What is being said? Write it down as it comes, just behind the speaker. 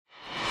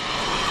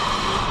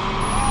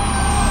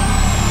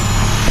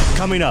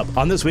Coming up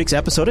on this week's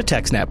episode of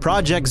TechSnap,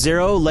 Project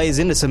Zero lays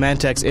into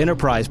Symantec's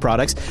enterprise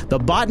products, the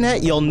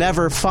botnet you'll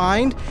never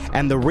find,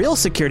 and the real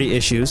security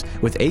issues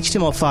with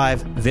HTML5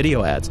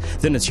 video ads.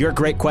 Then it's your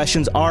great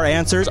questions, our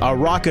answers, our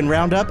rockin'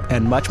 roundup,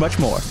 and much, much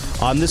more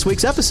on this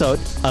week's episode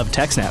of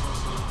TechSnap.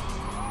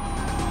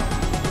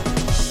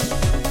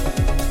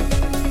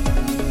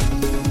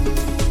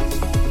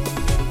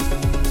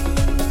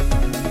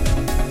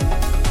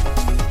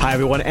 Hi,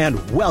 everyone,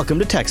 and welcome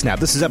to TechSnap.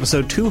 This is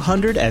episode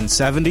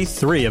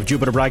 273 of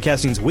Jupiter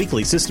Broadcasting's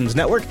weekly systems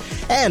network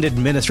and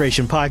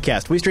administration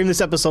podcast. We stream this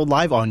episode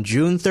live on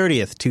June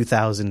 30th,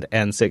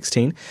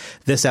 2016.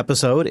 This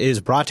episode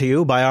is brought to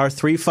you by our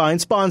three fine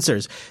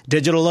sponsors,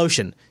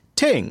 DigitalOcean,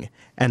 Ting,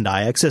 and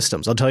IX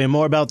Systems. I'll tell you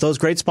more about those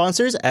great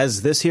sponsors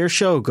as this here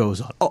show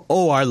goes on.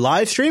 Our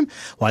live stream?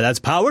 Why, that's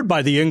powered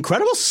by the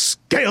incredible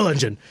Scale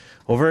Engine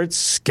over at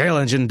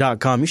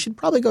ScaleEngine.com. You should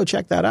probably go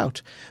check that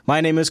out. My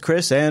name is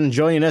Chris, and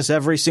joining us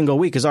every single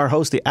week is our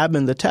host, the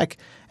admin, the tech,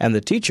 and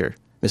the teacher,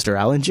 Mr.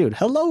 Alan Jude.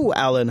 Hello,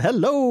 Alan.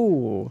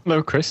 Hello.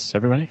 Hello, Chris,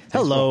 everybody.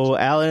 Hello,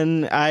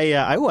 Alan.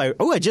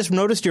 I just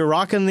noticed you're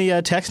rocking the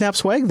TechSnap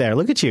swag there.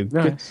 Look at you.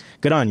 Nice.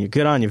 Good on you.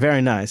 Good on you.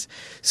 Very nice.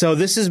 So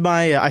this is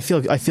my, I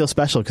feel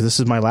special because this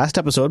is my last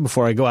episode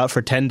before I go out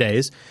for 10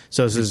 days.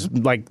 So this is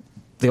like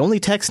the only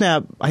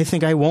TechSnap I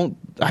think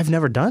I've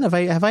never done.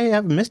 Have I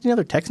missed any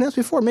other TechSnaps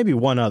before? Maybe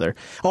one other.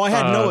 Oh, I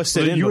had Noah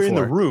sit in you before. were in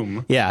the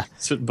room. Yeah.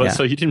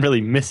 So you didn't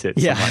really miss it.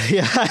 Yeah. So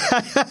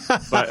Yeah.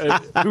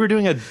 But we were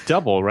doing a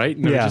double, right?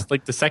 And it was just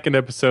like the second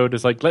episode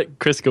is like, let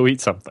Chris go eat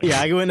something. Yeah,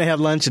 I went and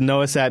had lunch and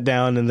Noah sat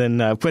down and then,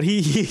 but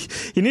he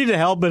needed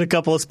help in a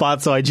couple of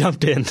spots, so I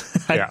jumped in.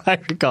 I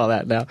recall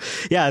that now.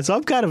 Yeah, so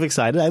I'm kind of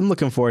excited. I'm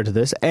looking forward to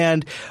this.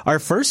 And our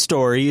first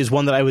story is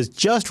one that I was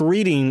just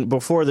reading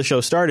before the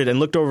show started and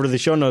looked over to the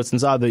show notes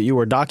and saw that you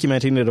were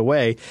documenting it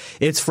away.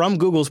 It's from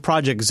Google's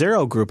Project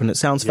Zero group, and it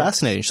sounds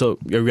fascinating. So are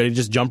you ready to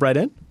just jump right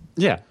in?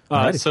 Yeah.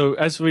 So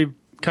as we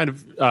kind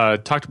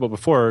of talked about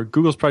before,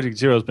 Google's Project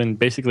Zero has been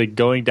basically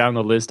going down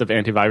the list of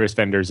antivirus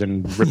vendors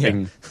and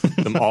ripping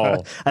them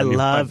all. I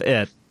love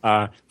it.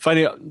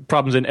 Finding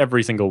problems in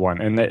every single one,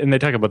 and they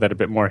talk about that a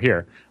bit more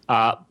here.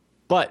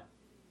 But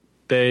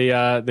they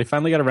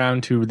finally got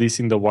around to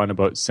releasing the one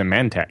about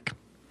Symantec.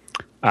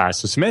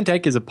 So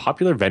Symantec is a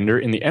popular vendor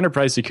in the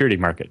enterprise security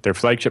market. Their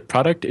flagship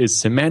product is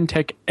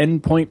Symantec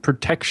Endpoint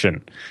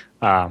Protection,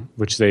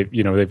 which they've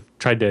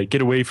tried to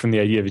get away from the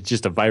idea of it's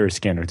just a virus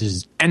scanner. This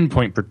is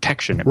endpoint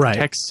protection. It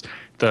protects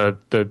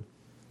the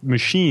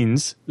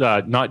machines,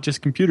 not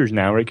just computers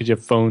now, right? Because you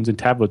have phones and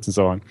tablets and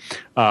so on,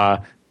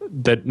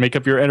 that make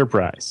up your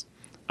enterprise.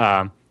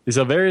 They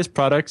sell various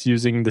products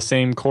using the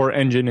same core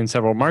engine in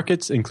several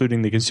markets,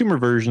 including the consumer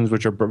versions,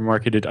 which are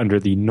marketed under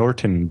the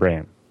Norton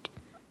brand.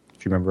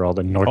 If you remember all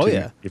the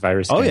Norton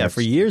virus scanners. Oh, yeah,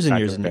 for years and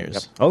years and years.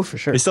 Yep. Oh, for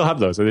sure. They still have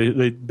those. So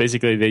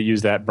they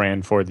use that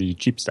brand for the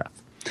cheap stuff.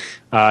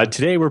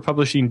 Today, we're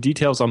publishing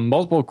details on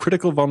multiple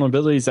critical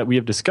vulnerabilities that we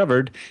have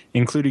discovered,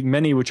 including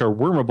many which are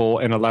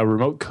wormable and allow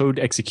remote code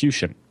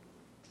execution.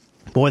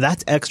 Boy,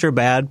 that's extra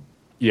bad.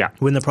 Yeah.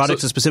 When the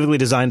product is specifically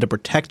designed to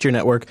protect your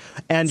network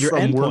and your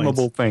endpoints. From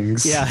wormable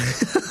things. Yeah.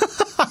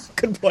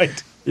 Good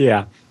point.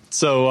 Yeah.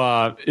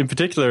 So, in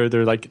particular,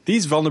 they're like,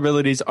 these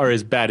vulnerabilities are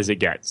as bad as it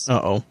gets.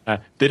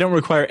 They don't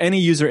require any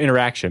user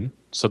interaction,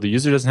 so the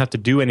user doesn't have to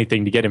do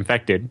anything to get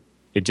infected.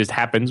 It just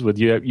happens with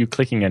you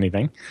clicking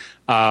anything.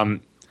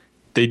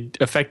 They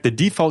affect the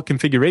default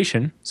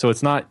configuration, so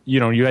it's not,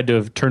 you had to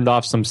have turned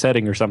off some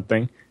setting or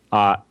something.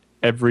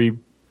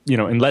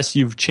 Unless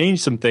you've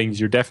changed some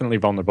things, you're definitely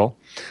vulnerable.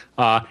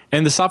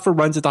 And the software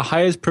runs at the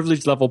highest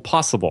privilege level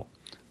possible.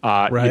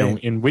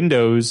 In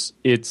Windows,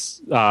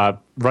 it's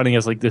running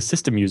as like the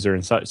system user,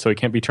 and so it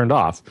can't be turned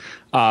off.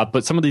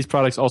 But some of these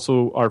products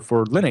also are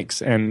for Linux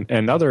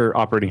and other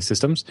operating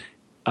systems,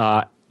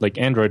 like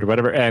Android or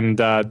whatever, and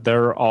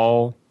they're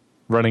all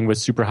running with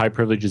super high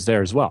privileges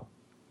there as well.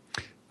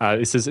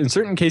 It says, in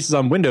certain cases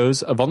on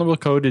Windows, a vulnerable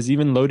code is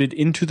even loaded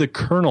into the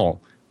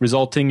kernel,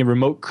 resulting in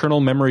remote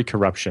kernel memory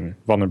corruption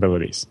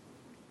vulnerabilities.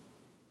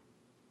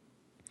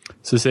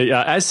 So say,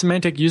 as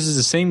Symantec uses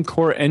the same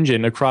core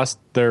engine across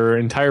their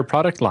entire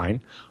product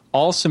line,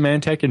 all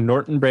Symantec and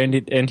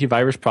Norton-branded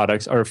antivirus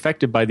products are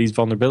affected by these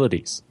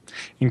vulnerabilities,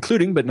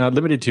 including but not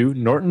limited to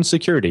Norton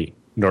Security,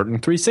 Norton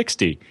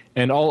 360,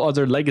 and all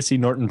other legacy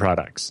Norton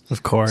products.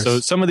 Of course. So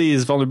some of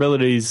these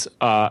vulnerabilities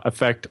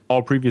affect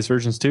all previous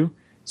versions too.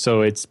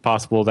 So it's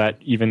possible that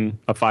even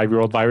a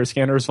 5-year-old virus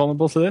scanner is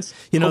vulnerable to this.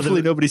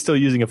 Hopefully nobody's still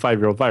using a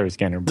 5-year-old virus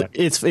scanner. But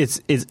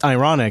it's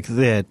ironic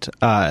that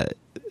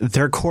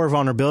their core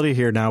vulnerability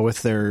here now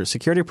with their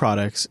security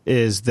products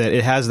is that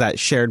it has that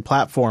shared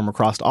platform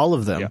across all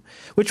of them,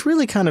 which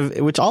really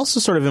which also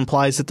sort of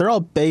implies that they're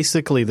all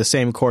basically the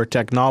same core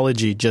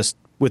technology, just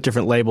with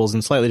different labels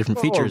and slightly different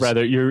features. Or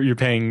rather, you're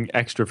paying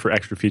extra for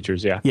extra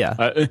features,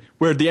 Yeah.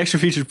 Where the extra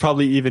features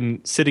probably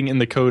even sitting in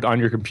the code on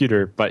your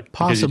computer, but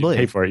possibly because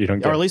you pay for it, you don't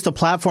get it. Or at least the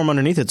platform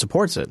underneath it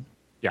supports it.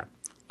 Yeah.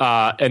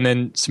 And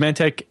then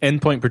Symantec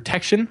Endpoint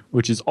Protection,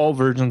 which is all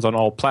versions on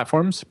all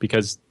platforms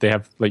because they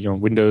have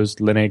Windows,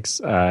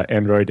 Linux,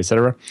 Android,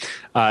 etc.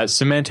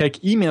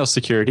 Symantec Email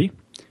Security,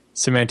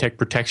 Symantec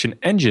Protection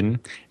Engine,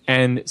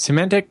 and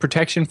Symantec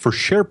Protection for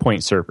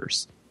SharePoint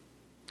servers.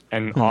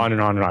 And on and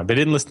on and on. They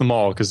didn't list them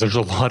all because there's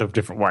a lot of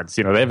different ones.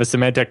 They have a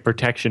Symantec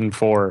Protection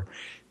for,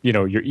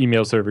 your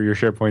email server, your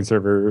SharePoint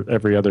server,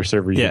 every other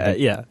server. Yeah.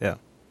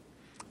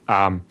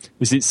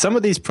 You see, some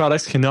of these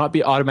products cannot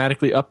be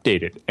automatically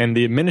updated, and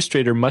the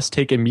administrator must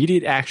take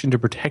immediate action to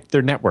protect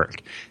their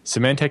network.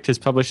 Symantec has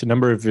published a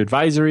number of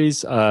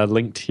advisories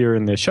linked here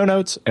in the show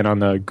notes and on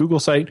the Google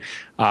site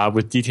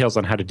with details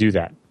on how to do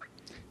that.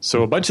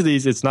 So a bunch of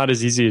these, it's not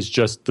as easy as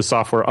just the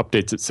software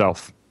updates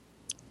itself,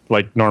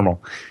 like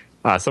normal.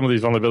 Some of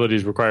these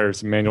vulnerabilities require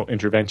some manual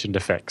intervention to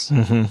fix.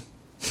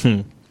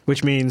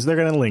 Which means they're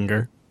going to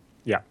linger.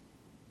 Yeah,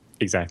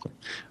 exactly.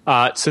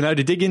 So now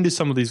to dig into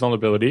some of these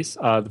vulnerabilities,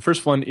 the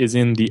first one is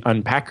in the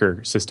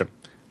Unpacker system,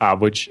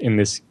 which in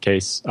this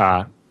case,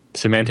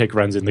 Symantec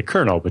runs in the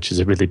kernel, which is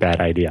a really bad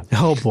idea.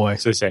 Oh, boy.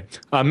 So say,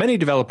 many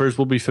developers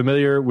will be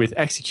familiar with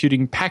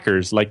executing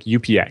packers like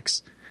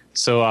UPX.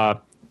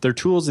 So they're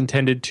tools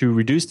intended to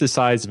reduce the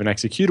size of an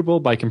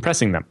executable by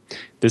compressing them.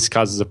 This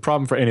causes a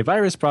problem for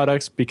antivirus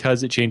products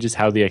because it changes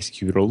how the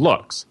executable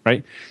looks,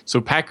 right?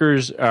 So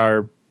packers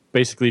are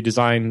basically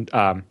designed,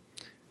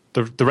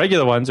 the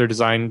regular ones are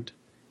designed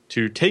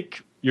to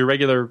take your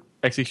regular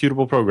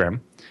executable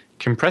program,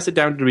 compress it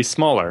down to be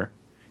smaller,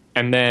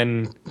 and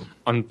then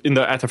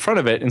at the front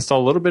of it,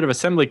 install a little bit of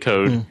assembly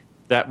code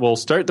that will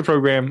start the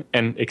program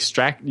and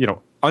extract,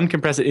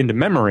 uncompress it into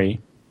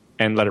memory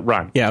and let it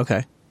run. Yeah,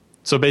 okay.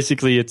 So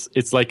basically,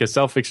 it's like a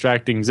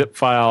self-extracting zip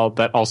file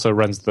that also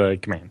runs the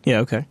command. Yeah,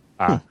 okay.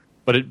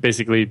 But it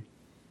basically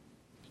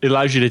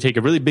allows you to take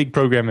a really big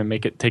program and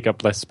make it take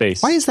up less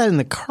space. Why is that in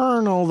the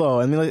kernel,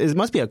 though? I mean, it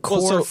must be a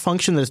core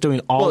function that's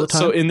doing all the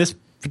time. So in this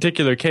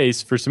particular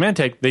case, for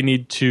Symantec, they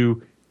need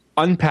to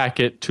unpack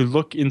it to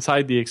look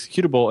inside the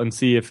executable and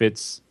see if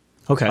it's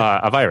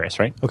a virus,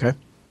 right? Okay.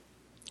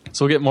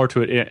 So we'll get more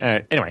to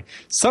it. Anyway,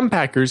 some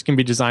packers can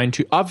be designed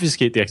to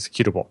obfuscate the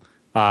executable.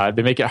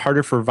 They make it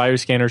harder for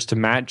virus scanners to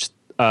match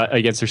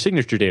against their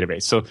signature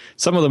database. So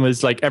some of them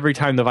is like every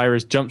time the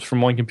virus jumps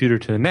from one computer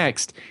to the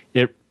next,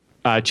 it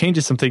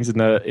changes some things in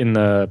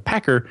the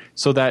packer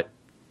so that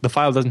the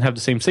file doesn't have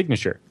the same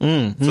signature.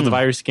 So the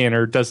virus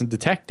scanner doesn't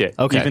detect it.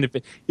 Okay.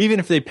 Even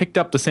if they picked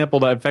up the sample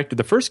that infected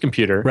the first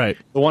computer, right,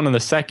 the one on the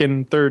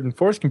second, third, and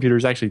fourth computer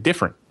is actually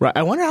different. Right.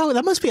 I wonder how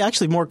that must be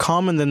actually more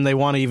common than they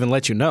want to even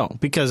let you know,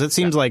 because it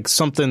seems like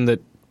something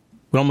that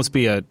would almost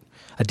be a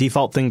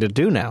default thing to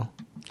do now.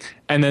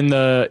 And then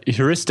the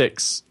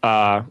heuristics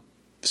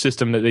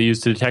system that they use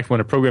to detect when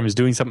a program is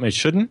doing something it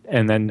shouldn't,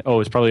 and then,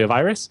 it's probably a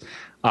virus.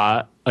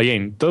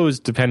 Again, those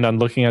depend on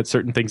looking at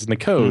certain things in the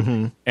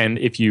code. And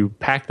if you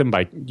pack them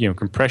by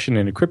compression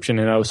and encryption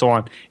and so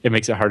on, it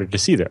makes it harder to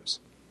see those.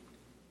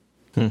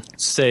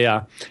 Say,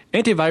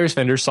 antivirus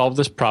vendors solve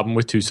this problem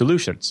with two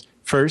solutions.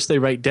 First, they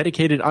write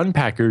dedicated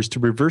unpackers to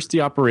reverse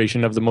the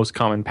operation of the most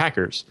common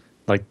packers,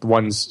 like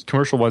the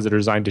commercial ones that are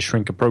designed to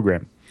shrink a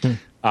program.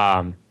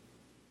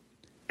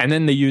 And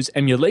then they use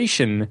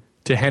emulation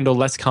to handle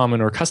less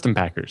common or custom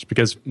packers,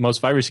 because most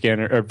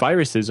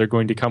viruses are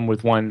going to come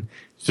with one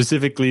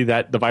specifically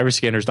that the virus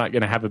scanner is not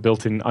going to have a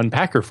built-in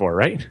unpacker for,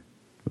 right?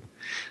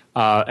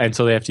 And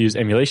so they have to use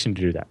emulation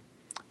to do that.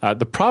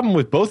 The problem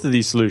with both of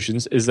these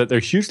solutions is that they're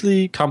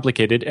hugely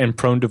complicated and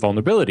prone to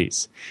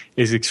vulnerabilities.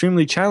 It is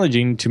extremely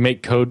challenging to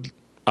make code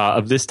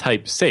of this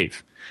type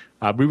safe.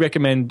 We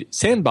recommend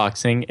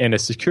sandboxing and a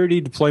security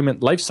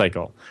deployment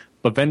lifecycle,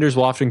 but vendors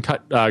will often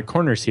cut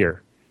corners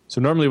here. So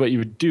normally what you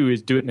would do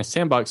is do it in a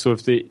sandbox, so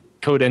if the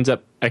code ends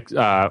up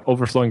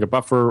overflowing a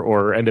buffer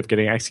or end up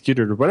getting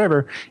executed or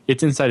whatever,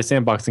 it's inside a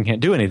sandbox and can't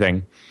do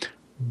anything.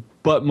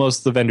 But most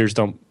of the vendors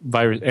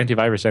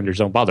antivirus vendors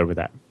don't bother with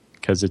that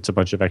because it's a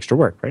bunch of extra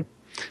work, right?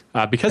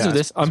 Because of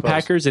this,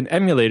 unpackers and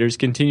emulators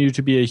continue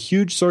to be a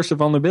huge source of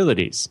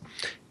vulnerabilities.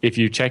 If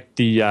you check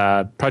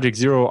the Project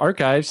Zero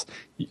archives,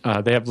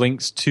 they have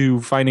links to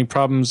finding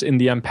problems in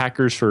the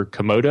unpackers for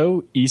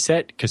Komodo,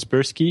 ESET,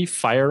 Kaspersky,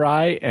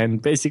 FireEye,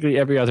 and basically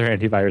every other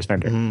antivirus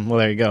vendor. Well,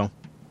 there you go.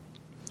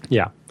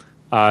 Yeah.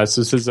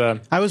 So this is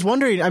I was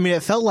wondering, I mean,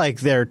 it felt like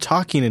they're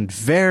talking in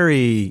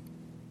very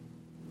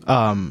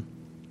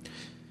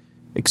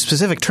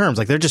specific terms,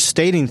 like they're just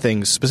stating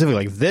things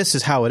specifically, like this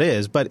is how it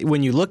is. But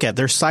when you look at,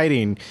 they're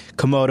citing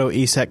Komodo,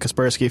 ESET,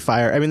 Kaspersky,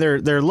 Fire. I mean,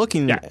 they're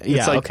looking. Yeah,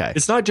 okay.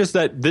 It's not just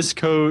that this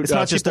code. It's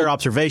not just their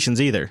observations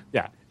either.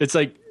 Yeah, it's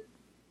like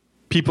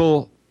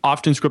people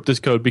often script this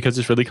code because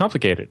it's really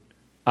complicated,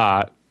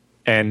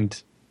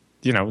 and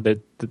that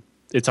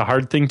it's a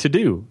hard thing to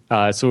do.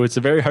 So it's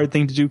a very hard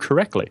thing to do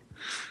correctly.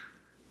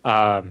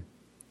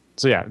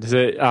 So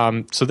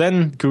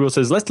then Google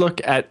says, let's look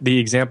at the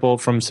example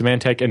from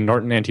Symantec and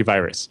Norton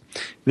Antivirus.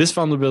 This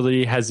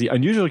vulnerability has the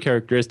unusual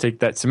characteristic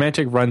that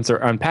Symantec runs their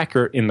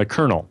unpacker in the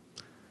kernel.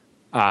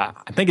 I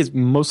think it's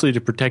mostly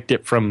to protect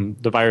it from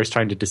the virus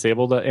trying to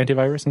disable the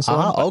antivirus and so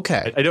on.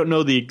 Okay. I don't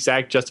know the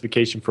exact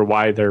justification for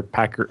why their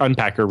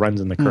unpacker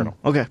runs in the kernel.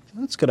 Okay.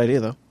 That's a good idea,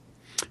 though.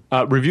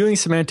 Reviewing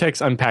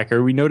Symantec's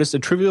unpacker, we noticed a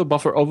trivial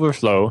buffer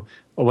overflow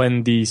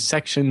when the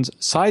section's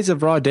size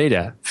of raw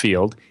data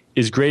field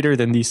is greater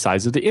than the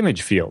size of the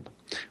image field.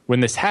 When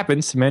this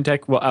happens,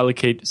 Symantec will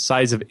allocate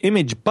size of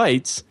image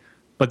bytes,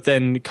 but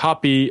then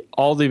copy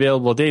all the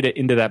available data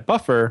into that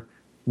buffer.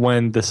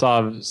 When the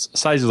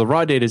size of the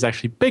raw data is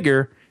actually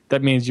bigger,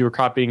 that means you're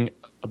copying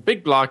a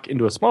big block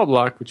into a small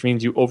block, which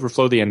means you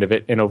overflow the end of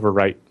it and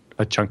overwrite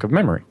a chunk of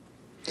memory.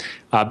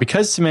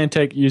 Because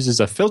Symantec uses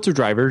a filter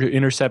driver to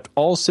intercept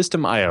all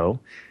system I/O,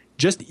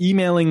 just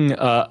emailing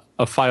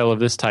a file of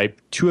this type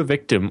to a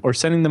victim or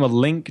sending them a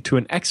link to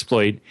an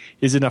exploit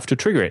is enough to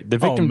trigger it. The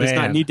victim does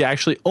not need to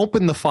actually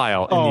open the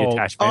file in the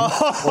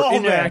attachment or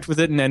interact with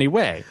it in any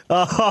way.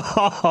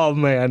 Oh,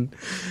 man.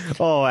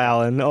 Oh,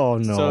 Alan. Oh,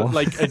 no. So,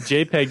 like a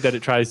JPEG that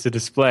it tries to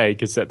display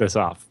can set this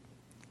off.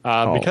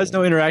 Because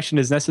no interaction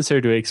is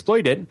necessary to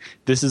exploit it,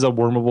 this is a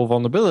wormable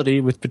vulnerability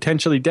with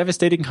potentially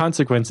devastating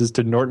consequences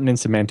to Norton and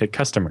Symantec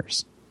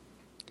customers.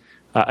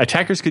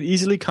 Attackers could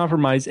easily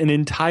compromise an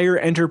entire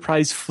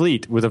enterprise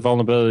fleet with a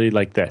vulnerability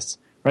like this.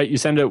 Right? You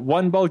send out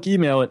one bulk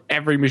email and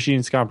every machine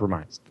is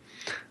compromised.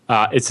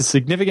 It's a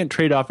significant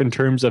trade-off in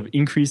terms of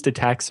increased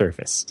attack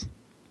surface.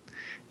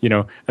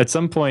 At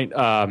some point,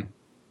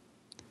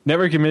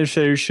 network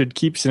administrators should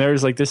keep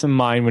scenarios like this in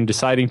mind when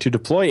deciding to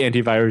deploy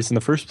antivirus in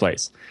the first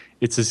place.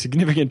 It's a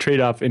significant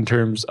trade-off in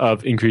terms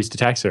of increased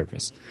attack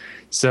surface.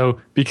 So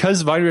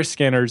because virus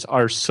scanners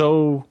are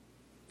so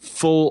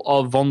full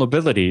of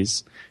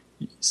vulnerabilities,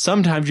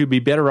 sometimes you'd be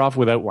better off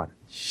without one.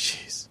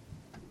 Jeez.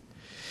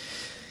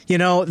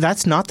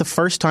 That's not the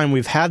first time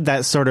we've had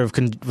that sort of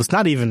it's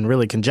not even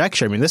really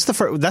conjecture. I mean,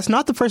 that's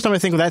not the first time I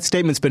think that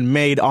statement's been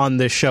made on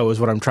this show is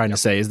what I'm trying to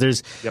say.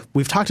 Is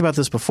We've talked about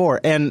this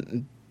before,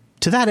 and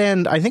to that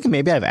end, I think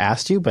maybe I've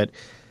asked you, but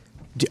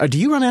do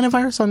you run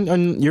antivirus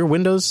on your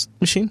Windows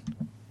machine?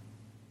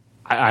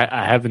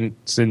 I haven't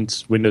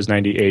since Windows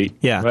 98.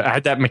 Yeah. I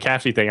had that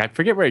McAfee thing. I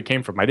forget where it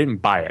came from. I didn't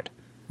buy it.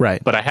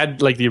 Right. But I had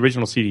the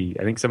original CD.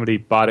 I think somebody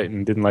bought it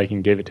and didn't like it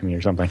and gave it to me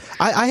or something.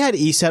 I had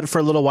ESET for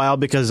a little while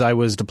because I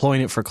was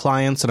deploying it for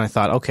clients, and I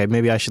thought, okay,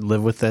 maybe I should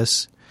live with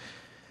this.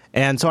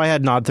 And so I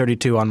had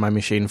Nod32 on my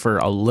machine for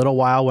a little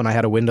while when I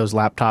had a Windows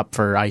laptop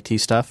for IT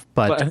stuff.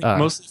 But I think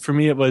mostly for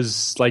me, it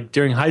was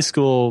during high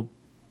school,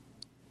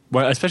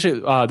 especially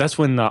that's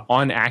when the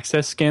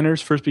on-access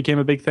scanners first became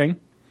a big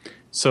thing.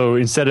 So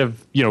instead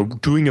of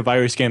doing a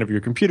virus scan of your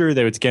computer,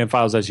 they would scan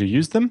files as you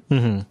used them.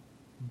 Mm-hmm.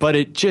 But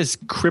it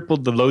just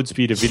crippled the load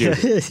speed of video.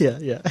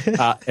 Yeah.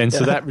 And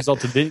so that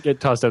resulted didn't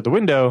get tossed out the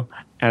window,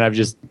 and I've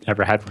just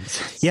never had one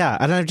since. Yeah,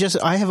 and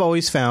I have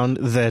always found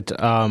that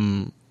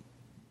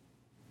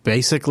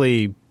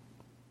basically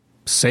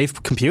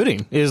safe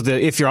computing is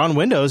if you're on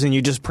Windows and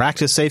you just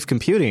practice safe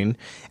computing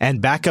and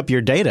back up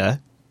your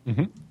data.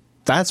 Mm-hmm.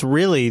 That's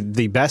really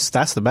the best.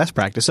 That's the best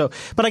practice. So,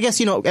 but I guess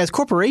as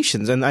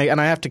corporations, and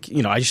I have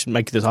to, I should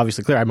make this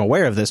obviously clear. I'm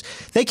aware of this.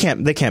 They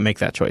can't make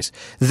that choice.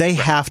 They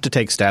have to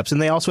take steps,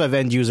 and they also have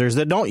end users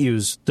that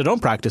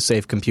don't practice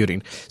safe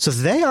computing. So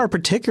they are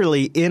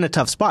particularly in a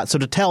tough spot. So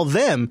to tell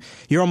them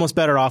you're almost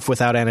better off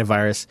without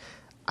antivirus,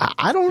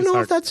 I don't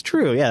know if that's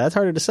true. Yeah, that's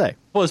harder to say.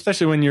 Well,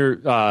 especially when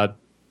you're.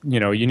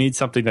 You need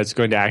something that's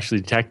going to actually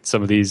detect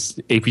some of these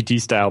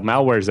APT-style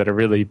malwares that are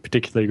really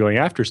particularly going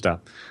after stuff.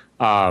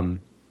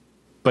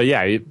 But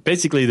yeah,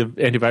 basically the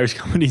antivirus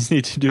companies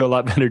need to do a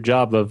lot better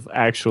job of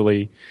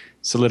actually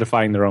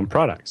solidifying their own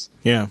products.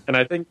 Yeah. And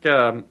I think,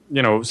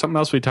 something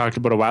else we talked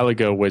about a while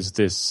ago was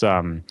this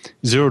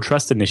Zero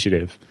Trust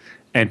initiative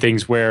and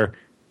things where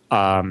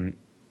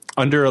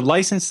under a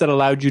license that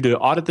allowed you to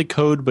audit the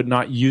code but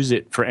not use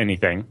it for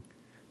anything,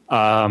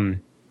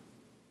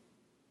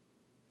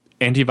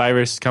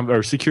 antivirus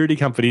or security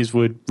companies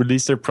would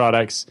release their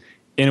products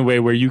in a way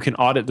where you can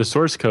audit the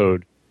source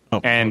code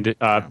and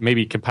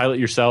maybe compile it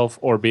yourself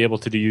or be able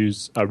to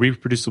use a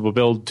reproducible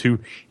build to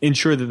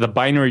ensure that the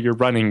binary you're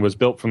running was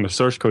built from the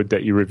source code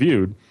that you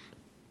reviewed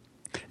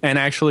and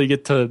actually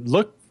get to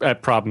look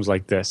at problems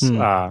like this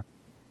and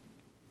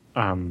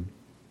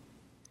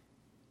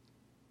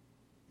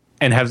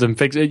have them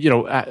fix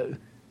it.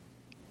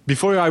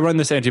 Before I run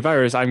this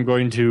antivirus, I'm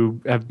going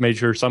to have made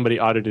sure somebody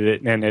audited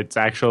it and it's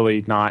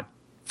actually not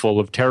full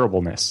of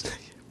terribleness.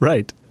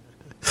 Right.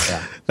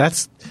 Yeah.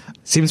 That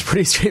seems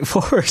pretty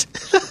straightforward.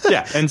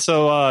 Yeah, and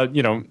so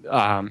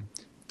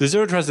the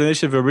Zero Trust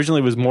initiative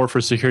originally was more for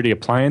security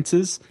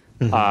appliances,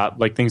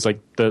 like things like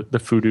the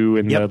Fudu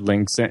and the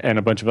Lynx and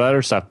a bunch of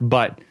other stuff.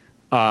 But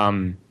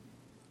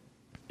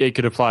it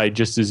could apply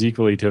just as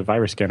equally to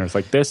virus scanners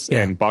like this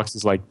and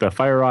boxes like the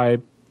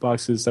FireEye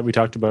boxes that we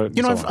talked about.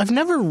 I've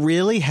never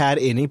really had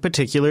any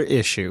particular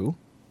issue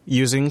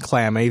using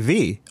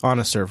ClamAV on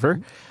a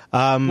server.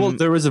 Well,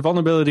 there was a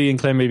vulnerability in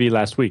ClamAV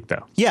last week,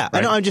 though. Yeah, right?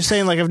 I know. I'm just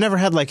saying, I've never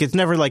had, it's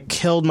never,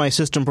 killed my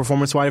system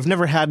performance-wise. I've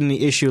never had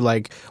any issue,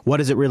 what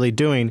is it really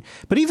doing?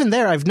 But even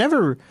there, I've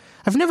never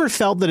I've never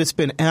felt that it's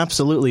been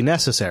absolutely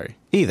necessary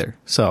either.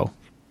 So,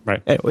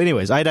 Right.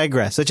 anyways, I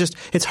digress.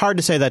 It's hard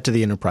to say that to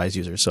the enterprise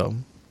user. So,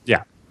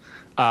 Yeah.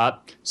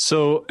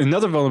 So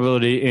another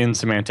vulnerability in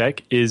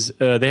Symantec is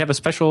they have a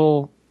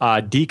special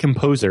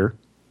decomposer,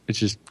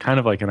 which is kind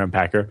of like an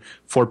unpacker,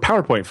 for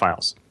PowerPoint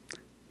files.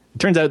 It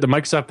turns out the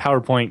Microsoft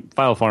PowerPoint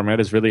file format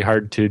is really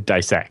hard to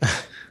dissect.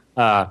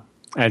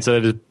 And so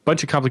there's a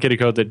bunch of complicated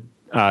code that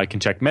can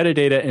check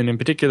metadata, and in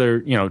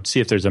particular, see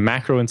if there's a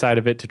macro inside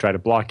of it to try to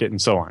block it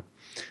and so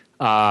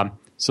on.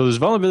 So there's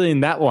vulnerability in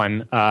that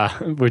one,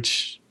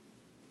 which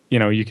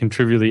you can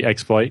trivially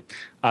exploit.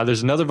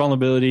 There's another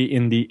vulnerability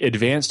in the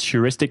advanced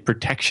heuristic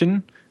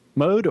protection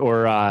mode,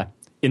 or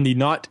in the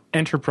not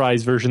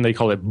enterprise version, they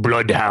call it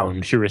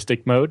Bloodhound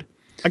heuristic mode.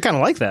 I kind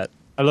of like that.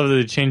 I love that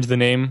they changed the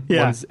name.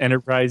 Yeah. One's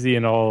enterprisey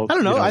and all. I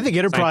don't know. I think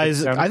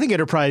enterprise. I think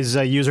enterprise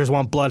users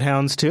want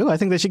bloodhounds too. I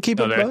think they should keep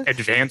it.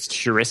 Advanced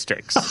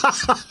heuristics.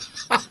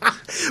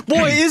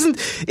 Boy,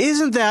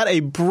 isn't that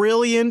a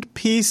brilliant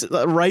piece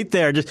right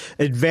there? Just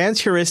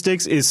advanced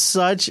heuristics is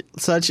such.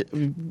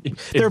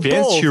 They're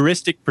advanced both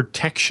heuristic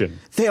protection.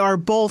 They are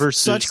both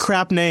such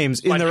crap names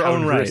in their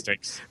own right.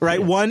 Right.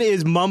 Yeah. One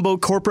is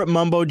corporate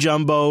mumbo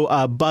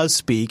jumbo buzz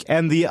speak,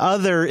 and the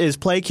other is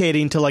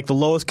placating to like the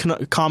lowest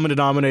common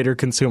denominator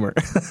consumer.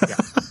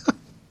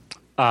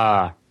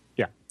 So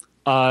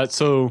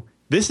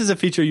this is a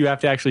feature you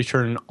have to actually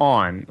turn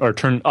on or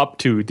turn up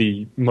to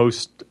the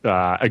most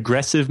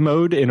aggressive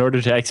mode in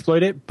order to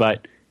exploit it,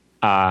 but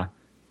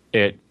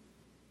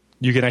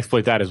you can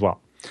exploit that as well.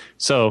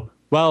 So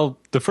while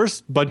the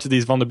first bunch of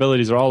these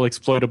vulnerabilities are all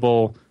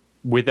exploitable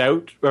with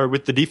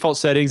the default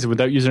settings and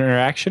without user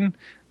interaction,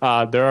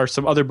 there are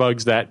some other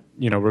bugs that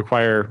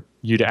require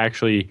you to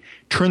actually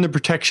turn the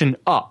protection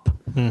up,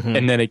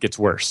 and then it gets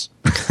worse.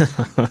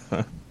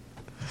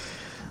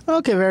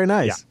 Okay, very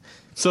nice. Yeah.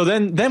 So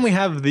then we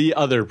have the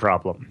other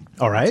problem.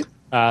 All right.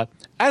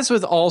 As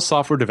with all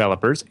software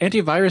developers,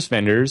 antivirus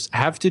vendors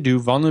have to do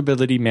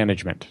vulnerability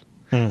management.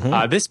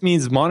 This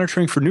means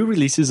monitoring for new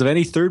releases of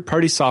any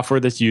third-party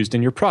software that's used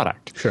in your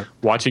product,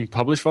 watching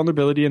published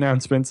vulnerability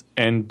announcements,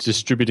 and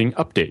distributing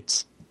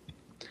updates.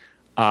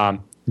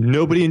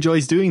 Nobody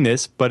enjoys doing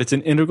this, but it's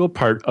an integral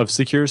part of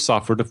secure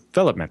software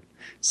development.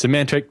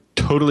 Symantec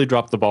totally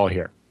dropped the ball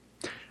here.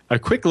 A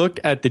quick look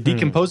at the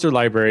Decomposer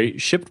library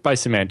shipped by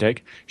Symantec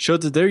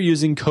showed that they're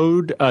using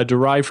code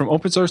derived from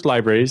open source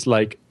libraries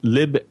like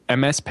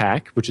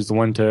libmspack, which is the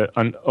one to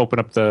open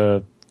up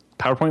the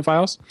PowerPoint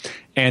files,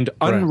 and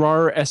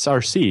unrar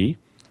src,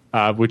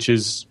 which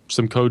is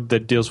some code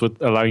that deals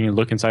with allowing you to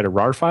look inside a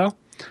RAR file.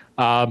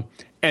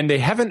 And they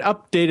haven't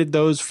updated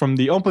those from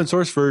the open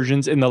source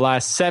versions in the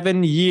last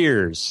 7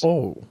 years.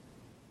 Oh.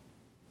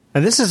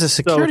 And this is a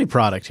security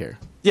product here.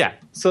 Yeah.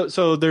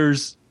 So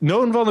there's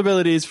known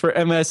vulnerabilities for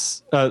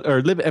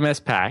or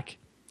libmspack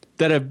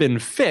that have been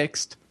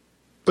fixed,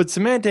 but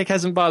Symantec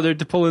hasn't bothered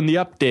to pull in the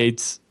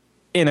updates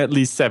in at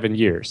least 7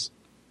 years.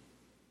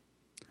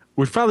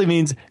 Which probably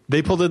means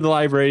they pulled in the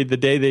library the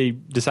day they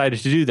decided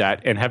to do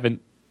that and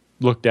haven't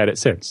looked at it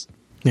since.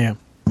 Yeah.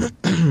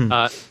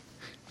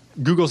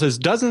 Google says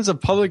dozens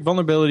of public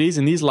vulnerabilities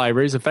in these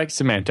libraries affect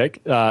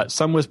Symantec,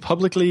 some with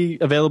publicly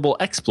available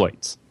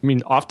exploits. I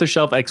mean,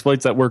 off-the-shelf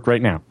exploits that work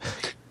right now.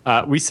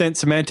 We sent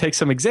Symantec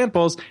some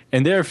examples,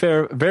 and they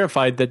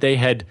verified that they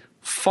had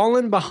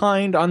fallen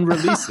behind on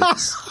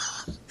releases.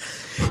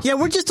 Yeah,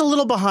 we're just a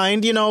little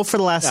behind, for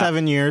the last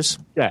 7 years.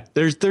 Yeah,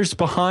 there's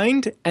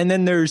behind, and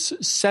then there's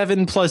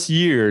 7+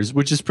 years,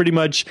 which is pretty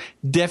much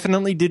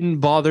definitely didn't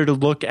bother to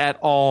look at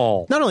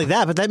all. Not only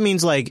that, but that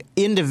means like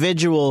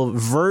individual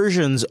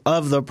versions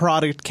of the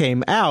product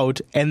came out,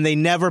 and they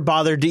never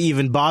bothered to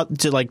even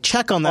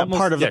check on that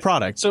part of the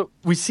product. So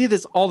we see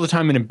this all the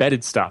time in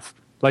embedded stuff.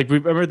 Like,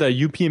 remember the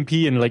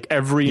UPnP and like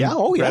every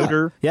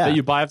router that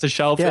you buy off the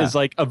shelf is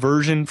like a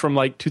version from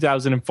like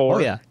 2004? Oh,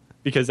 yeah.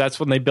 Because that's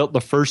when they built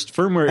the first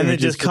firmware. And they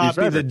just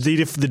copy the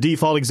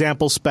default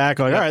example spec.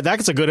 Like, all right,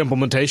 that's a good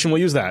implementation.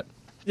 We'll use that.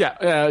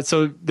 Yeah.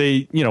 So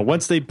they,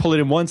 once they pull it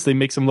in once, they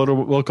make some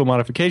local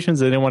modifications.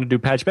 They didn't want to do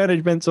patch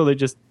management, so they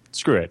just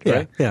screw it.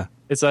 Right? Yeah.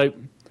 It's like,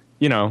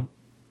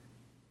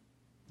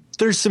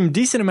 there's some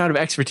decent amount of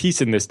expertise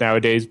in this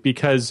nowadays,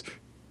 because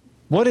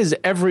what is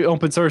every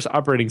open source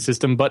operating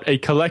system but a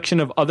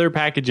collection of other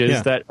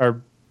packages that are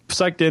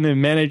sucked in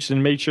and managed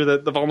and made sure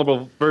that the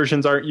vulnerable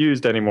versions aren't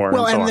used anymore.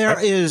 Well, and there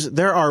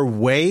are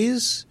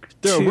ways.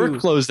 There are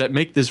workflows that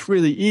make this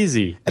really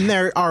easy. And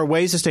there are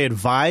ways to stay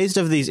advised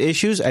of these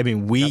issues. I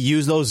mean, we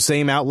use those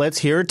same outlets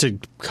here to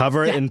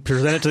cover it and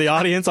present it to the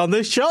audience on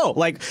this show.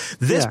 Like,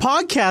 this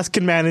podcast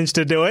can manage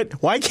to do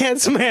it. Why can't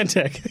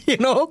Symantec?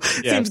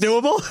 Seems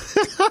doable.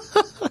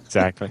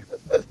 Exactly.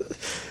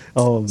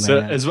 Oh, man. So,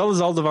 as well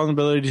as all the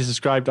vulnerabilities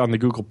described on the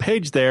Google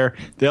page there,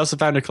 they also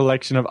found a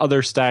collection of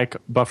other stack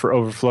buffer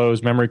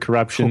overflows, memory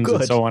corruptions,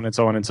 and so on and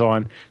so on and so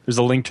on. There's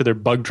a link to their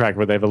bug track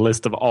where they have a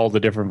list of all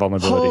the different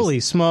vulnerabilities. Holy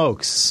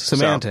smokes,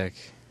 Symantec.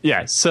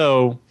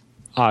 So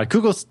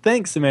Google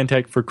thanks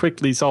Symantec for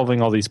quickly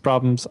solving all these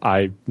problems.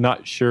 I'm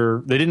not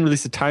sure. They didn't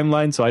release a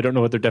timeline, so I don't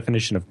know what their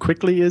definition of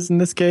quickly is in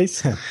this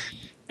case.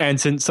 And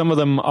since some of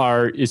them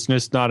it's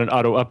just not an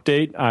auto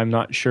update, I'm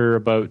not sure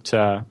about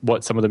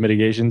what some of the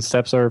mitigation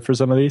steps are for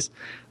some of these.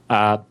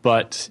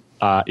 But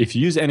if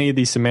you use any of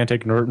these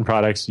Symantec Norton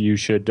products, you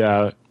should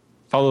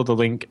follow the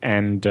link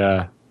and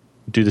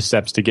do the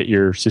steps to get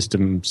your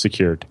system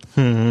secured.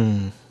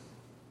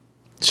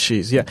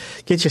 Jeez, yeah.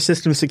 Get your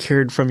system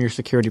secured from your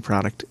security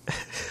product.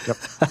 Yep.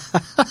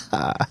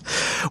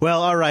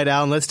 Well, all right,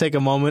 Alan, let's take a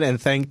moment and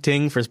thank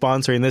Ting for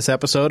sponsoring this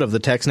episode of the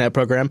TechSnap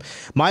program.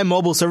 My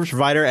mobile service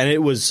provider, and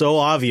it was so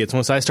obvious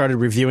once I started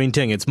reviewing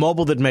Ting. It's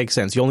mobile that makes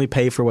sense. You only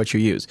pay for what you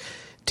use.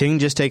 Ting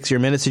just takes your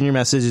minutes and your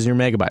messages and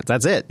your megabytes.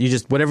 That's it. You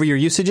just, whatever your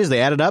usage is,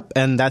 they add it up,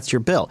 and that's your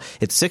bill.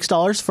 It's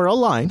 $6 for a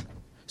line.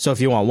 So if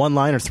you want 1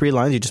 line or 3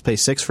 lines, you just pay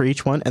 $6 for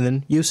each one, and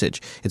then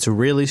usage. It's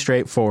really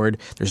straightforward.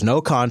 There's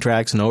no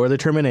contracts, no early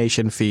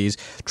termination fees.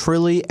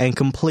 Truly and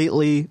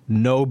completely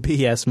no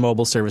BS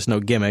mobile service,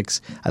 no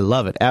gimmicks. I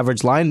love it.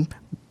 Average line,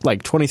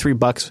 like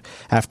 $23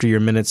 after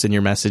your minutes and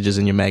your messages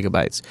and your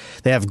megabytes.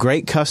 They have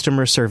great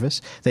customer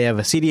service. They have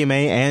a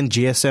CDMA and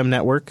GSM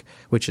network,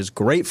 which is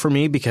great for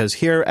me because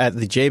here at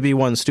the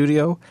JB1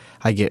 studio,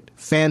 I get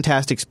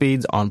fantastic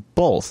speeds on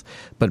both.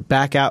 But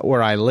back out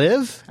where I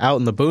live, out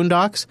in the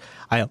boondocks,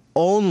 I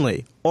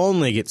only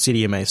get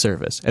CDMA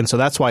service. And so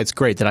that's why it's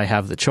great that I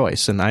have the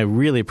choice. And I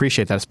really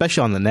appreciate that,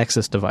 especially on the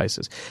Nexus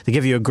devices. They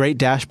give you a great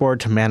dashboard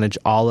to manage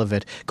all of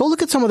it. Go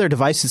look at some of their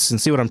devices and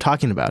see what I'm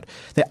talking about.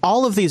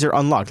 All of these are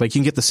unlocked. Like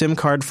you can get the SIM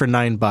card for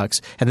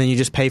 $9 and then you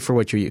just pay for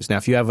what you use. Now,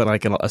 if you have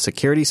a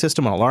security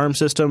system, an alarm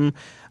system,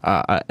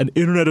 an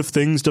Internet of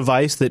Things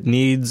device that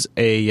needs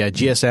a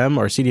GSM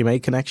or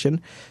CDMA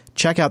connection,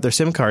 check out their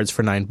SIM cards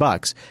for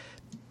 $9.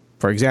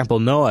 For example,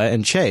 Noah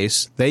and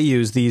Chase, they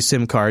use these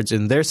SIM cards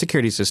in their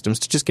security systems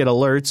to just get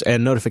alerts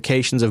and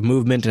notifications of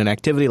movement and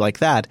activity like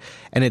that.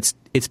 And it's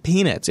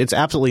peanuts. It's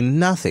absolutely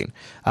nothing.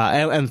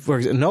 And for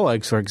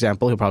Noah, for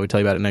example, he'll probably tell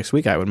you about it next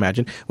week, I would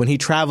imagine. When he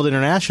traveled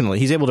internationally,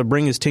 he's able to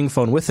bring his Ting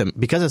phone with him.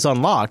 Because it's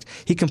unlocked,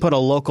 he can put a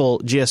local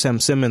GSM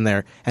SIM in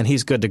there, and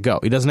he's good to go.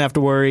 He doesn't have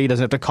to worry. He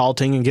doesn't have to call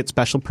Ting and get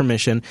special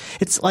permission.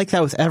 It's like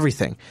that with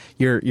everything.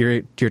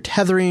 You're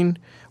tethering,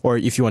 or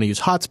if you want to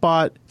use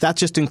hotspot, that's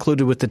just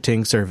included with the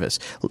Ting service.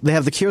 They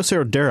have the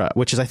Kyocera Dura,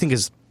 which I think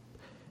is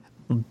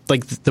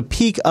like the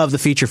peak of the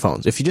feature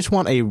phones. If you just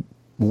want a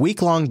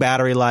week-long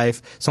battery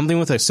life, something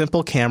with a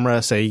simple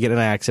camera, say you get in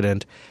an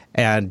accident,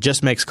 and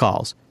just makes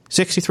calls.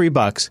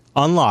 $63,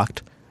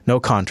 unlocked, no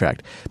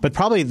contract. But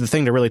probably the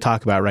thing to really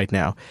talk about right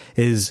now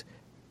is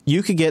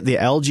you could get the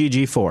LG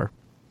G4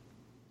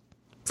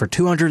 for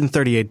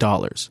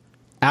 $238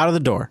 out of the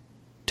door.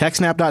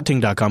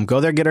 TechSnap.ting.com. Go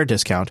there, get our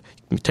discount.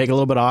 Take a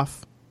little bit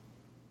off.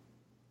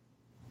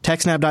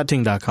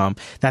 TechSnap.ting.com.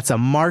 That's a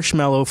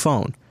marshmallow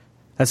phone.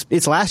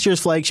 It's last year's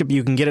flagship.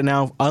 You can get it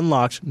now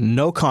unlocked,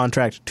 no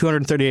contract,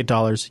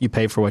 $238. You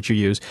pay for what you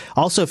use.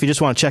 Also, if you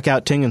just want to check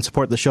out Ting and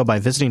support the show by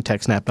visiting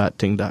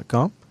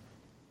TechSnap.ting.com,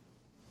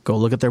 go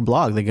look at their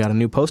blog. They got a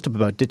new post up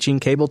about ditching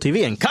cable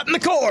TV and cutting the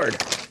cord.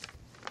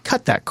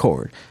 Cut that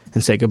cord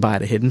and say goodbye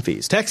to hidden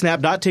fees.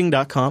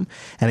 TechSnap.ting.com.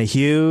 And a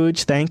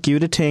huge thank you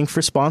to Ting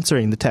for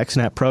sponsoring the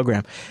TechSnap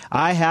program.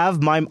 I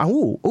have my... I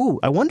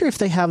wonder if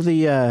they have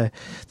the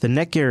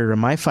Netgear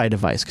MiFi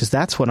device, because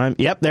that's what I'm...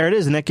 Yep, there it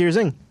is, the Netgear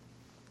Zing.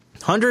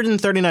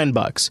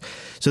 $139.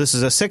 So this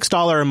is a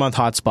 $6 a month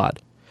hotspot.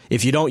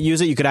 If you don't use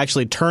it, you could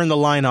actually turn the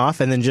line off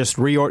and then just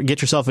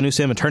get yourself a new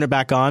SIM and turn it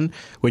back on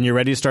when you're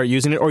ready to start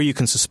using it, or you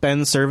can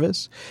suspend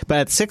service. But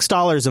at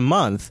 $6 a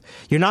month,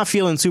 you're not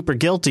feeling super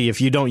guilty if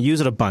you don't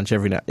use it a bunch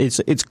every night.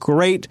 It's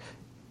great,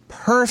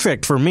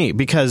 perfect for me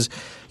because,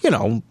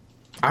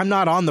 I'm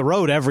not on the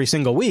road every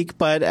single week,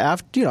 but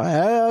after,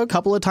 a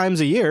couple of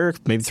times a year,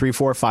 maybe 3,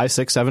 4, 5,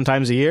 6, 7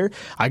 times a year,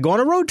 I go on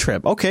a road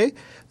trip. Okay.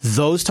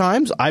 Those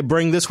times I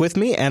bring this with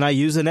me and I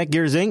use the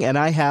Netgear Zing and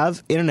I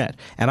have internet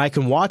and I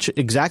can watch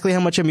exactly how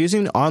much I'm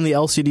using on the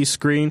LCD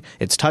screen.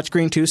 It's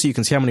touchscreen too, so you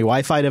can see how many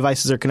Wi-Fi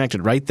devices are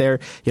connected right there.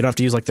 You don't have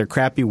to use like their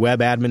crappy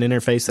web admin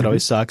interface that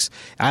always sucks.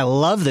 I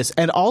love this.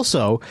 And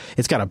also,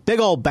 it's got a big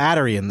old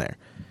battery in there.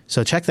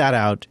 So check that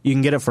out. You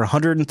can get it for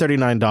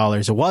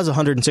 $139. It was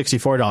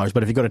 $164,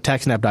 but if you go to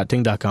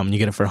TechSnap.ting.com, you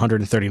get it for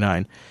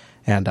 $139.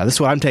 And this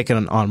is what I'm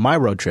taking on my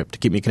road trip to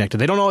keep me connected.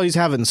 They don't always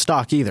have it in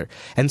stock either.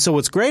 And so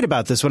what's great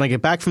about this, when I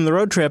get back from the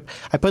road trip,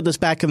 I put this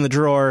back in the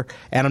drawer,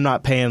 and I'm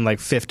not paying like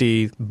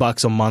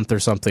 $50 a month or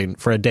something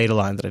for a data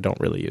line that I don't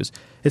really use.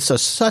 It's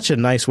such a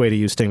nice way to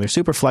use Ting. They're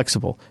super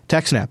flexible.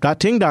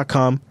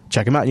 TechSnap.ting.com.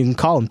 Check them out. You can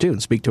call them, too,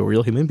 and speak to a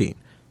real human being.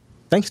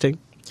 Thanks, Ting.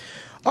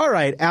 All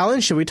right,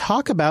 Alan, should we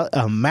talk about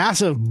a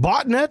massive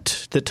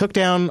botnet that took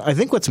down, I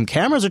think, some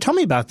cameras? Or tell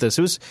me about this.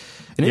 It was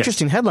an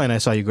interesting headline I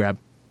saw you grab.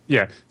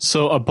 Yeah,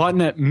 so a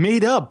botnet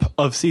made up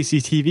of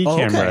CCTV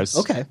cameras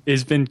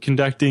has been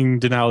conducting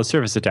denial of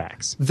service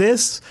attacks.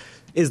 This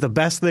is the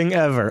best thing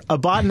ever. A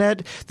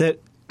botnet that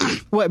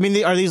What, I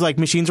mean, are these like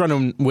machines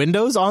running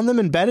Windows on them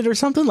embedded or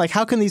something? Like,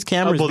 how can these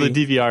cameras well, be?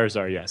 the DVRs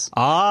are, yes.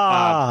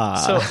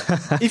 So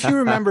If you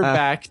remember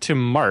back to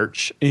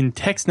March, in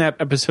TechSnap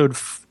episode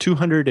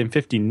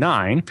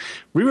 259,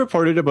 we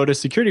reported about a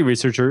security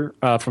researcher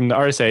from the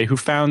RSA who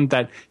found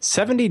that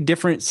 70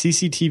 different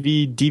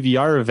CCTV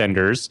DVR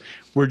vendors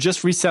were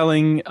just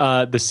reselling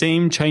the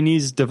same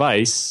Chinese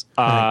device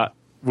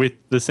with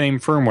the same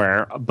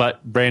firmware,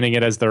 but branding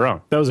it as their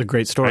own. That was a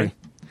great story. Right?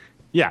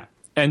 Yeah.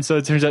 And so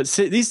it turns out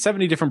these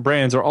 70 different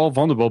brands are all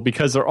vulnerable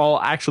because they're all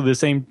actually the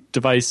same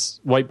device,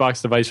 white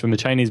box device from the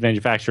Chinese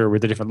manufacturer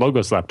with a different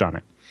logo slapped on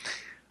it.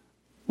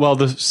 Well,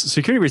 the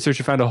security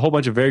researcher found a whole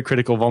bunch of very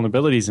critical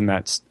vulnerabilities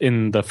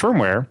in the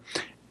firmware,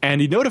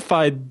 and he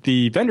notified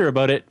the vendor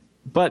about it,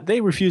 but they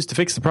refused to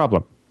fix the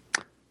problem.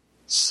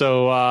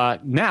 So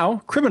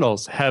now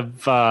criminals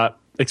have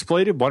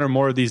exploited one or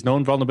more of these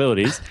known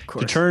vulnerabilities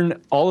to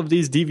turn all of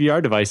these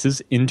DVR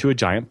devices into a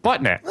giant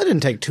botnet. That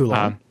didn't take too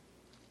long.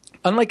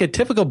 Unlike a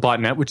typical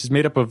botnet, which is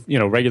made up of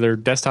regular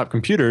desktop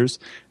computers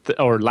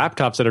or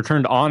laptops that are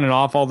turned on and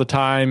off all the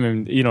time,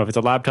 and if it's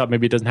a laptop,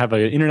 maybe it doesn't have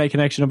an internet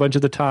connection a bunch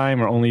of the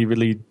time, or only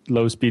really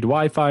low speed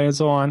Wi-Fi and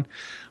so on,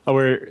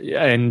 where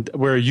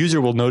a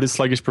user will notice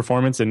sluggish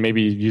performance and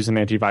maybe use an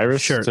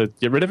antivirus to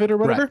get rid of it or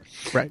whatever.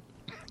 Right.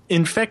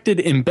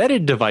 Infected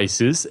embedded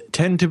devices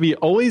tend to be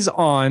always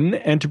on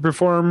and to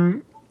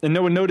perform. And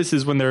no one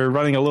notices when they're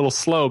running a little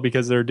slow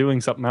because they're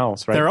doing something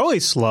else, right? They're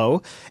always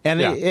slow,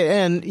 and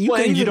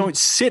you don't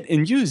sit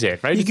and use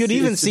it, right? You could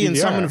even see in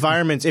some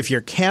environments if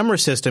your camera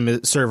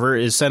server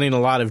is sending a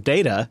lot of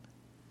data,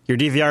 your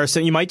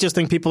DVR, you might just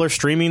think people are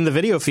streaming the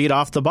video feed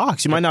off the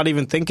box. You might not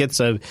even think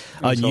it's a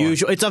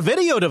usual. It's a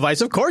video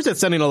device. Of course, it's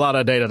sending a lot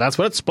of data. That's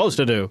what it's supposed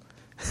to do.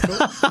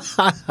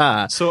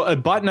 So a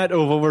botnet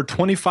of over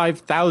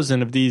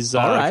 25,000 of these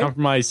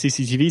compromised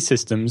CCTV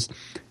systems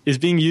is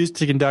being used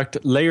to conduct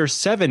layer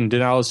 7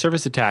 denial of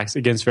service attacks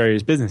against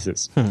various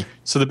businesses.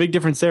 So the big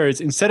difference there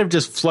is instead of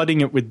just flooding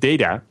it with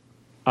data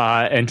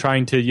and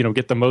trying to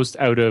get the most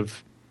out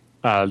of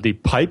the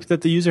pipe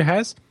that the user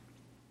has,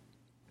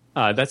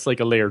 that's like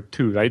a layer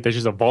 2, right? There's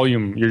just a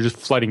volume. You're just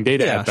flooding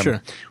data at them.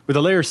 Sure. With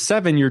a layer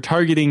 7, you're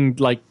targeting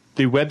like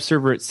the web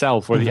server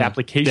itself or the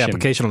application on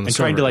the and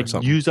server trying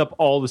to use up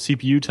all the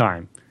CPU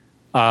time.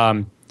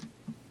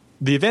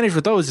 The advantage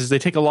with those is they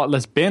take a lot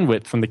less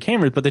bandwidth from the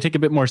cameras, but they take a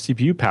bit more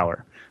CPU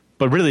power.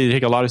 But really, they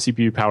take a lot of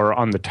CPU power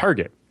on the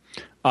target.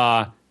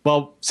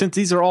 Well, since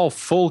these are all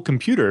full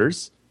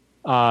computers,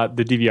 the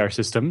DVR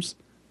systems,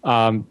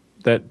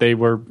 that they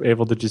were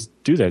able to just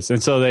do this.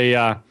 And so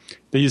they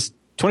used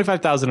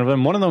 25,000 of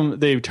them. One of them,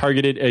 they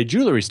targeted a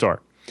jewelry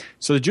store.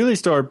 So the jewelry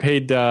store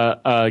paid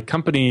a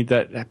company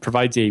that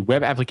provides a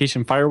web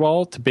application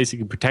firewall to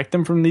basically protect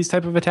them from these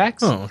type of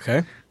attacks. Oh,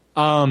 okay.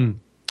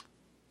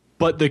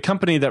 But the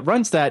company that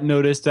runs that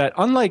noticed that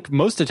unlike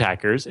most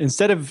attackers,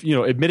 instead of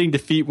admitting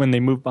defeat when they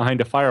move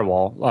behind a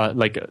firewall,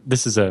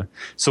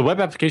 so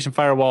web application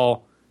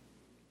firewall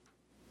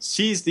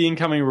sees the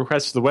incoming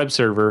request to the web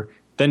server,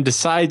 then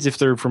decides if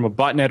they're from a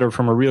botnet or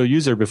from a real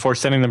user before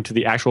sending them to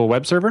the actual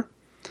web server.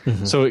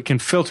 So it can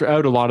filter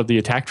out a lot of the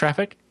attack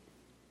traffic.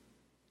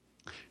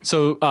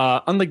 So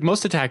unlike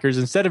most attackers,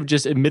 instead of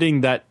just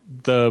admitting that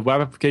the web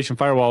application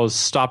firewall is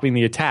stopping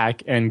the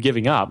attack and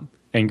giving up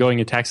and going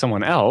to attack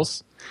someone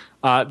else,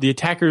 the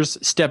attackers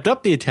stepped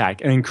up the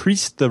attack and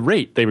increased the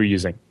rate they were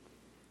using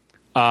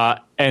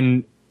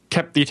and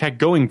kept the attack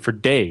going for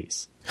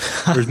days.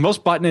 Whereas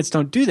most botnets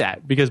don't do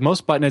that because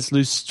most botnets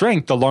lose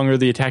strength the longer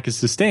the attack is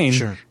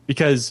sustained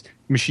because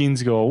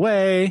machines go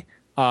away,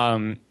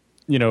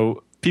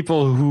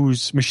 people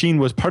whose machine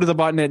was part of the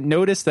botnet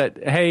notice that,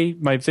 hey,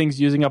 my thing's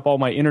using up all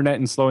my internet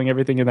and slowing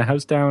everything in the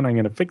house down. I'm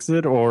going to fix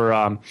it.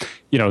 Or,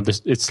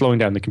 it's slowing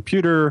down the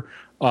computer.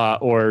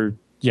 The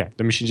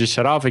machine just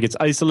shut off. It gets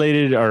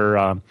isolated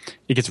or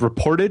it gets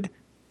reported.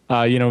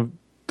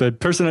 The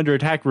person under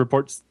attack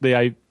reports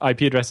the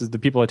IP addresses, the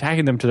people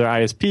attacking them to their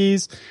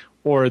ISPs,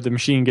 or the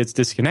machine gets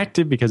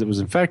disconnected because it was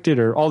infected,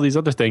 or all these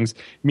other things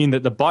mean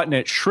that the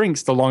botnet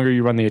shrinks the longer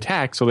you run the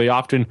attack. So they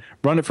often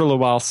run it for a little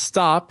while,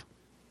 stop,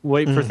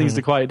 wait for things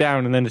to quiet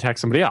down, and then attack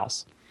somebody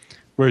else.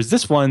 Whereas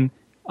this one,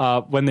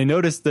 when they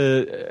noticed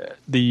the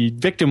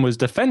victim was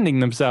defending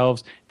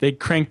themselves, they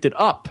cranked it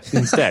up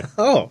instead.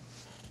 Oh,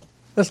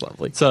 that's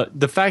lovely. So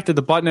the fact that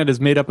the botnet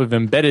is made up of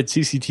embedded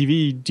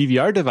CCTV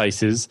DVR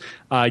devices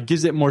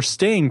gives it more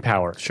staying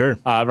power. Sure.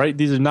 Right?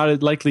 These are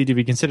not likely to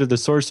be considered the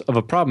source of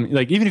a problem.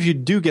 Like even if you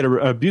do get an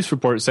abuse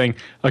report saying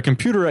a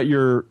computer at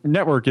your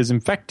network is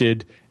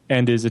infected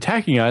and is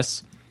attacking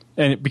us,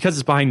 and because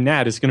it's behind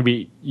NAT, it's going to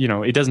be,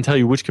 it doesn't tell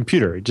you which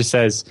computer. It just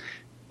says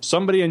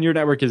somebody on your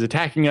network is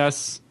attacking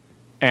us,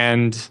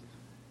 and,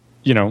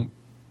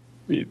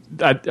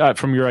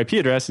 from your IP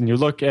address, and you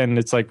look, and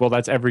it's like, well,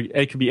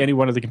 it could be any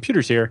one of the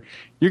computers here.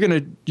 You're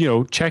going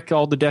to, check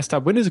all the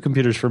desktop Windows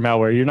computers for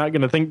malware. You're not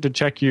going to think to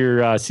check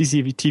your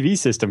CCTV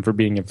system for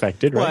being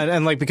infected, right? Well,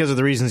 and because of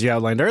the reasons you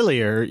outlined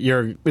earlier,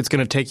 it's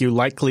going to take you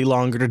likely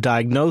longer to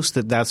diagnose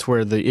that that's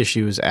where the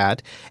issue is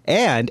at.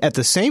 And at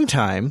the same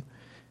time,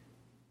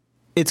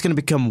 it's going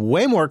to become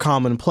way more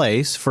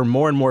commonplace for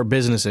more and more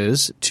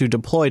businesses to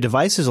deploy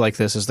devices like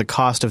this as the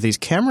cost of these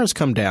cameras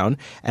come down,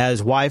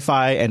 as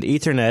Wi-Fi and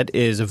Ethernet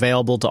is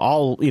available to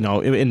all,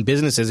 in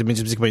businesses. It means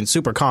it's becoming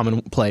super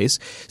commonplace.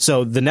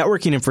 So the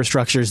networking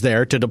infrastructure is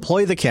there to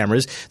deploy the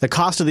cameras. The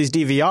cost of these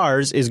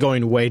DVRs is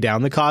going way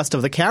down. The cost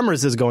of the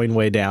cameras is going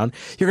way down.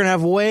 You're going to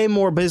have way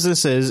more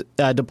businesses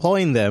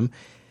deploying them.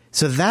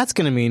 So that's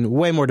going to mean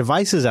way more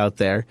devices out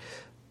there.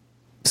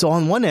 So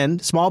on one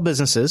end, small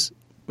businesses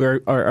are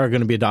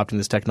going to be adopting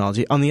this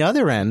technology. On the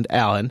other end,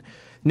 Alan,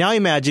 now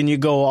imagine you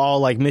go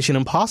all like Mission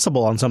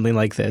Impossible on something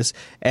like this,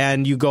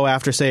 and you go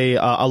after, say,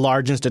 a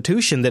large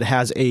institution that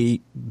has a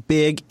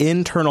big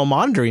internal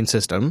monitoring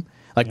system,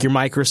 like your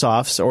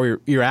Microsofts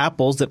or your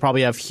Apples that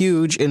probably have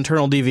huge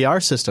internal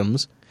DVR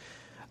systems.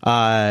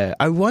 I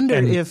wonder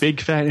if big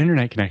fat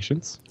internet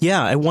connections.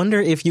 Yeah, I wonder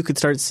if you could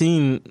start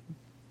seeing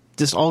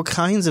just all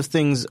kinds of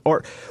things,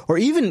 or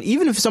even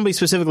if somebody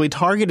specifically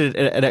targeted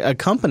at a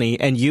company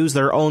and used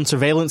their own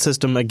surveillance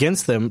system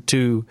against them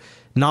to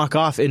knock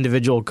off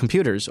individual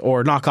computers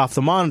or knock off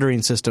the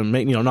monitoring system,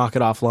 knock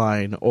it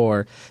offline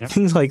or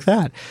things like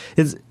that.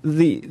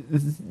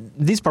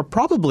 These are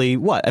probably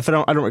I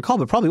don't recall,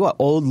 but probably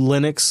old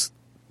Linux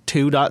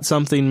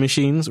 2.something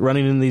machines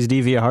running in these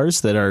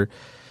DVRs that are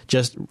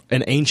just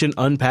an ancient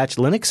unpatched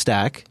Linux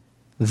stack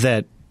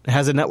that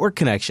has a network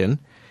connection.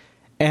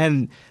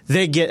 And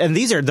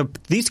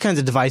these kinds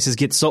of devices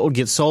get sold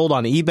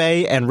on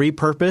eBay and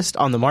repurposed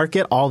on the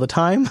market all the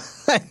time.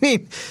 I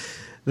mean,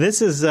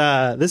 this is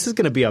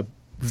going to be a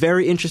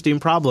very interesting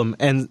problem.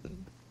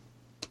 And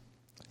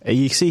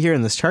you see here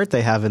in this chart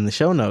they have in the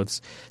show notes,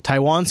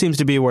 Taiwan seems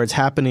to be where it's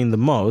happening the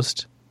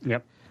most.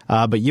 Yep.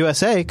 But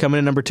USA coming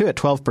in number 2 at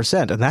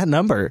 12%. And that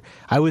number,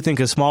 I would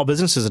think, as small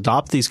businesses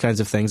adopt these kinds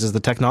of things, as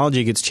the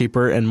technology gets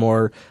cheaper and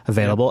more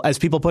available, as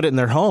people put it in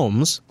their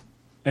homes.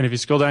 And if you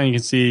scroll down, you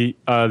can see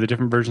the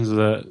different versions of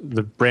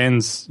the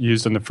brands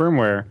used on the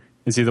firmware.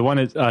 You see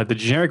the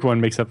generic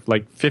one makes up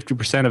like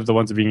 50% of the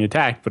ones that are being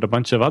attacked, but a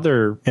bunch of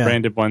other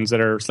branded ones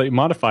that are slightly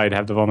modified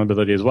have the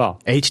vulnerability as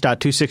well.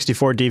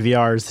 H.264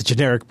 DVR is the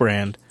generic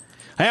brand.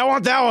 Hey, I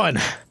want that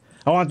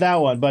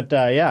one. But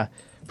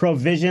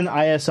Provision,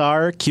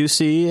 ISR,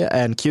 QC,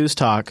 and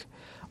QStalk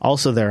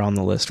also there on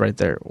the list right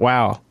there.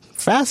 Wow.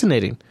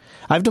 Fascinating.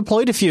 I've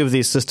deployed a few of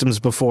these systems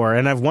before,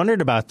 and I've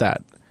wondered about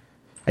that.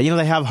 And,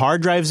 they have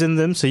hard drives in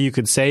them, so you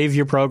could save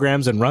your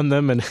programs and run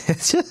them. And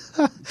it's just,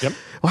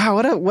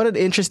 wow, what an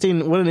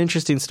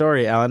interesting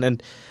story, Alan.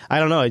 And I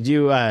don't know, do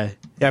you have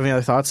any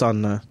other thoughts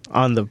on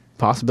the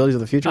possibilities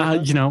of the future?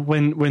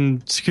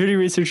 When security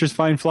researchers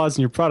find flaws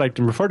in your product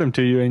and report them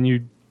to you, and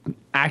you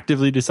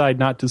actively decide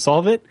not to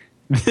solve it,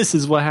 this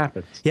is what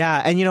happens.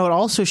 Yeah, and it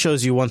also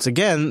shows you, once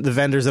again, the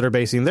vendors that are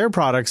basing their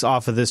products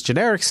off of this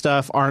generic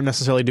stuff aren't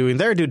necessarily doing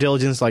their due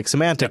diligence like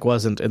Symantec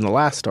wasn't in the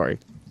last story.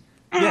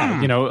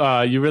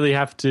 Yeah, you really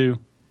have to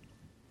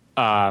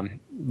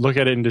look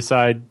at it and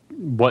decide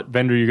what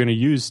vendor you're going to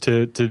use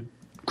to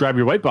grab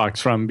your white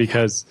box from,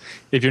 because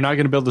if you're not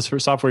going to build this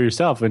software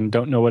yourself and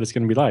don't know what it's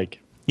going to be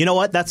like. You know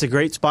what? That's a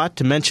great spot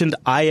to mention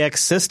IX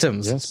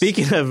Systems. Yes.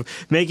 Speaking of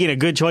making a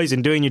good choice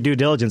and doing your due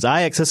diligence,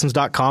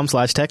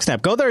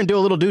 ixsystems.com/TechSnap. Go there and do a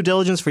little due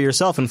diligence for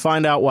yourself and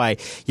find out why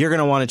you're going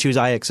to want to choose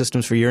IX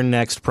Systems for your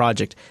next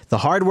project. The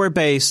hardware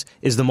base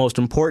is the most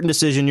important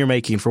decision you're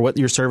making for what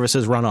your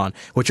services run on,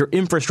 what your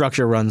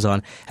infrastructure runs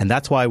on, and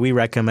that's why we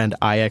recommend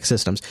IX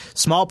Systems.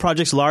 Small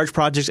projects, large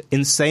projects,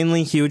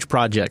 insanely huge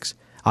projects.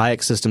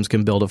 IX Systems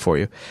can build it for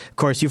you. Of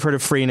course, you've heard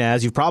of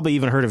FreeNAS. You've probably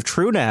even heard of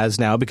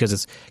TrueNAS now, because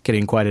it's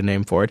getting quite a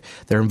name for it.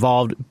 They're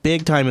involved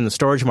big time in the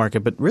storage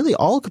market, but really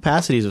all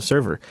capacities of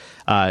server,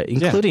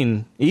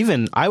 including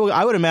even, I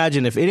would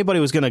imagine if anybody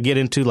was going to get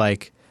into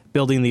like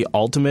building the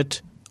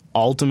ultimate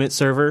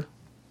server,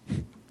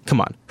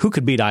 come on, who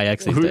could beat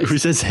IX these days? Who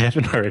says they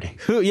haven't already?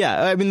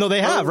 No,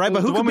 they have, right?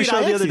 But who could beat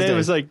IX the other day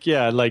was like,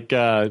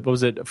 what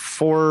was it,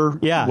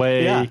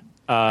 4-way...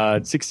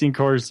 16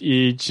 cores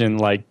each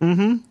and 6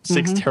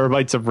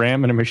 terabytes of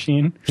RAM in a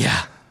machine.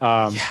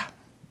 Or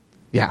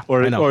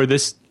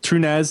this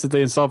TrueNAS that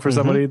they installed for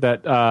somebody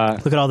that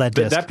look at all that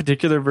disk. That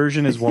particular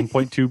version is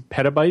 1.2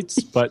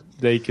 petabytes, but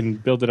they can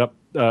build it up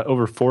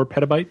over 4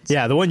 petabytes.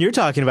 Yeah, the one you're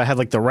talking about had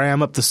like the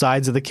RAM up the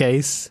sides of the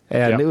case,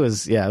 and it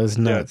was nuts. Yeah,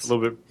 it's a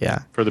little bit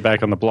further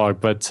back on the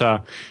blog, but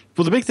the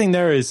big thing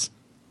there is,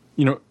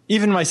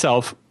 even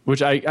myself,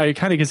 which I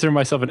kind of consider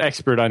myself an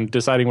expert on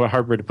deciding what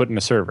hardware to put in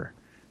a server.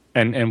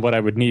 And what I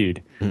would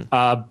need,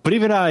 but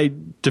even I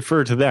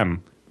defer to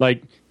them.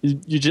 Like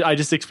I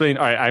just explain.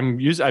 All right,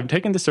 I'm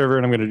taking the server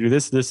and I'm going to do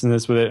this, and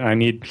this with it. And I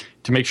need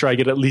to make sure I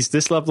get at least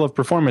this level of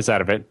performance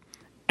out of it.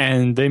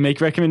 And they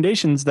make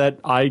recommendations that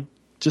I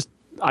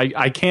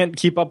can't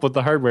keep up with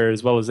the hardware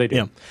as well as they do.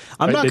 Yeah.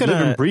 I'm not going to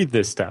live and breathe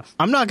this stuff.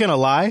 I'm not going to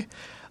lie.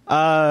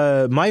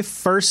 My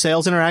first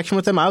sales interaction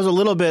with them, I was a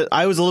little bit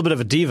of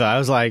a diva. I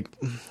was like,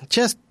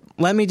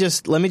 Let me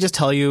just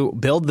tell you,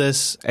 build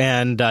this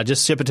and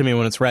just ship it to me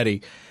when it's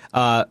ready.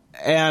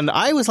 And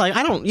I was like,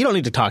 you don't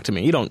need to talk to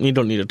me. You don't need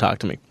to talk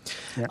to me.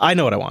 Yeah. I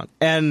know what I want.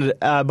 And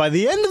by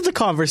the end of the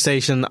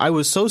conversation, I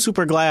was so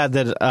super glad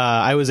that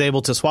I was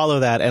able to swallow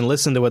that and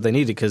listen to what they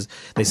needed, because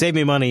they saved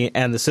me money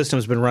and the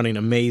system's been running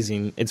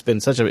amazing. It's been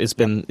such a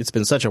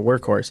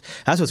workhorse.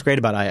 That's what's great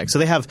about IX. So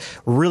they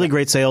have really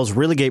great sales,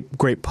 really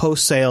great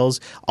post sales.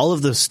 All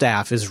of the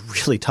staff is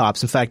really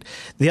tops. In fact,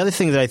 the other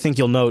thing that I think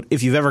you'll note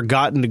if you've ever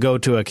gotten to go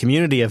to a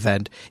community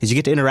event is you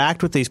get to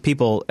interact with these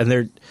people, and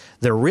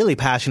they're really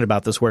passionate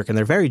about this work, and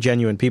they're very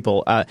genuine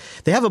people.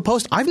 They have a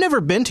post. I've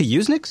never been to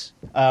Usenix,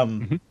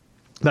 but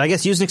I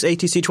guess Usenix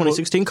ATC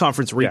 2016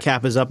 conference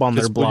recap is up on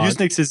their blog.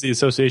 Usenix is the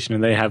association,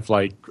 and they have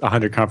like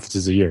 100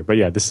 conferences a year. But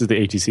yeah, this is the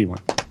ATC one.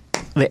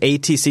 The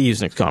ATC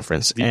Usenix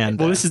conference.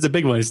 This is the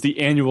big one. It's the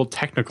annual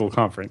technical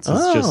conference.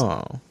 It's just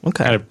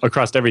okay. Kind of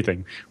across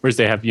everything. Whereas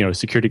they have,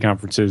 security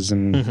conferences,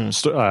 and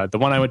the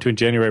one I went to in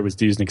January was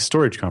the Usenix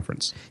storage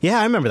conference. Yeah,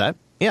 I remember that.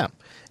 Yeah.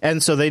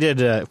 And so they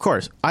did, of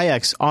course,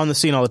 IX on the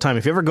scene all the time.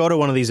 If you ever go to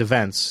one of these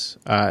events,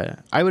 I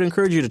would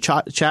encourage you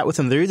to chat with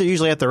them. They're either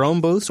usually at their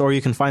own booths, or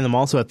you can find them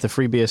also at the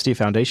FreeBSD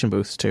Foundation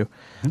booths, too,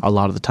 a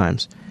lot of the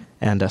times.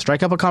 And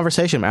strike up a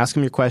conversation, ask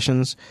them your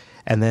questions,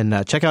 and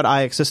then check out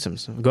IX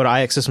Systems. Go to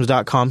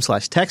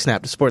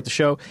ixsystems.com/TechSnap to support the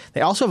show.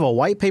 They also have a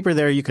white paper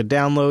there you could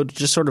download. It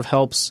just sort of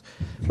helps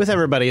with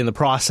everybody in the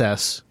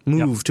process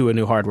move to a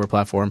new hardware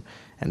platform.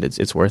 And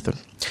it's worth it.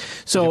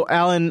 So,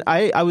 Alan,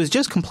 I was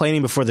just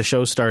complaining before the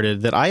show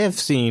started that I have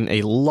seen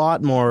a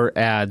lot more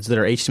ads that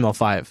are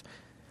HTML5,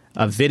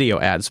 video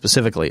ads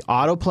specifically.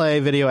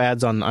 Autoplay video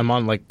ads I'm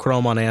on like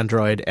Chrome on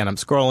Android, and I'm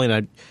scrolling,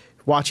 I'm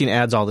watching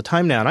ads all the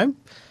time now, and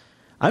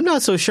I'm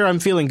not so sure I'm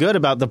feeling good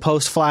about the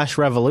post-Flash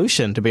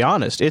revolution, to be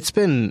honest. I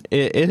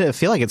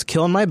feel like it's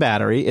killing my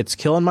battery. It's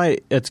killing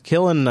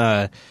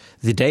the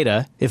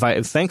data.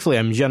 Thankfully,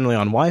 I'm generally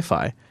on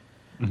Wi-Fi.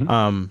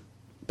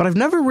 But I've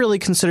never really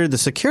considered the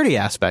security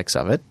aspects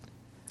of it.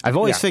 I've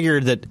always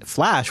figured that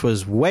Flash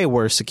was way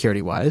worse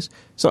security-wise.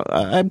 So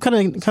I'm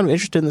kind of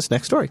interested in this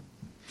next story.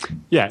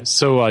 Yeah.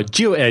 So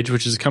GeoEdge,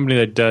 which is a company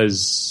that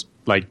does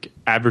like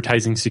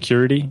advertising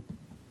security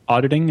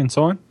auditing and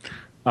so on.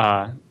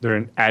 They're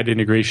an ad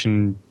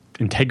integration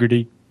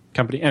integrity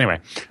company. Anyway,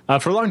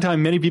 for a long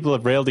time, many people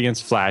have railed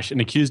against Flash and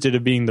accused it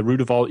of being the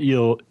root of all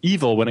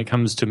evil when it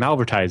comes to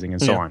malvertising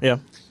and so on. Yeah.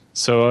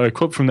 So a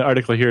quote from the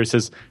article here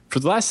says, "For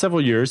the last several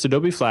years,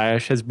 Adobe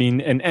Flash has been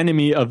an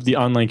enemy of the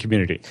online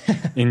community.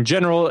 In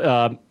general,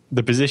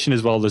 the position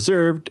is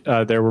well-deserved.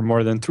 There were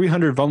more than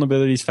 300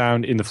 vulnerabilities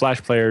found in the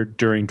Flash player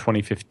during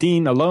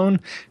 2015 alone,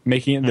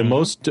 making it the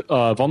most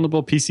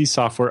vulnerable PC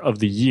software of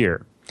the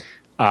year."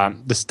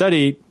 The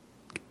study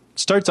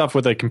starts off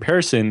with a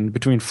comparison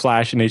between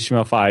Flash and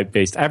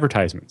HTML5-based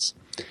advertisements,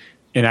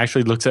 and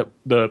actually looks at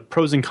the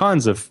pros and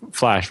cons of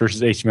Flash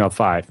versus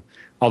HTML5.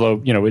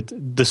 Although,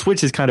 the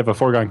switch is kind of a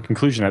foregone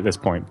conclusion at this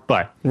point.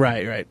 But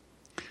Right.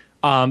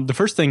 The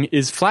first thing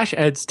is Flash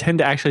ads tend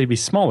to actually be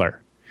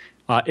smaller.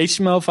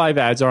 HTML5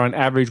 ads are on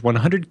average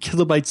 100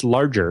 kilobytes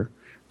larger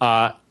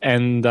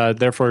and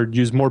therefore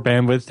use more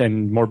bandwidth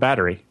and more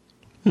battery.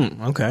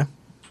 Okay.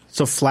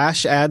 So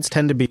Flash ads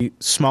tend to be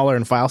smaller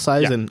in file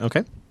size? Yeah. And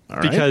okay. All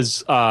right.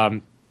 Because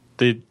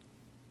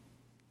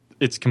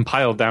it's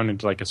compiled down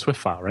into like a Swift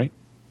file, right?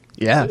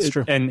 Yeah, that's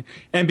true. And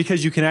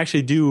because you can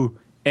actually do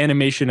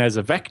animation as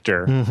a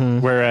vector,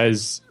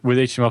 whereas with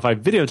HTML5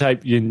 video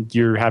type,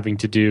 you're having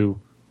to do,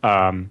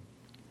 a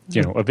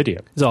video.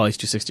 It's all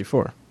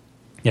H.264.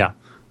 Yeah.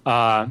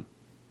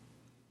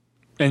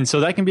 And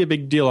so that can be a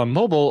big deal on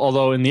mobile,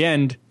 although in the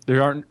end,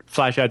 there aren't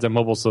Flash ads on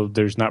mobile, so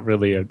there's not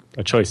really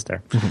a choice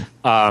there.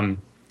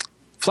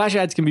 Flash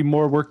ads can be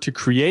more work to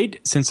create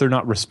since they're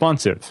not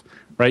responsive,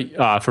 right?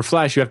 For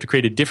Flash, you have to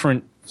create a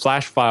different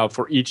Flash file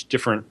for each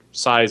different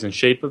size and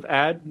shape of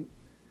ad.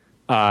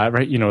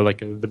 Right, like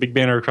the big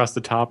banner across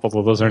the top,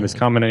 although those aren't as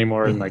common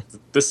anymore, and like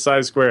this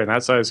size square and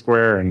that size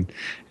square and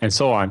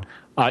so on.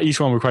 Each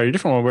one requires a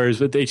different one,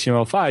 whereas with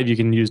HTML5, you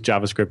can use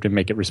JavaScript and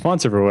make it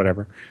responsive or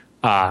whatever.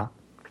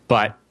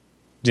 But,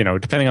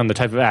 depending on the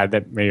type of ad,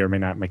 that may or may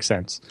not make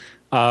sense.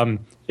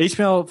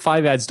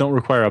 HTML5 ads don't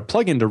require a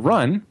plugin to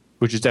run,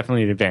 which is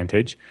definitely an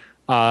advantage.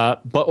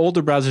 But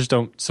older browsers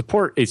don't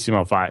support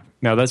HTML5.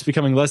 Now, that's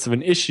becoming less of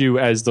an issue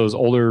as those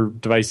older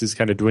devices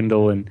kind of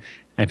dwindle and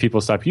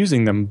people stop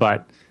using them,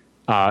 but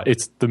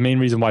it's the main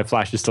reason why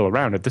Flash is still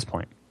around at this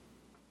point.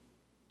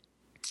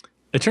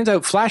 It turns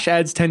out Flash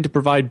ads tend to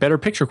provide better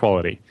picture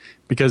quality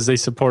because they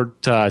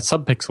support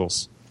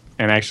subpixels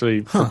and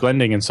actually for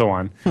blending and so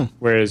on,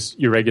 whereas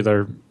your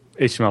regular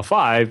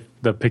HTML5,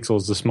 the pixel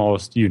is the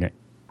smallest unit.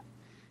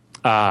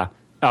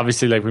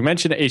 Obviously, like we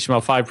mentioned,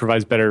 HTML5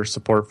 provides better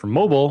support for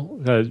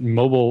mobile.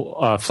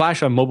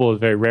 Flash on mobile is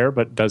very rare,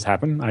 but it does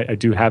happen. I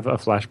do have a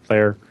Flash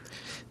player.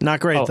 Not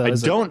great,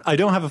 though. I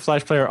don't have a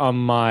Flash player on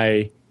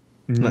my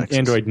Nexus.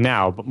 Android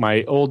now, but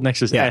my old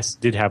Nexus S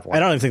did have one. I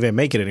don't even think they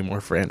make it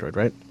anymore for Android,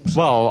 right?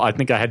 Well, I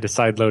think I had to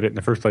sideload it in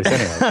the first place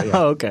anyway. Yeah.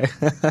 Oh, okay.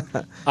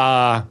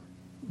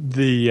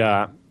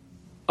 The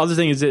other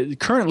thing is that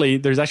currently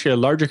there's actually a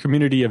larger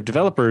community of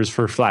developers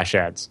for Flash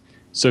ads.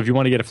 So if you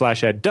want to get a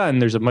Flash ad done,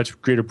 there's a much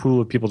greater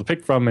pool of people to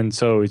pick from, and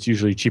so it's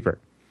usually cheaper.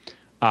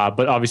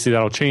 But obviously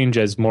that'll change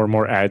as more and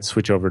more ads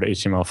switch over to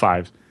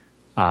HTML5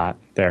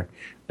 there.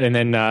 And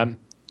then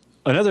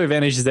another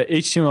advantage is that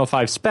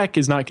HTML5 spec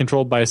is not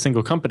controlled by a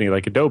single company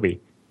like Adobe,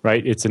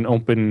 right? It's an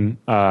open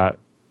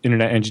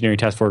Internet Engineering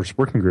Task Force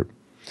working group.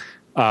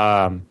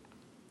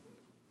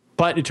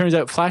 But it turns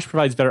out Flash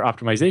provides better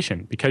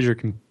optimization because you're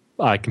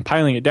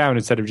compiling it down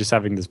instead of just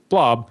having this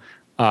blob.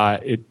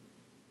 It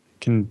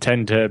can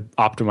tend to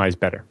optimize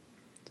better.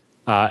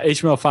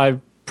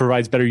 HTML5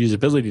 provides better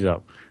usability,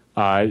 though.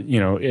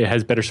 It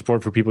has better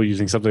support for people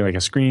using something like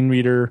a screen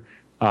reader,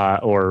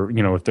 or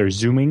if they're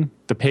zooming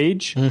the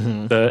page,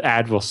 the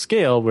ad will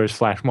scale, whereas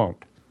Flash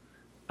won't.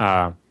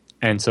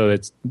 And so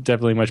it's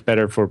definitely much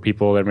better for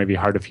people that may be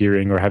hard of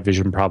hearing or have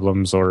vision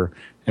problems,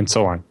 and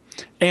so on.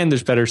 And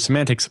there's better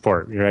semantic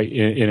support, right?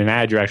 In an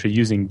ad, you're actually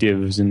using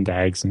divs and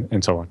tags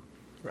and so on.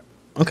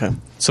 Okay.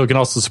 So it can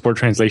also support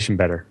translation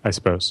better, I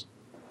suppose.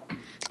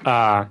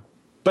 But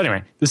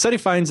anyway, the study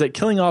finds that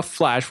killing off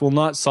Flash will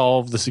not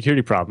solve the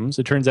security problems.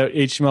 It turns out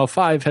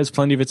HTML5 has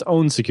plenty of its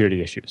own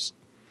security issues.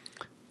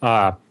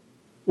 Or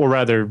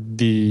rather,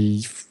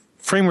 the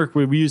framework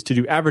we use to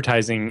do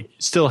advertising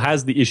still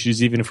has the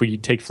issues even if we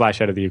take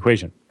Flash out of the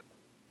equation.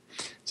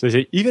 So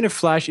they say, even if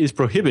Flash is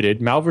prohibited,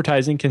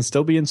 malvertising can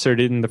still be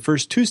inserted in the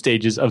first two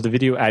stages of the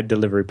video ad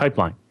delivery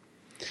pipeline.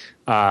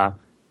 The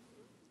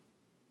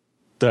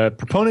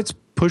proponents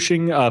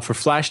pushing for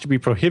Flash to be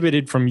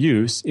prohibited from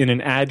use in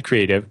an ad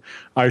creative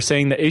are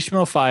saying that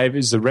HTML5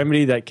 is the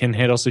remedy that can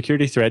handle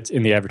security threats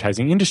in the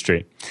advertising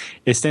industry.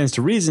 It stands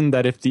to reason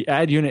that if the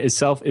ad unit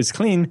itself is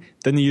clean,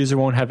 then the user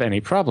won't have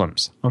any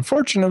problems.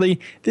 Unfortunately,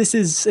 this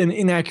is an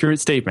inaccurate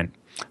statement.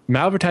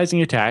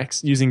 Malvertising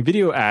attacks using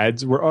video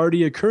ads were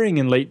already occurring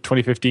in late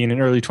 2015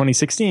 and early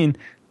 2016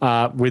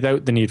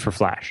 without the need for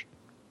Flash.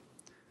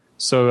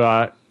 So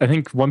I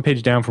think one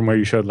page down from where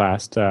you showed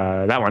last,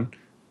 that one,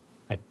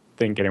 I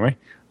think anyway.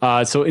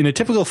 So in a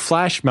typical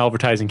Flash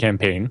malvertising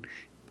campaign,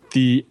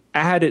 the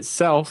ad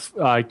itself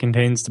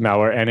contains the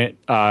malware, and it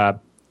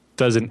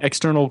does an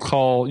external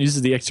call,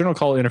 uses the external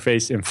call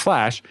interface in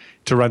Flash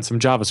to run some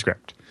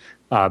JavaScript.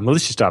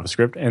 Malicious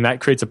JavaScript, and that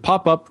creates a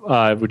pop-up,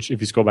 which if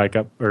you scroll back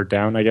up or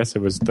down, I guess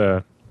it was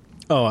the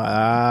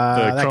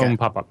Chrome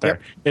pop-up there.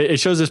 Yep. It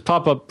shows this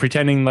pop-up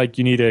pretending like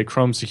you need a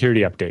Chrome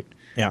security update.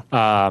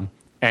 Yeah.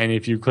 And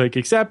if you click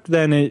accept,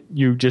 then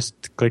you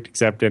just clicked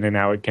accept, and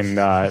now it can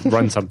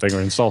run something or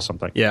install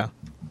something. Yeah.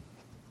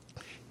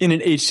 In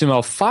an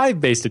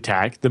HTML5-based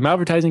attack, the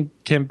malvertising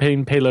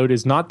campaign payload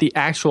is not the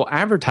actual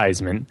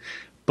advertisement,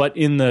 but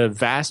in the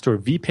VAST or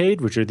VPAID,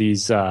 which are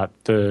these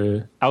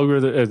the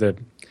algorithm or the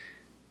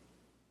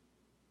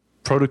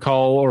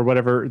protocol or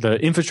whatever, the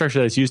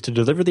infrastructure that's used to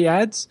deliver the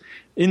ads,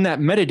 in that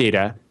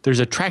metadata, there's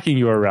a tracking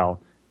URL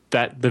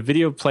that the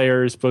video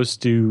player is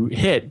supposed to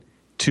hit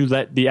to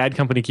let the ad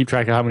company keep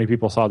track of how many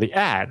people saw the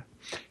ad.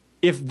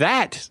 If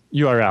that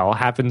URL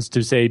happens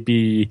to, say,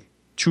 be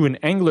to an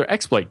Angler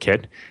exploit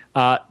kit,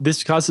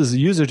 this causes the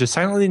user to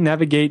silently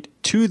navigate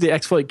to the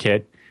exploit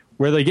kit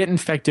where they get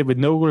infected with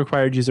no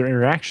required user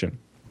interaction.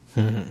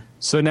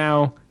 So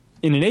now,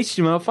 in an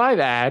HTML5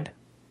 ad,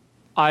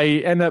 I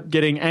end up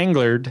getting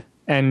anglered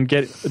and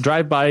get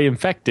drive-by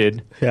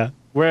infected. Yeah.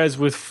 Whereas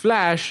with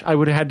Flash, I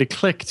would have had to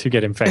click to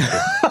get infected.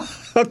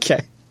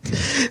 Okay.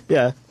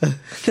 Yeah.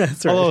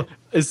 That's right. Although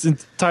it's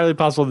entirely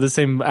possible the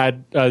same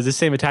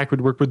attack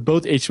would work with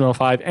both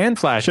HTML5 and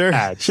Flash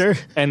ads. Sure.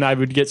 And I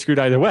would get screwed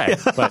either way.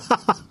 But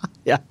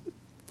yeah.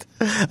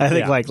 I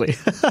think likely.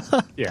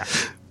 Yeah.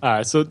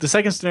 So the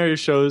second scenario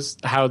shows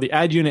how the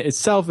ad unit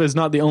itself is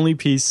not the only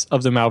piece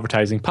of the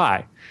malvertising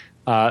pie.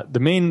 The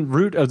main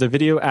root of the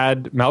video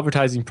ad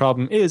malvertising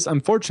problem is,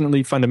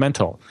 unfortunately,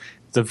 fundamental.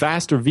 The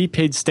VAST or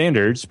VPAID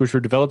standards, which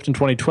were developed in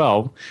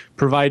 2012,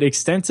 provide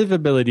extensive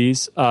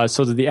abilities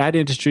so that the ad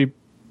industry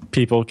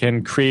people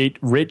can create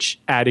rich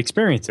ad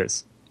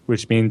experiences,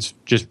 which means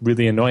just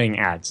really annoying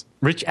ads.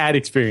 Rich ad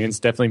experience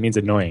definitely means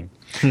annoying.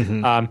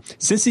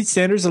 Since these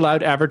standards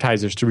allowed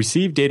advertisers to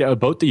receive data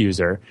about the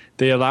user,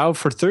 they allow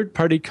for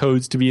third-party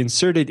codes to be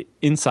inserted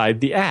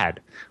inside the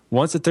ad.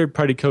 Once a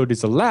third-party code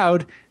is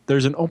allowed,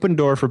 there's an open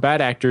door for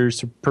bad actors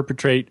to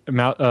perpetrate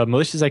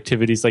malicious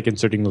activities like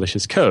inserting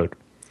malicious code.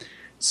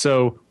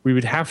 So we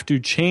would have to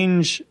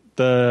change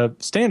the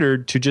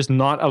standard to just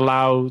not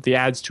allow the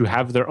ads to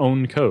have their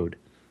own code.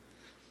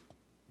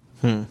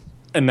 And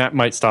that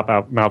might stop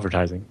out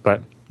malvertising,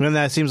 but... And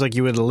that seems like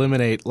you would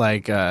eliminate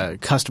like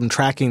custom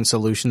tracking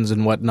solutions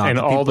and whatnot. And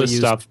all this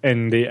stuff,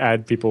 and the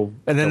ad people...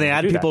 And then the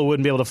ad people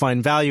wouldn't be able to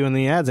find value in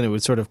the ads, and it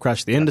would sort of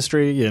crush the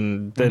industry.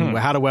 And then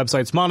how do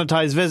websites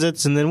monetize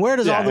visits? And then where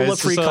does all the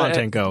free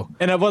content go?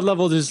 And at what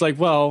level is like,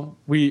 well,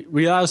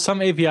 we allow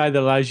some API that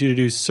allows you to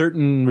do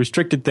certain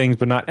restricted things,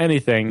 but not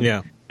anything.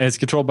 Yeah. And it's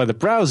controlled by the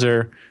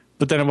browser.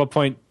 But then at what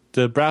point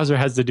the browser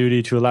has the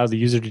duty to allow the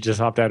user to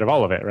just opt out of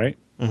all of it, right?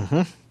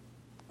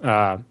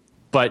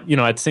 But,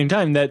 at the same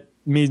time, that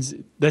means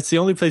that's the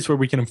only place where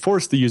we can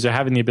enforce the user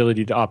having the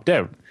ability to opt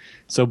out.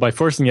 So by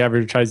forcing the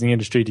advertising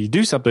industry to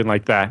do something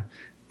like that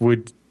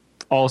would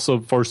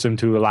also forced them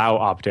to allow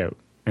opt-out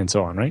and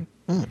so on, right?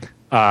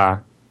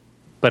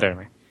 But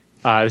anyway,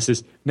 this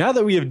is, now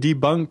that we have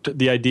debunked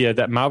the idea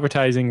that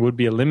malvertising would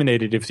be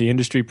eliminated if the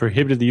industry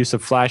prohibited the use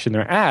of Flash in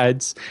their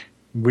ads,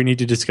 we need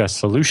to discuss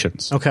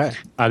solutions. Okay.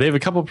 They have a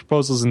couple of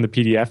proposals in the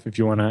PDF if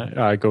you want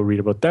to go read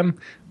about them.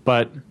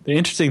 But the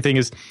interesting thing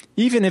is,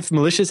 even if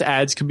malicious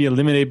ads could be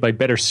eliminated by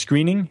better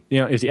screening,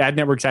 if the ad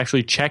networks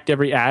actually checked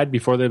every ad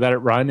before they let it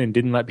run and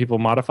didn't let people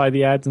modify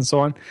the ads and so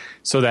on,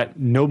 so that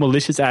no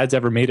malicious ads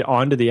ever made it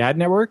onto the ad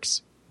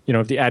networks,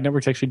 if the ad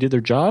networks actually did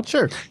their job,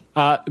 Sure.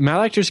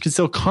 Malactors can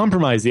still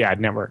compromise the ad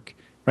network,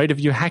 right?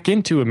 If you hack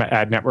into an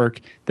ad network,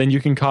 then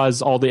you can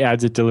cause all the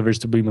ads it delivers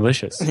to be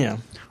malicious. Yeah.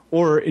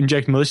 Or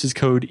inject malicious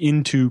code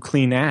into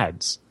clean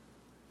ads.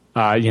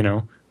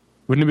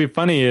 Wouldn't it be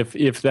funny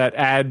if that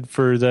ad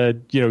for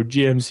the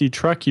GMC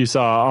truck you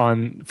saw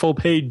on full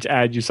page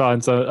ad you saw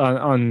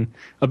on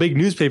a big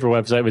newspaper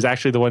website was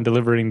actually the one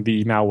delivering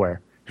the malware?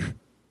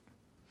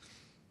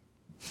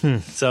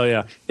 So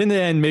yeah, in the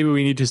end, maybe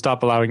we need to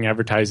stop allowing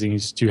advertising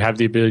to have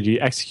the ability to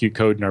execute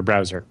code in our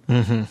browser.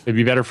 It'd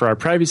be better for our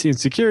privacy and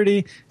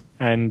security,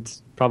 and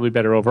probably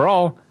better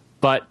overall.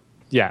 But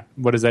yeah,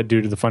 what does that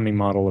do to the funding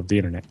model of the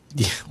internet?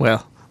 Yeah,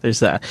 well,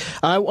 there's that.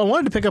 I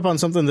wanted to pick up on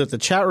something that the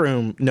chat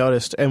room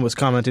noticed and was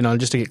commenting on,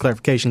 just to get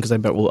clarification, because I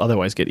bet we'll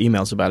otherwise get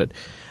emails about it.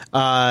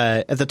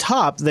 At the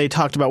top, they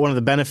talked about one of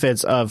the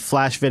benefits of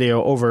Flash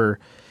video over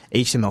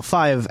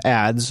HTML5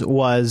 ads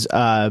was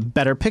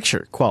better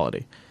picture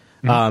quality.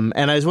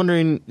 And I was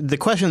wondering, the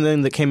question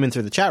then that came in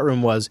through the chat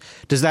room was,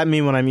 does that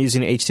mean when I'm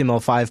using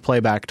HTML5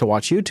 playback to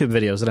watch YouTube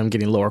videos that I'm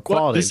getting lower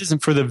quality? Well, this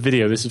isn't for the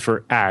video. This is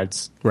for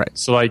ads. Right.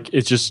 So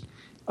it's just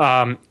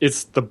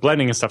it's the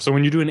blending and stuff. So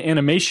when you do an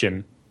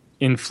animation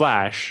in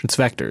Flash, it's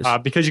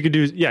vectors. Because you could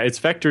do it's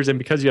vectors, and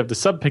because you have the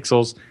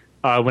subpixels,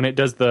 when it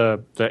does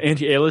the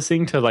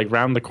anti-aliasing to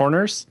round the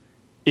corners,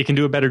 it can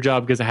do a better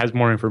job because it has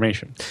more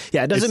information.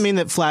 Yeah, it doesn't mean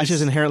that Flash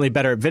is inherently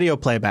better at video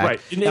playback.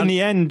 Right. In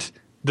the end,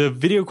 the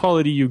video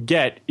quality you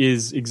get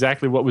is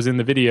exactly what was in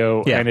the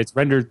video, and it's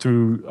rendered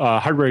through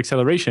hardware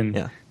acceleration.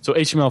 Yeah. So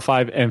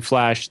HTML5 and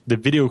Flash, the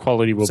video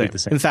quality will be the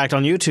same. In fact,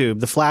 on YouTube,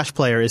 the Flash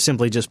player is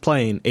simply just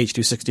playing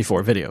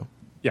H.264 video.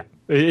 Yeah.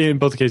 In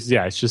both cases,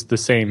 it's just the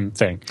same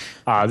thing.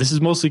 This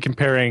is mostly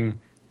comparing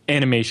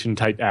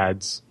animation-type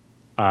ads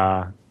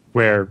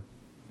where,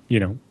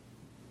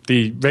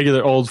 the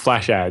regular old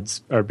Flash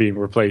ads are being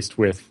replaced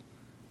with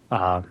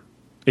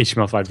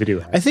HTML5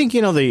 video ads. I think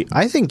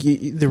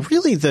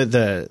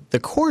the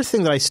core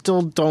thing that I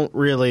still don't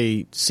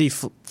really see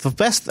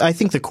I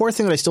think the core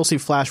thing that I still see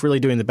Flash really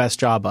doing the best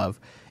job of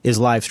is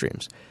live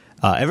streams.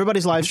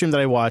 Everybody's live stream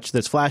that I watch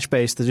that's Flash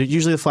based,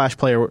 usually the Flash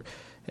player,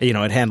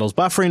 it handles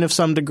buffering of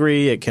some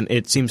degree.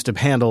 It seems to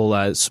handle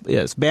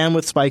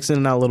bandwidth spikes in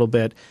and out a little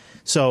bit.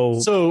 So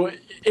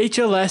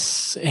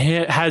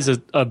HLS has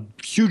a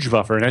huge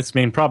buffer, and its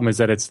main problem is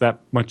that it's that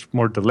much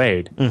more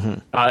delayed.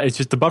 It's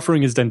just the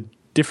buffering is done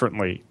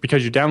differently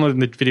because you're downloading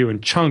the video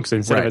in chunks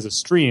instead of as a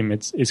stream.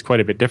 It's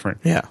quite a bit different.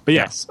 Yeah. But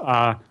yes,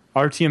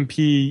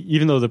 RTMP,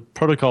 even though the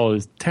protocol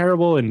is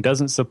terrible and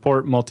doesn't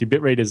support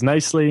multi-bitrate as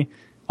nicely,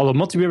 although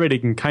multi-bitrate it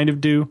can kind of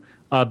do,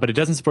 but it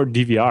doesn't support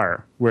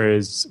DVR,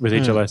 whereas with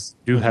HLS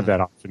you do have that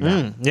option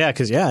now. Yeah,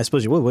 because I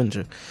suppose you would, wouldn't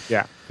you?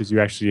 Yeah, because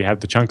you actually have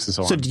the chunks and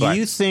so on. So do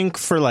you think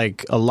for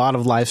a lot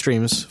of live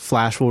streams,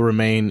 Flash will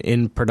remain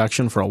in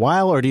production for a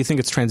while, or do you think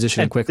it's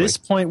transitioning quickly? At this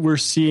point, we're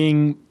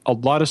seeing a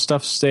lot of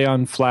stuff stay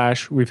on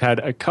Flash. We've had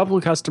a couple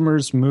of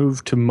customers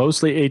move to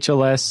mostly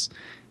HLS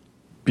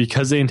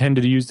because they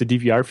intended to use the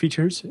DVR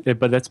features,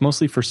 but that's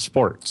mostly for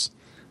sports,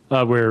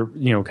 where,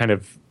 kind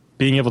of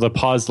being able to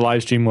pause the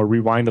live stream or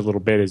rewind a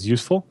little bit is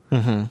useful.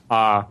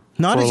 Not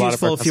as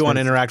useful if you want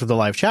to interact with the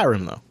live chat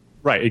room, though.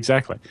 Right,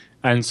 exactly.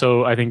 And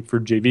so I think for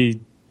JV,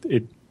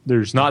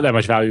 there's not that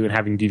much value in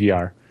having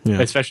DVR,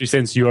 especially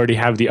since you already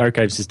have the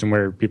archive system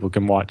where people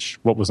can watch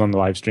what was on the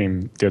live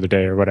stream the other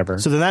day or whatever.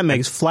 So then that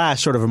makes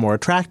Flash sort of a more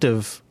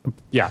attractive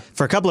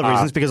for a couple of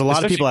reasons, because a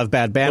lot of people have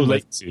bad bandwidth.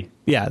 Latency.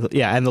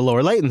 Yeah, and the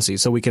lower latency,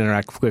 so we can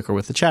interact quicker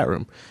with the chat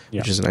room,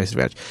 which is a nice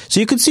advantage. So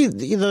you could see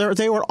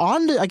they were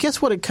on to, I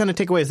guess what it kind of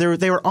take away is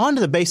they were on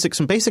to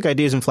some basic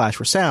ideas in Flash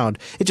for sound.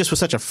 It just was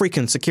such a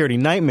freaking security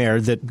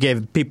nightmare that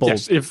gave people...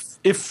 Yes,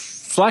 if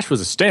Flash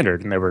was a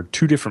standard and there were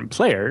two different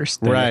players,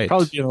 then it'd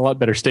probably be in a lot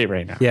better state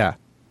right now. Yeah.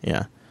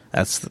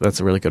 That's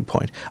a really good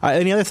point.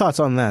 Any other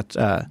thoughts on that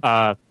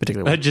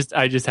particular one?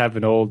 I just have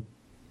an old,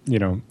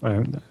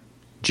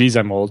 geez,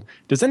 I'm old.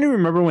 Does anyone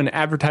remember when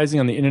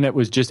advertising on the internet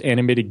was just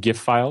animated GIF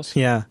files?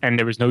 Yeah. And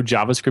there was no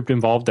JavaScript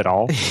involved at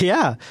all?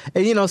 Yeah.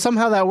 And,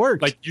 somehow that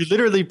worked. You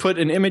literally put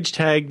an image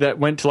tag that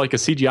went to a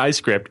CGI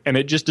script, and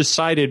it just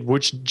decided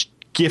which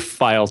GIF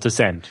file to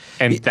send.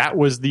 And that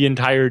was the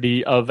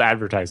entirety of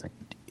advertising.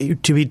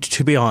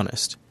 To be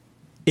honest,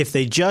 if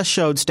they just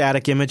showed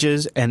static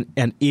images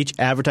and each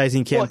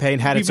advertising campaign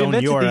had its own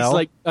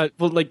URL.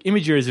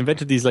 Imagery has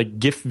invented these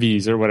GIF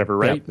Vs or whatever,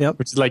 right? Yep.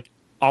 Which is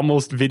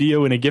almost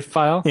video in a GIF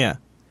file. Yeah.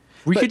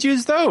 We could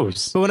use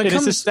those. But when it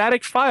comes, it's a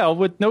static file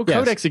with no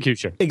code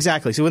execution.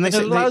 Exactly. So when they say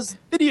it allows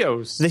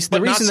videos,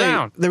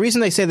 the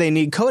reason they say they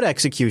need code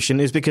execution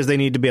is because they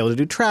need to be able to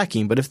do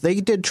tracking. But if they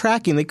did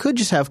tracking, they could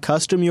just have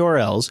custom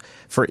URLs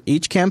for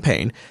each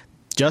campaign,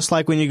 just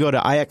like when you go to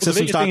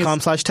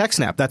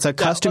ixsystems.com/TechSnap. That's a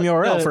custom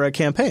URL for a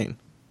campampagn,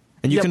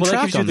 and you can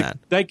track on that.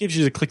 That gives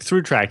you the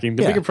click-through tracking.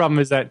 The bigger problem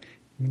is that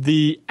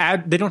they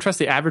don't trust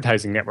the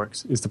advertising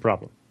networks is the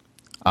problem.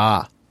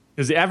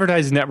 Because the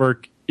advertising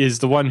network is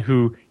the one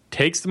who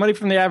takes the money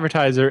from the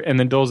advertiser and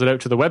then doles it out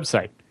to the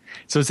website.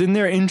 So it's in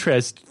their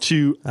interest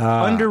to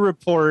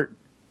underreport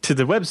to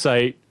the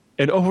website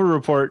and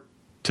overreport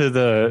to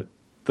the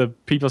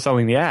people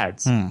selling the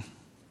ads.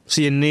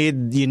 So you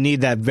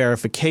need that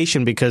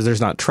verification because there's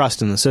not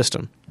trust in the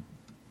system.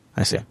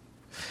 I see.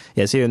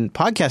 Yeah, see, in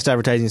podcast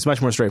advertising, it's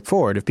much more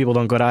straightforward. If people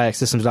don't go to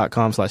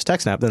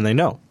ixsystems.com/TechSnap, then they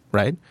know,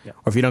 right? Yeah.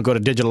 Or if you don't go to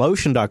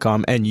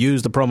DigitalOcean.com and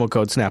use the promo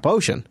code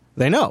SnapOcean,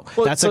 they know.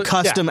 Well, that's a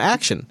custom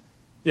action.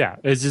 Yeah,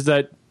 it's just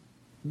that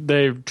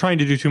they're trying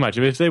to do too much.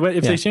 If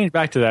they change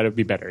back to that, it would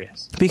be better,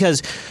 yes.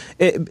 Because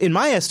in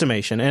my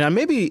estimation, and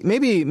maybe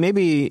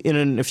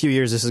in a few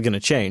years this is going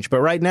to change,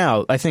 but right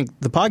now I think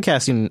the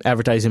podcasting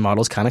advertising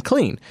model is kind of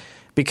clean.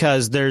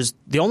 Because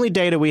the only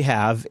data we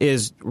have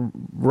is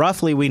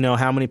roughly we know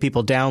how many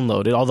people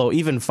downloaded, although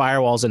even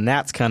firewalls and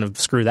NATs kind of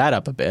screw that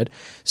up a bit.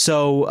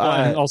 So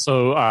and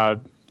also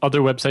other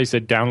websites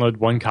that download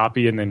one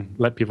copy and then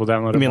let people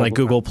download it. I mean like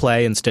Google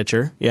Play and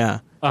Stitcher? Yeah.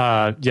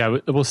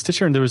 Well,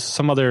 Stitcher, and there was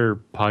some other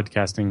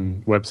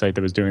podcasting website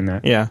that was doing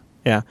that. Yeah.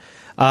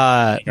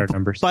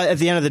 Numbers. But at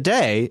the end of the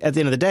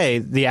day,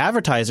 the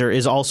advertiser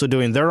is also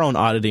doing their own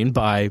auditing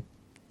by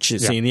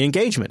seeing the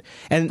engagement.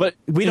 But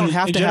we don't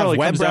have to have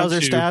web browser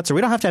stats, or we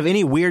don't have to have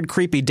any weird,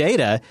 creepy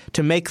data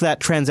to make that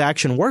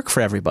transaction work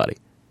for everybody.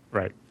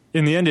 Right.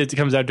 In the end, it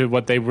comes down to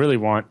what they really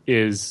want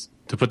is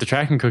to put the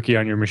tracking cookie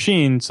on your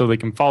machine so they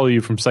can follow you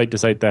from site to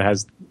site that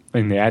has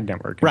in the ad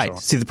network. Right.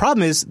 See, the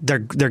problem is they're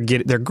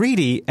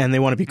greedy and they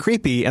want to be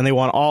creepy and they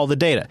want all the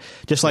data,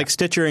 just like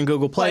Stitcher and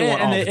Google Play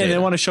want all the data. And they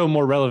want to show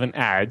more relevant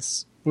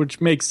ads,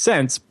 which makes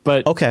sense.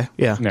 But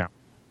no.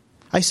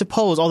 I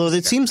suppose, although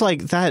it seems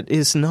like that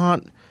is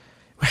not.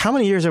 How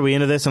many years are we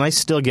into this, and I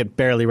still get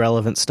barely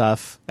relevant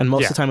stuff, and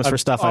most of the time it's for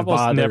stuff I've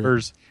bought.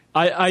 And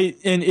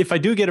if I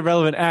do get a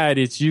relevant ad,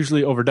 it's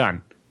usually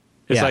overdone.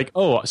 It's like,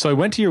 so I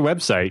went to your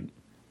website,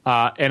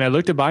 and I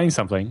looked at buying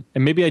something,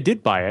 and maybe I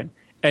did buy it,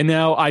 and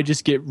now I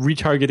just get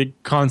retargeted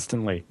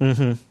constantly.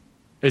 Mm-hmm.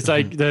 It's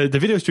like the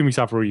video streaming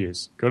software we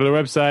use. Go to the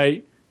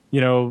website,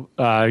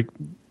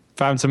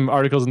 found some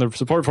articles in the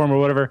support forum or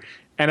whatever,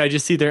 and I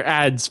just see their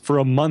ads for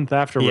a month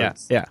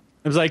afterwards. Yeah.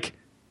 It was like,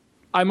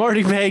 I'm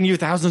already paying you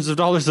thousands of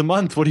dollars a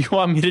month. What do you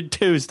want me to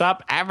do?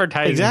 Stop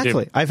advertising.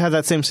 Exactly. I've had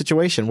that same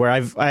situation where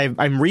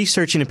I'm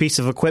researching a piece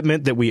of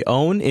equipment that we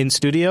own in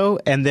studio,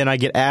 and then I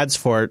get ads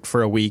for it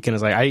for a week, and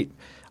it's like,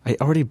 I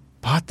already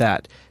bought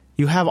that.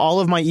 You have all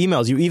of my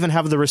emails. You even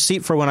have the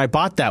receipt for when I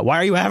bought that. Why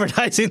are you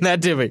advertising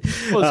that to me?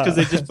 Well, it's because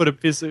they just put a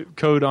piece of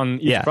code on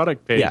each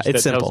product page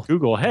that tells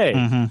Google,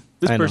 hey,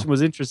 this person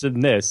was interested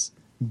in this.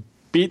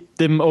 Beat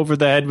them over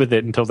the head with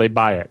it until they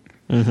buy it.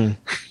 Mm-hmm.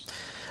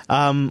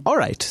 All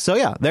right.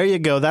 So, there you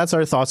go. That's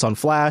our thoughts on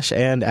Flash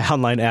and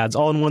online ads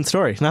all in one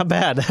story. Not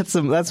bad. That's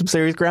some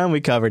serious ground we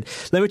covered.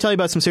 Let me tell you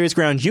about some serious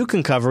ground you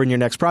can cover in your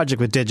next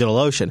project with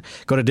DigitalOcean.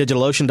 Go to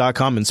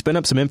DigitalOcean.com and spin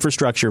up some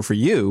infrastructure for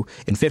you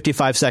in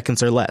 55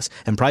 seconds or less.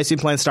 And pricing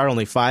plans start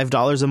only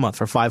 $5 a month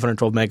for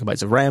 512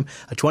 megabytes of RAM,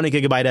 a 20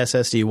 gigabyte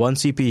SSD, one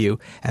CPU,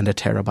 and a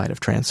terabyte of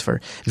transfer.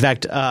 In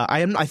fact,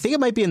 I think it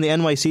might be in the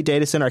NYC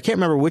data center. I can't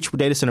remember which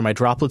data center my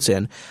Droplet's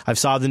in. I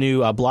saw the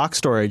new block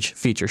storage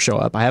feature show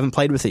up. I haven't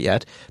played with it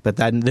yet, but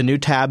the new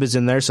tab is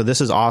in there, so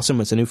this is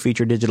awesome. It's a new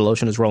feature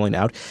DigitalOcean is rolling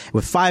out.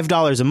 With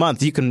 $5 a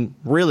month, you can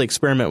really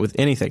experiment with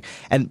anything.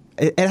 And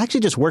it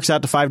actually just works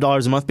out to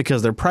 $5 a month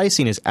because their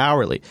pricing is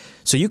hourly.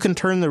 So you can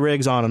turn the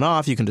rigs on and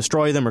off, you can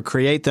destroy them or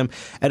create them.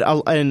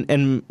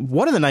 And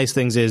one of the nice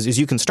things is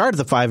you can start at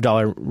the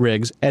 $5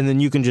 rigs, and then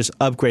you can just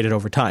upgrade it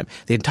over time.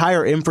 The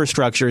entire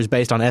infrastructure is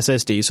based on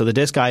SSD, so the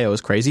disk I/O is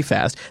crazy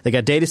fast. They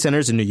got data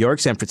centers in New York,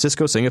 San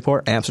Francisco,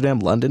 Singapore, Amsterdam,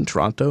 London,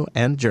 Toronto,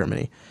 and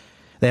Germany.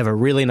 They have a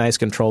really nice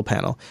control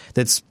panel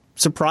that's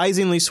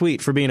surprisingly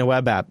sweet for being a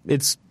web app.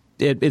 It's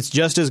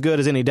just as good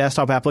as any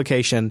desktop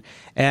application,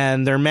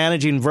 and they're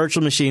managing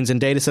virtual machines and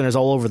data centers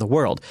all over the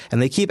world.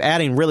 And they keep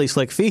adding really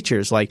slick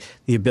features like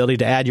the ability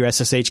to add your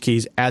SSH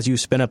keys as you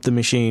spin up the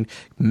machine,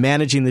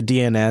 managing the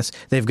DNS.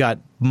 They've got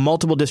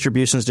multiple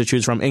distributions to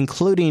choose from,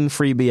 including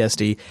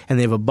FreeBSD, and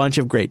they have a bunch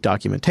of great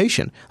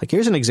documentation. Like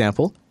here's an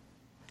example: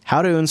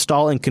 how to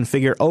install and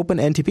configure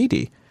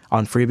OpenNTPD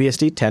on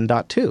FreeBSD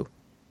 10.2.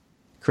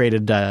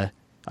 Created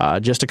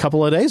just a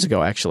couple of days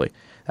ago, actually.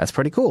 That's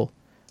pretty cool.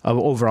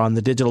 Over on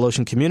the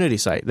DigitalOcean community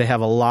site. They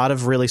have a lot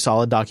of really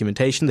solid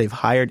documentation. They've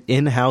hired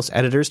in-house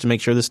editors to make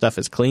sure this stuff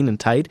is clean and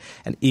tight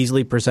and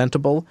easily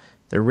presentable.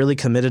 They're really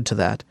committed to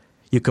that.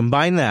 You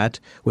combine that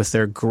with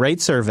their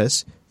great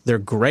service, their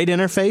great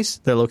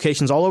interface, their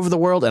locations all over the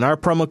world, and our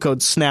promo code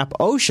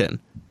SnapOcean,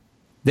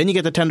 Then you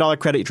get the $10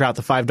 credit. You try out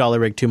the $5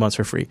 rig 2 months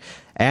for free.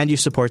 And you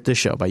support this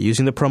show by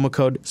using the promo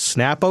code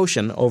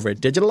SNAPOcean over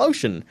at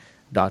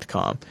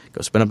DigitalOcean.com.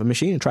 Go spin up a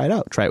machine and try it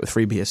out. Try it with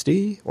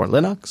FreeBSD or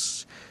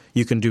Linux.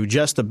 You can do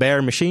just the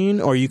bare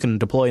machine, or you can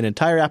deploy an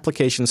entire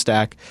application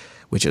stack,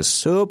 which is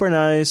super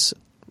nice,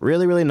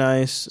 really, really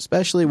nice,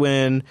 especially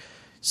when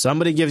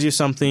somebody gives you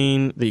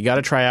something that you got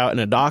to try out in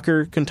a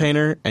Docker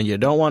container and you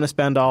don't want to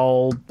spend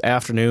all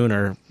afternoon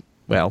or,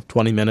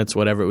 20 minutes,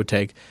 whatever it would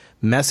take,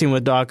 messing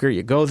with Docker.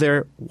 You go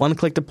there,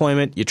 one-click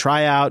deployment, you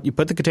try out, you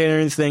put the container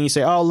in the thing, you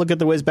say, oh, look at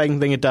the whiz-bang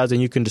thing it does,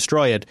 and you can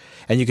destroy it.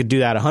 And you could do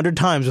that 100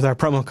 times with our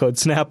promo code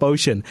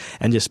SNAPOcean,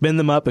 and just spin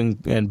them up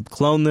and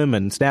clone them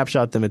and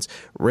snapshot them. It's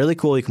really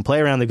cool. You can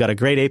play around. They've got a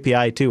great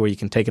API, too, where you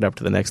can take it up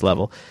to the next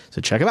level. So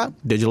check it out,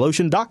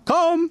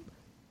 DigitalOcean.com,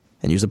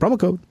 and use the promo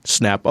code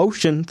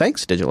SNAPOcean.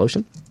 Thanks,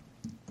 DigitalOcean.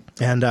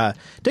 And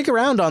dig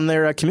around on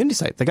their community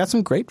site. They got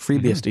some great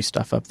FreeBSD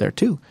stuff up there,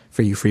 too,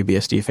 for you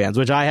FreeBSD fans,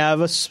 which I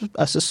have a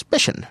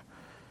suspicion.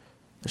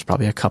 There's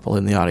probably a couple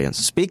in the audience.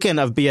 Speaking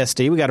of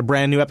BSD, we got a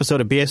brand new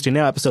episode of BSD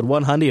Now, episode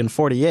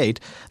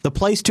 148. The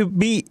place to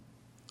be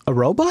a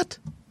robot?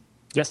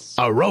 Yes.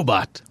 A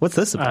robot. What's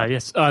this about?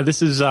 Yes.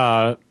 This is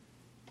a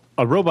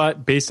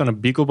robot based on a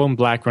BeagleBone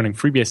Black running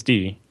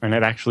FreeBSD, and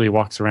it actually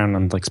walks around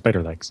on like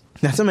spider legs.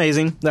 That's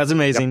amazing. That's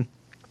amazing. Yep.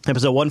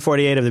 Episode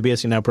 148 of the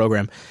BSD Now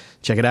program.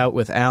 Check it out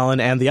with Alan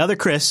and the other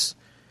Chris.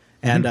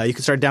 And you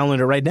can start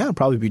downloading it right now and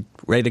probably be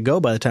ready to go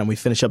by the time we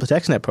finish up the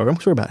TechSnap program,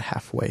 because we're about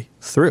halfway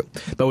through.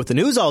 But with the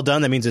news all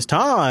done, that means it's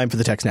time for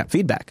the TechSnap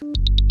feedback.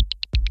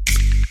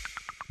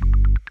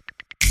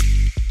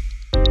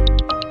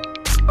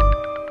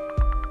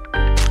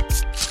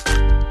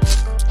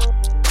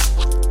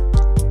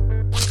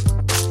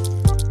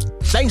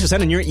 Thanks for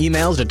sending your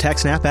emails to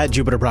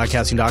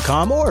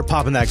techsnap@jupiterbroadcasting.com, or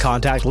popping that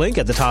contact link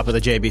at the top of the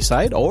JB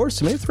site, or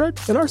submit a thread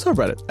in our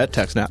subreddit at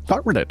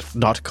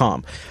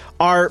techsnap.reddit.com.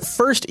 Our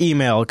first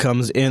email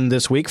comes in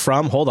this week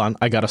from, hold on,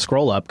 I got to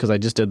scroll up because I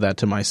just did that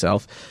to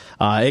myself.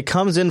 It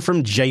comes in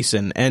from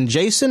Jason, and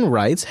Jason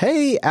writes,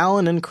 hey,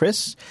 Alan and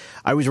Chris,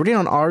 I was reading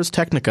on Ars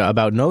Technica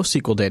about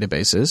NoSQL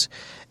databases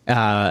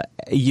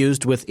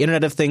used with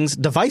Internet of Things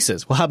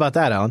devices. Well, how about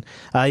that, Alan?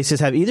 He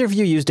says, have either of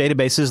you used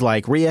databases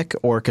like Riak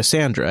or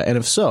Cassandra? And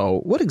if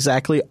so, what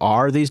exactly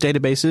are these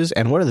databases,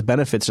 and what are the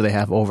benefits do they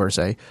have over,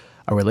 say,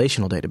 a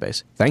relational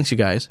database? Thanks, you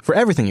guys, for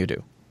everything you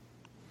do.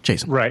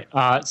 Jason. Right.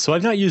 So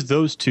I've not used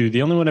those two.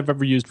 The only one I've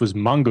ever used was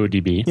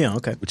MongoDB. Yeah,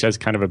 okay. Which has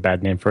kind of a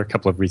bad name for a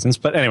couple of reasons.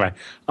 But anyway,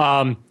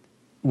 in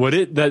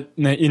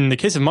the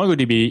case of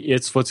MongoDB,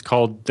 it's what's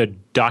called the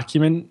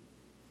document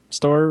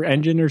store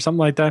engine or something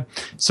like that.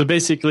 So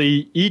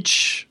basically,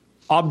 each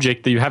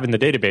object that you have in the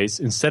database,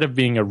 instead of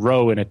being a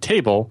row in a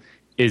table,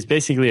 is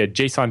basically a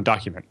JSON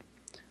document.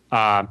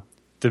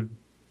 The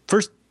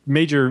first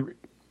major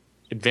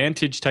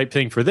advantage type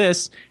thing for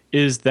this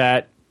is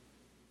that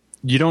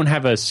you don't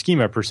have a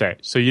schema per se.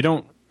 So you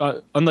don't,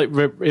 unlike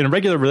in a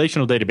regular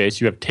relational database,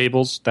 you have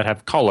tables that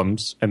have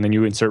columns and then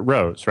you insert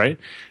rows, right?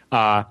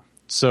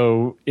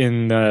 So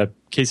in the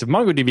case of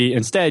MongoDB,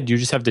 instead, you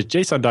just have this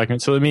JSON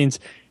document. So it means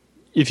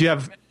if you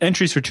have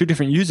entries for two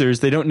different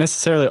users, they don't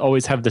necessarily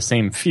always have the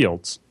same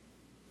fields,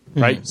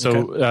 right?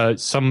 So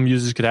some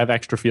users could have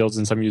extra fields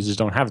and some users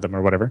don't have them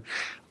or whatever.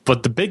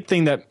 But the big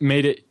thing that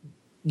made it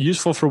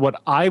useful for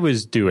what I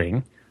was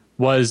doing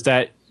was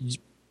that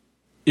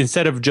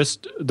instead of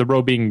just the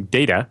row being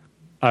data,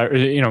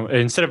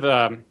 instead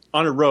of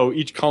on a row,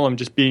 each column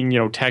just being,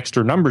 text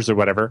or numbers or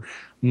whatever,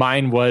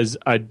 mine was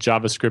a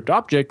JavaScript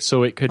object,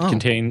 so it could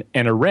contain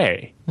an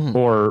array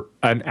or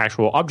an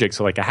actual object,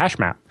 so like a hash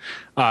map.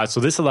 So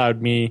this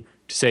allowed me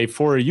to say,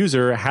 for a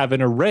user, have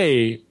an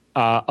array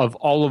of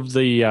all of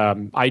the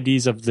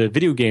IDs of the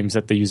video games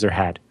that the user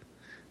had.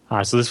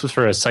 So this was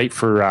for a site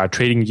for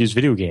trading used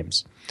video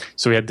games.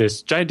 So we had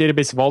this giant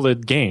database of all the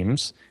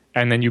games,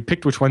 and then you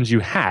picked which ones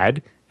you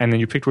had, and then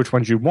you picked which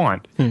ones you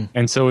want.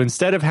 And so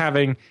instead of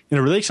having, in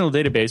a relational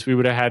database, we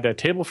would have had a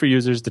table for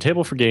users, the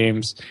table for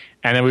games,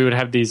 and then we would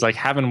have these like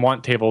have and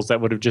want tables that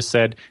would have just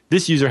said,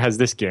 this user has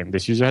this game,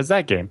 this user has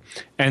that game.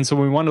 And so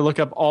when we wanted to look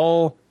up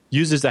all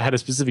users that had a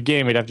specific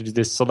game, we'd have to do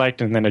this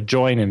select and then a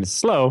join, and it's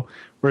slow.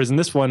 Whereas in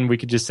this one, we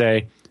could just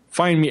say,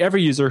 find me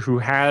every user who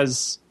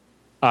has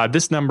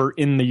this number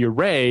in the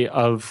array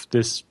of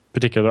this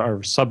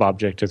particular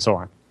sub-object and so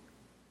on.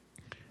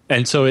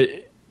 And so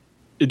it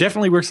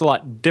definitely works a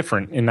lot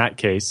different in that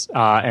case,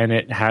 and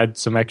it had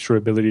some extra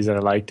abilities that I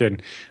liked.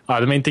 And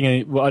the main thing,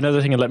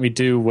 another thing it let me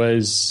do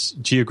was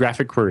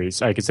geographic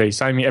queries. I could say,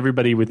 sign me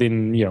everybody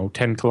within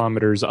 10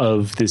 kilometers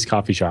of this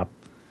coffee shop,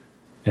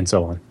 and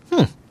so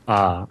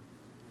on.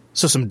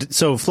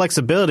 So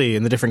flexibility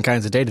in the different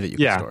kinds of data that you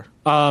can store.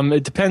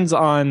 It depends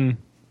on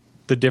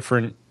the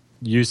different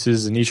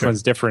uses, and each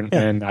one's different.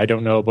 Yeah. And I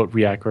don't know about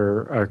Riak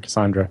or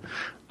Cassandra.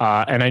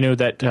 And I know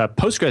that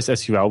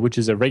PostgreSQL, which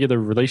is a regular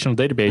relational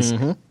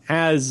database,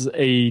 has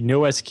a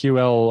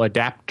NoSQL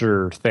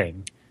adapter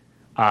thing,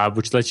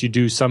 which lets you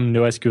do some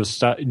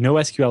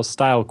NoSQL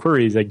style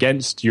queries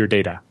against your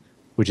data,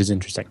 which is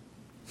interesting.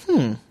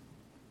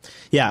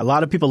 Yeah, a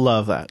lot of people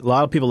love that. A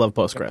lot of people love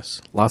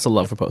Postgres. Lots of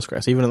love for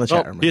Postgres, even in the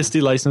chat room.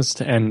 BSD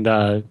licensed and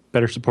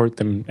better support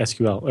than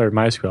SQL or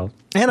MySQL.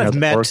 And I've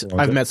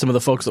met some of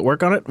the folks that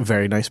work on it.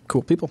 Very nice,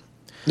 cool people.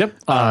 Yep.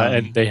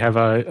 And they have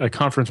a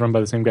conference run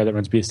by the same guy that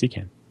runs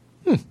BSDCan.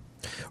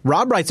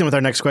 Rob writes in with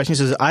our next question. He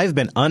says, I've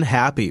been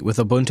unhappy with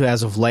Ubuntu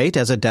as of late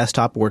as a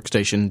desktop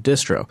workstation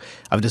distro.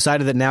 I've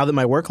decided that now that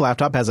my work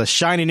laptop has a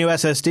shiny new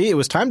SSD, it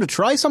was time to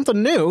try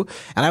something new,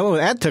 and I went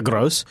with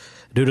Antigros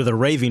due to the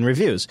raving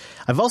reviews.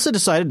 I've also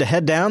decided to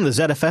head down the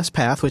ZFS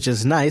path, which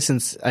is nice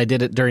since I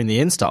did it during the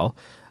install.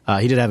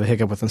 He did have a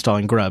hiccup with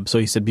installing Grub, so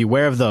he said,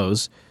 beware of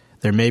those.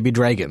 There may be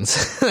dragons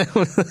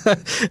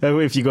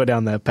if you go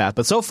down that path.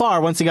 But so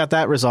far, once he got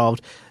that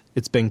resolved,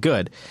 it's been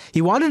good.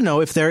 He wanted to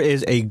know if there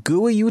is a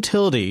GUI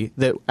utility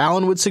that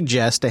Alan would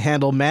suggest to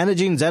handle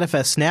managing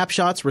ZFS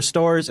snapshots,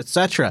 restores,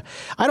 etc.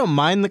 I don't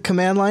mind the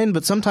command line,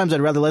 but sometimes I'd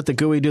rather let the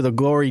GUI do the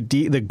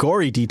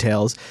gory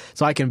details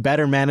so I can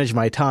better manage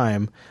my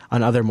time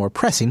on other more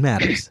pressing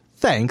matters.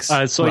 Thanks.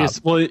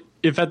 Yes, well,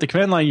 if at the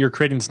command line you're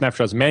creating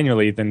snapshots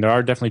manually, then there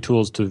are definitely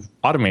tools to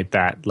automate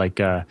that, like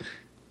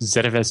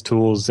ZFS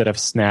tools, ZFS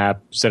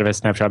Snap, ZFS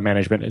Snapshot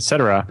Management,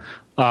 etc.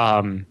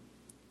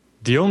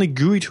 The only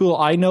GUI tool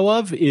I know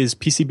of is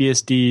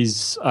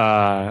PCBSD's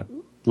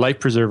Life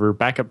Preserver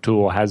backup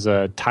tool has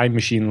a time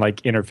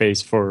machine-like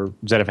interface for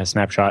ZFS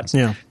snapshots.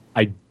 Yeah.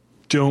 I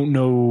don't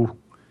know.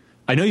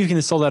 I know you can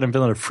install that in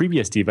vanilla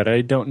FreeBSD, but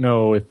I don't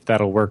know if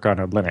that'll work on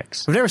a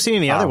Linux. I've never seen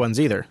any other ones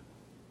either.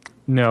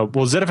 No.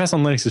 Well, ZFS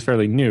on Linux is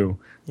fairly new.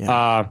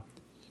 Yeah.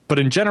 But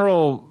in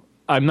general,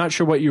 I'm not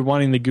sure what you're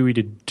wanting the GUI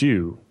to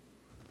do.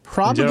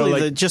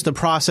 Probably just the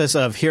process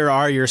of here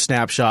are your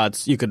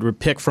snapshots. You could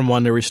pick from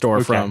one to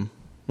restore from,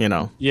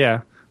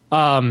 Yeah.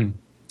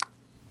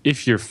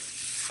 If your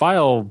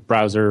file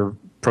browser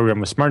program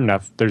was smart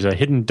enough, there's a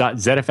hidden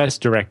 .zfs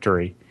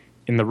directory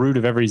in the root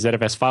of every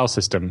ZFS file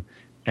system.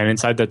 And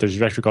inside that, there's a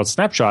directory called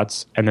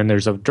snapshots. And then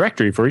there's a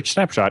directory for each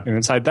snapshot. And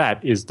inside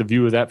that is the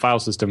view of that file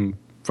system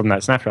from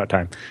that snapshot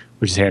time,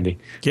 which is handy.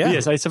 Yeah. But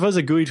yes, I suppose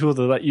a GUI tool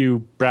to let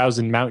you browse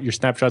and mount your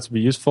snapshots would be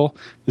useful.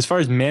 As far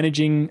as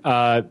managing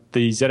the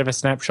ZFS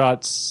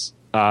snapshots,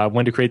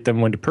 when to create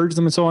them, when to purge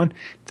them, and so on,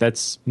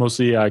 that's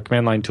mostly a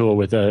command line tool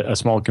with a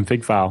small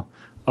config file.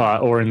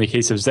 Or in the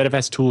case of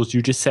ZFS tools,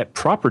 you just set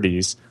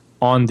properties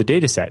on the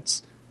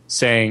datasets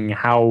saying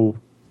how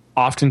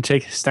often to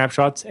take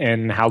snapshots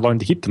and how long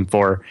to keep them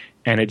for,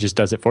 and it just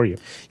does it for you.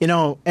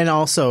 And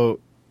also,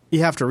 you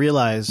have to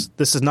realize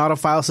this is not a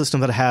file system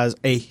that has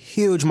a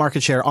huge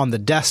market share on the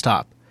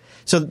desktop.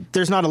 So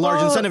there's not a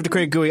large incentive to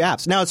create GUI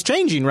apps. Now it's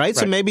changing, right?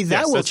 So maybe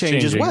that will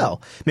change as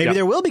well. Maybe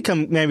there will be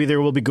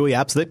GUI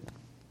apps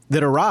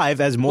that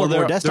arrive as more and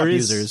more desktop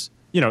users.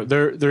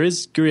 There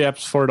is GUI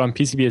apps for it on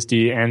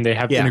PCBSD, and they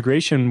have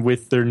integration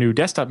with their new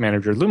desktop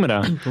manager,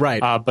 Lumina.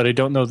 Right. But I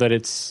don't know that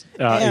it's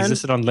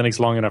existed on Linux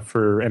long enough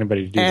for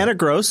anybody to do that.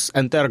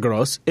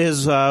 Antigros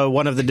is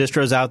one of the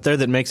distros out there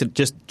that makes it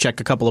just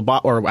check a couple of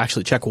or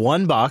actually check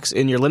one box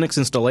in your Linux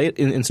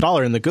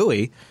installer in the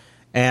GUI,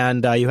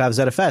 and you have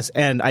ZFS.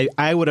 And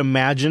I would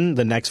imagine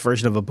the next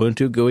version of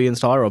Ubuntu GUI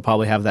installer will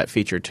probably have that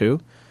feature too.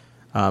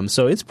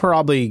 So it's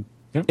probably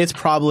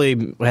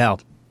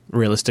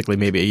realistically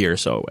maybe a year or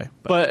so away.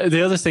 But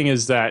the other thing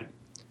is that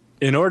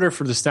in order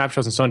for the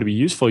snapshots and so on to be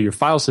useful, your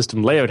file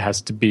system layout has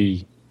to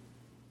be,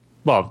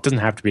 well, it doesn't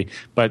have to be,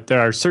 but there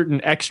are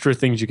certain extra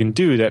things you can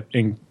do that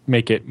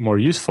make it more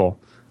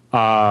useful.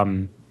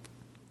 But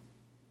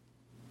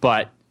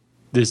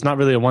there's not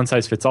really a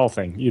one-size-fits-all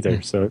thing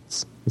either, so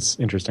it's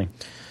interesting.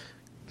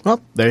 Well,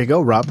 there you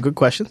go, Rob. Good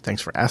question.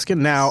 Thanks for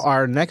asking. Now,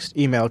 our next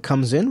email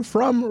comes in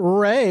from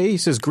Ray. He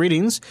says,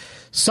 greetings.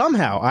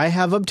 Somehow, I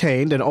have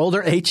obtained an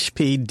older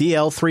HP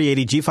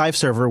DL380 G5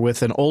 server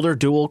with an older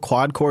dual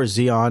quad-core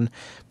Xeon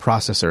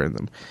processor in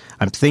them.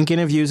 I'm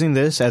thinking of using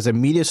this as a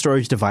media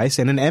storage device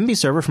and an MB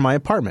server for my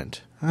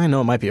apartment. I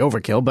know it might be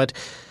overkill, but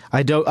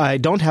I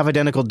don't have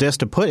identical disks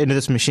to put into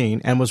this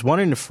machine and was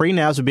wondering if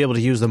FreeNAS would be able to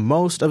use the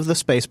most of the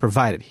space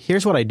provided.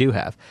 Here's what I do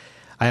have.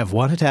 I have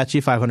one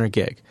Hitachi 500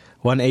 gig,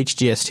 one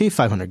HGST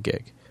 500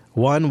 gig,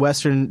 one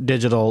Western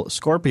Digital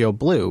Scorpio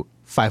Blue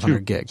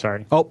 500 gig.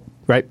 Sorry. Oh,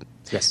 right.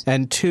 Yes.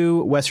 And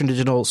two Western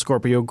Digital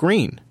Scorpio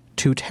Green,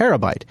 2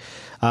 terabyte.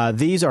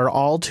 These are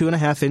all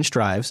 2.5-inch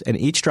drives, and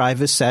each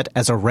drive is set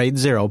as a RAID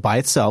 0 by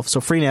itself, so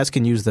FreeNAS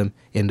can use them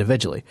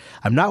individually.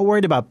 I'm not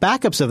worried about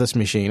backups of this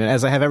machine,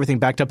 as I have everything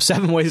backed up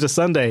 7 ways to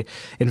Sunday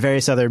in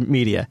various other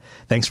media.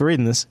 Thanks for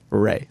reading this,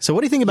 Ray. So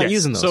what do you think about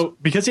using those? So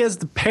because he has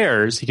the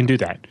pairs, he can do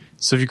that.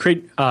 So if you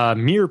create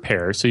mirror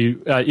pairs, so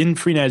you in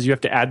FreeNAS you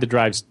have to add the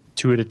drives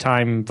 2 at a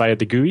time via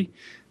the GUI,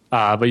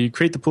 but you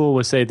create the pool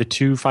with, say, the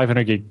 2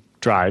 500 gig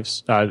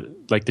drives,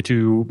 like the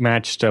 2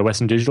 matched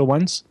Western Digital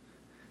ones.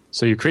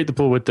 So you create the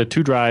pool with the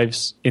 2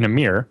 drives in a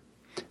mirror.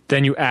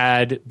 Then you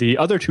add the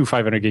other 2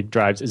 500 gig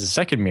drives as a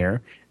second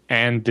mirror,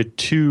 and the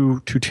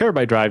 2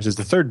 terabyte drives as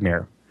the third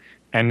mirror.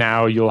 And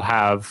now you'll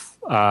have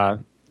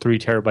 3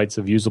 terabytes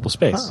of usable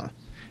space.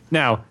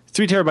 Now,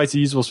 3 terabytes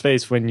of usable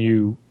space when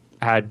you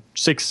had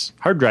 6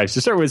 hard drives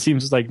to start with. It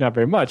seems like not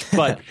very much,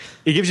 but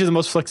it gives you the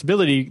most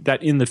flexibility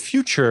that in the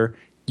future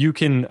you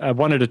can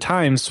one at a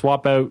time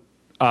swap out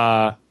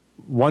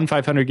one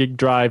 500 gig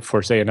drive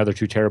for, say, another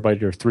 2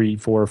 terabyte or 3,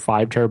 4,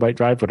 5 terabyte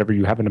drive, whatever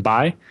you happen to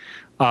buy.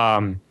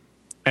 And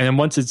then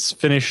once it's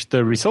finished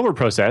the resilver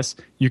process,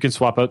 you can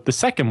swap out the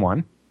second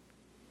one.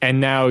 And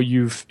now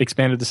you've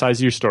expanded the size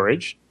of your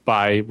storage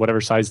by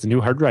whatever size the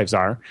new hard drives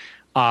are.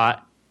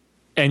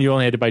 And you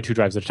only had to buy 2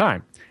 drives at a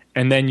time.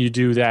 And then you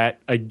do that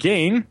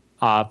again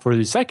for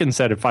the second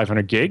set of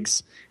 500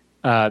 gigs,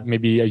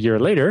 maybe a year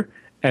later.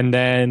 And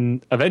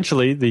then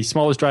eventually the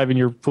smallest drive in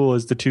your pool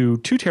is the 2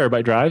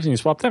 terabyte drives, and you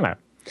swap them out.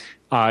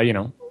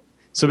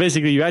 So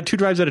basically you add 2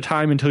 drives at a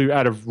time until you're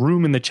out of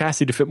room in the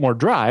chassis to fit more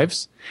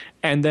drives.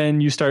 And then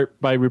you start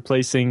by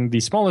replacing the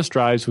smallest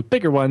drives with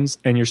bigger ones,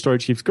 and your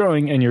storage keeps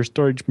growing, and your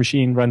storage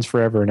machine runs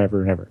forever and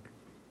ever and ever.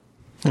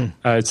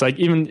 It's like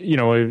even,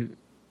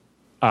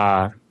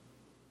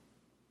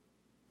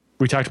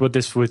 we talked about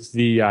this with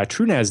the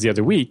TrueNAS the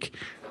other week.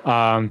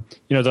 They're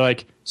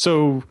like,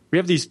 so we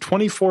have these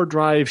 24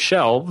 drive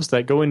shelves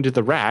that go into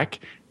the rack,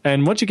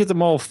 and once you get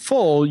them all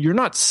full, you're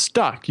not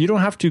stuck. You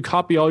don't have to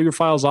copy all your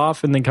files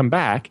off and then come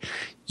back.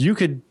 You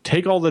could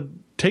take all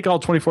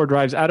 24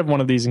 drives out of one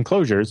of these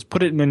enclosures,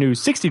 put it in a new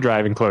 60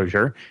 drive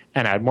enclosure,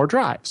 and add more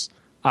drives.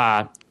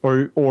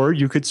 Or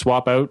you could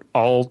swap out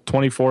all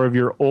 24 of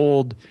your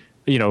old,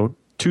 2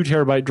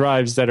 terabyte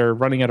drives that are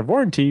running out of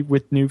warranty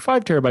with new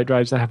 5 terabyte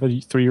drives that have a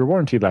 3-year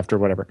warranty left or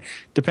whatever,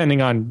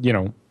 depending on,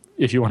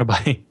 if you want to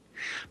buy.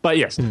 But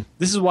yes,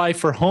 this is why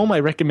for home, I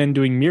recommend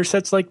doing mirror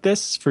sets like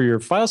this for your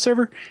file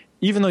server.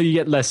 Even though you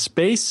get less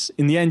space,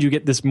 in the end, you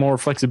get this more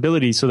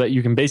flexibility so that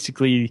you can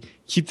basically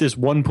keep this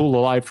one pool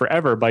alive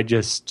forever by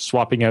just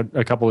swapping out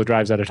a couple of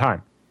drives at a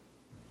time.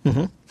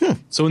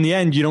 So in the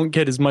end, you don't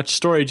get as much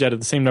storage out of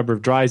the same number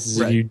of drives as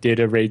if you did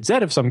a RAID Z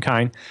of some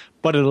kind,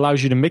 but it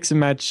allows you to mix and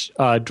match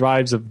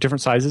drives of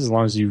different sizes as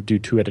long as you do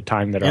 2 at a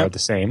time that are the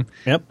same.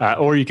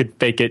 Or you could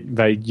fake it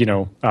by,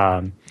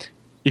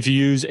 if you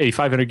use a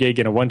 500 gig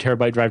and a 1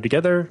 terabyte drive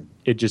together,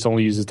 it just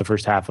only uses the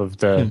first half of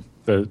the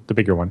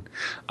bigger one.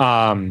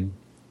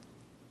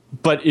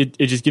 But it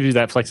just gives you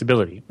that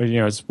flexibility.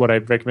 It's what I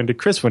recommend to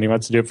Chris when he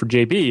wants to do it for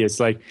JB. It's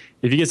like,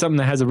 if you get something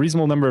that has a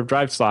reasonable number of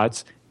drive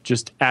slots,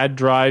 just add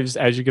drives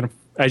as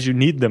you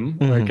need them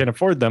or can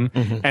afford them.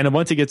 And then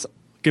once it gets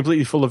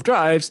completely full of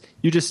drives,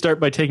 you just start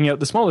by taking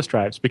out the smallest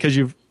drives, because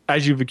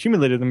as you've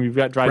accumulated them, you've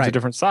got drives of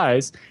different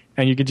size,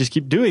 and you can just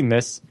keep doing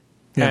this.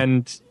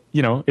 And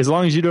as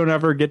long as you don't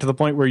ever get to the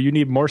point where you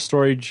need more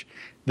storage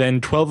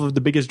than 12 of the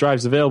biggest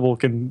drives available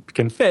can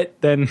fit,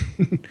 then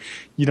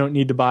you don't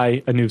need to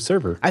buy a new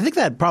server. I think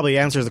that probably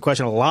answers the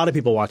question a lot of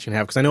people watching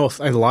have, because I know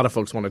a lot of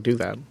folks want to do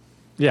that.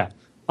 Yeah.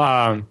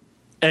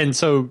 And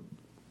so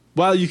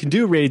while you can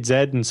do RAID Z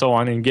and so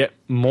on and get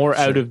more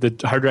out of the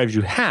hard drives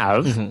you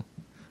have,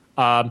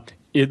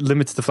 it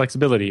limits the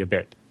flexibility a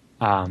bit.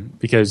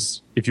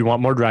 Because if you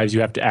want more drives,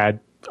 you have to add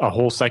a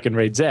whole second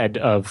RAID Z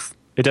of...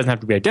 It doesn't have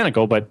to be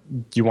identical, but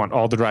you want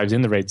all the drives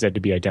in the RAID Z to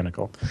be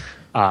identical.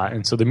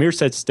 And so the mirror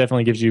sets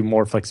definitely gives you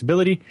more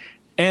flexibility.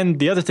 And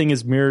the other thing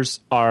is mirrors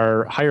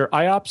are higher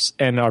IOPS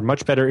and are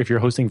much better if you're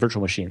hosting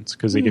virtual machines,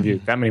 because they give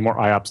you that many more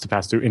IOPS to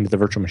pass through into the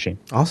virtual machine.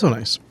 Also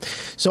nice.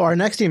 So our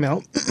next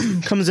email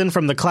comes in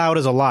from The Cloud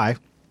is a Lie.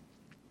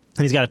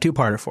 And he's got a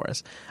 2-parter for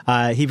us.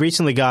 He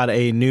recently got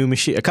a new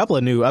machine, a couple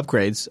of new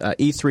upgrades,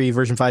 E3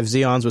 version 5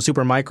 Xeons with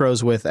super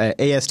micros with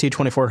AST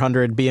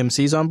 2400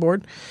 BMCs on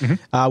board.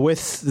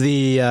 With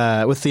the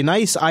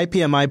nice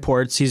IPMI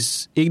ports, he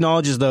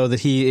acknowledges though that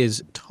he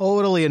is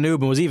totally a noob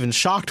and was even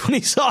shocked when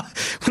he saw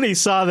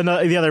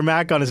the other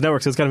Mac on his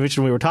network. So it's kind of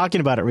interesting. We were talking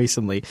about it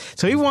recently.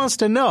 So he wants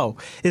to know: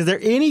 is there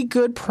any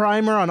good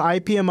primer on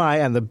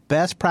IPMI and the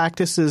best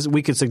practices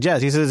we could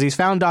suggest? He says he's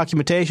found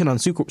documentation on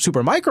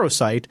Supermicro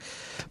site,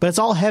 but it's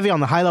all heavy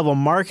on the high-level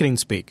marketing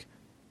speak.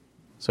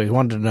 So he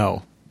wanted to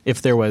know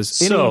if there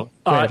was any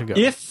way to go.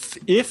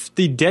 If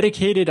the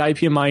dedicated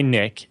IPMI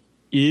NIC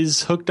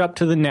is hooked up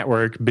to the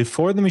network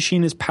before the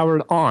machine is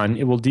powered on,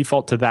 it will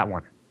default to that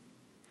one.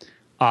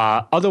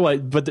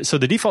 Otherwise, so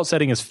the default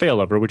setting is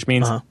failover, which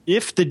means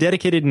if the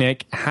dedicated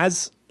NIC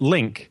has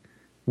link,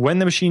 when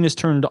the machine is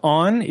turned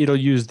on, it'll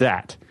use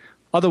that.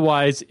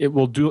 Otherwise, it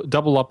will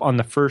double up on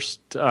the first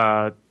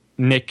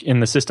NIC in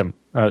the system.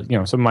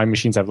 Some of my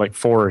machines have like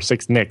 4 or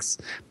 6 NICs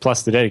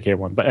plus the dedicated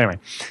one. But anyway,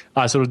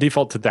 so it'll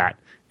default to that.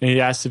 And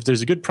he asks if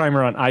there's a good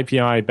primer on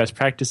IPMI best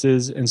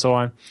practices and so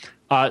on.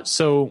 In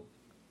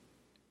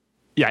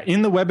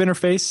the web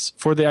interface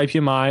for the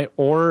IPMI,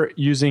 or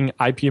using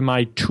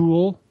IPMI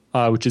Tool,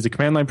 which is a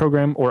command line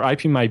program, or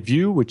IPMI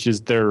View, which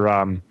is their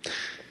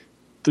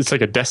it's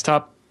like a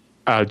desktop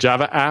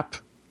Java app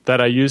that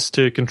I use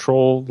to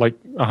control like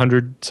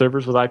 100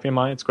 servers with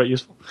IPMI. It's quite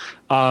useful.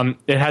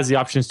 It has the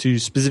options to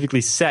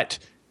specifically set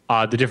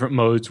the different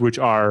modes, which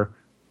are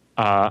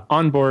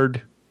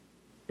onboard,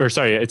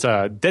 it's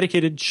a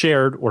dedicated,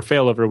 shared, or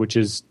failover, which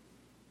is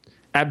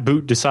at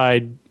boot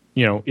decide,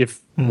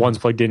 if one's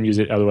plugged in, use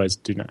it, otherwise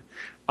do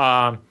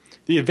not.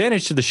 the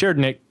advantage to the shared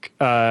NIC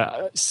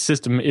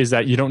system is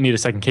that you don't need a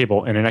second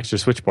cable and an extra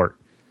switch port.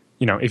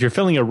 If you're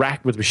filling a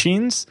rack with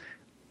machines,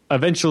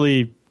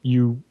 eventually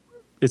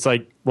it's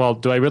like, well,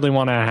 do I really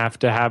want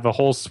to have a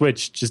whole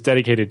switch just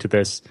dedicated to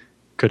this?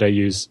 Could I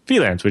use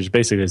VLANs, which is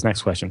basically this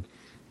next question.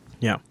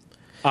 Yeah.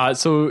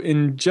 So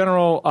in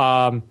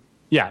general,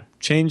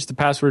 change the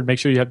password. Make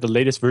sure you have the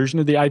latest version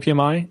of the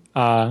IPMI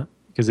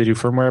because they do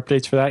firmware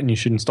updates for that, and you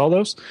should install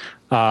those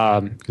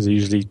because they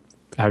usually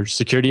have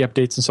security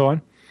updates and so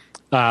on.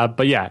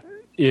 But yeah,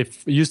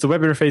 if use the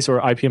web interface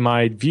or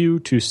IPMI view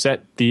to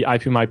set the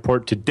IPMI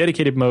port to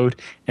dedicated mode,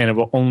 and it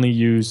will only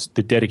use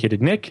the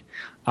dedicated NIC,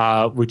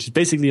 which is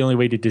basically the only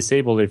way to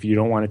disable it if you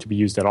don't want it to be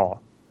used at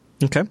all.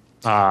 Okay.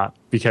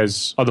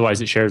 Because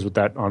otherwise it shares with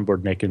that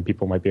onboard NIC and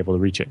people might be able to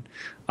reach it.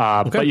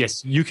 But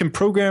yes, you can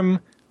program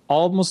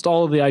almost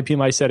all of the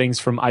IPMI settings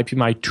from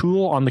IPMI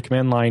tool on the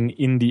command line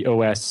in the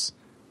OS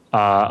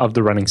of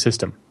the running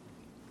system.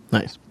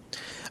 Nice.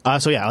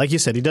 So yeah, like you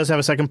said, he does have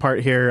a second part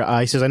here.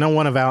 He says, I know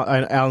one of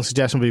Alan's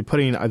suggestions would be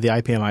putting the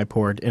IPMI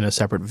port in a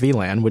separate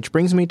VLAN, which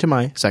brings me to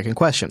my second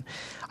question.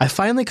 I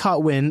finally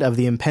caught wind of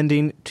the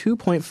impending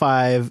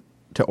 2.5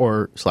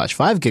 or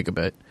 /5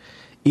 gigabit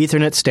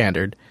Ethernet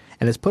standard,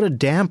 and has put a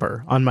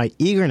damper on my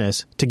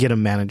eagerness to get a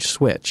managed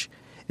switch.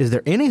 Is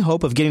there any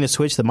hope of getting a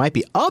switch that might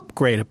be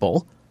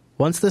upgradable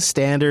once the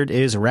standard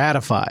is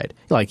ratified?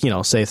 Like,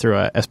 say through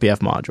a SPF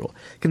module.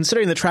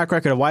 Considering the track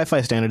record of Wi-Fi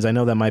standards, I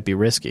know that might be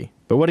risky.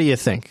 But what do you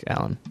think,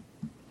 Alan?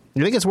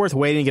 You think it's worth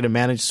waiting to get a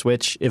managed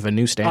switch if a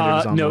new standard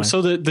is on the way? No,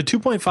 so the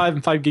 2.5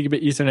 and 5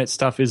 gigabit Ethernet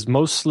stuff is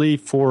mostly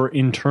for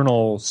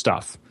internal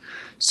stuff.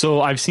 So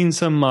I've seen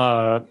some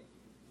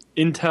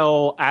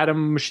Intel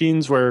Atom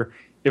machines where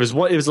it was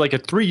like a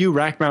 3U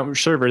rack mount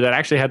server that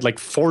actually had like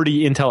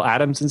 40 Intel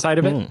Atoms inside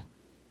of it.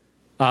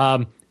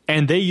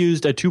 And they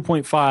used a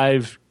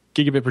 2.5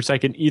 gigabit per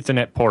second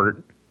Ethernet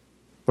port,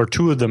 or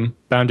two of them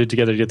bounded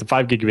together to get the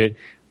 5 gigabit,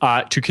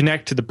 to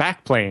connect to the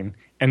backplane.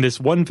 And this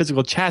one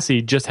physical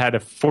chassis just had a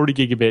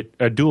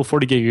dual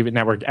 40 gigabit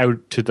network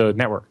out to the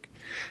network.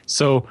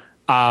 So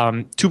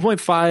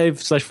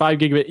 2.5/5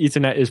 gigabit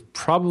Ethernet is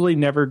probably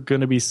never going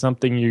to be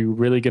something you're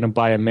really going to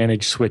buy a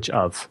managed switch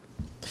of.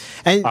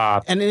 And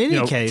in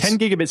any case, 10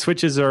 gigabit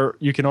switches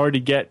you can already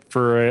get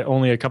for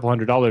only a couple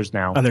 $100s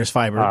now. And there's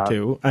fiber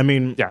too. I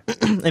mean, yeah.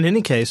 In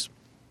any case,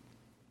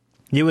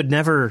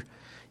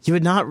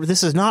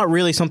 this is not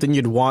really something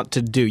you'd want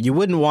to do. You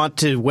wouldn't want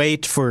to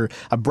wait for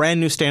a brand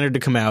new standard to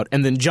come out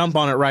and then jump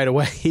on it right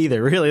away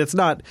either. Really, it's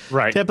not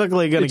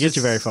typically going to get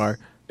you very far.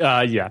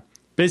 Yeah.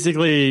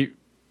 Basically,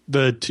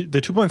 the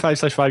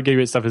 2.5/5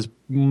 gigabit stuff is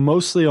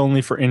mostly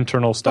only for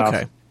internal stuff.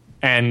 Okay.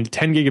 And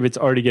 10 gigabit's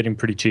already getting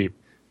pretty cheap.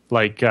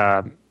 Like,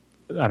 I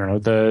don't know,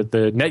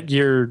 the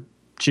Netgear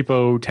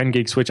cheapo 10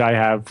 gig switch I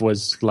have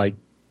was like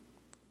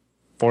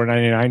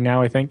 $499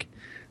 now, I think.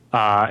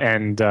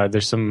 And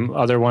there's some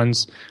other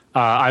ones.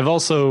 I've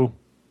also,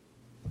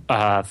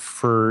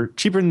 for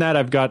cheaper than that,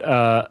 I've got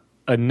a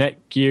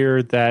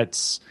Netgear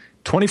that's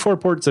 24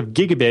 ports of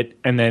gigabit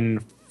and then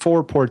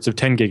 4 ports of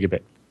 10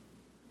 gigabit.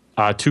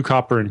 2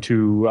 copper and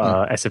 2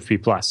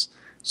 SFP plus.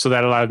 So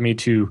that allowed me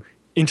to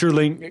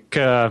interlink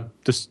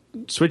the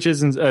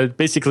switches and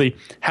basically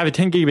have a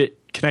 10 gigabit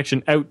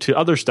connection out to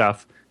other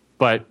stuff,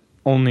 but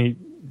only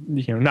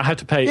not have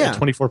to pay a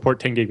 24 port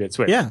 10 gigabit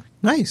switch. Yeah,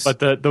 nice. But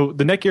the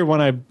Netgear one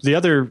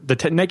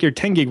Netgear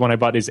 10 gig one I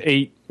bought is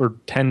 8 or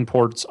 10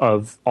 ports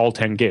of all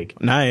 10 gig.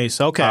 Nice.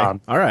 Okay. All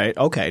right.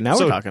 Okay. Now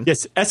we're talking.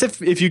 Yes,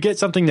 if you get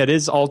something that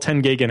is all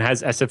 10 gig and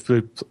has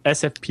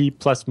SFP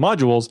plus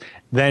modules,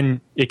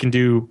 then it can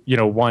do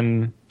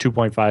 1,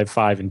 2.5,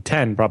 5, and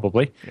 10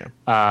 probably.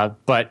 Yeah.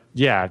 But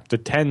yeah, the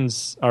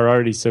 10s are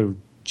already so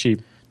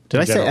cheap.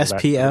 Did I say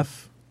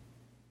SPF?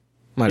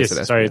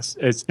 Yes, sorry, it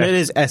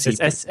is SEP.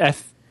 It's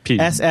SFP.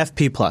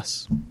 SFP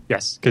plus.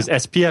 Yes, because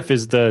SPF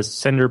is the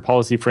sender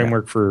policy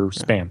framework for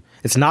spam.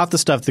 It's not the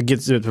stuff that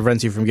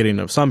prevents you from getting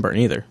a sunburn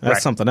either.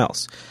 That's something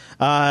else.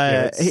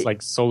 It's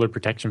like solar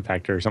protection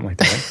factor or something like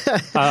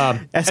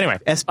that. Anyway,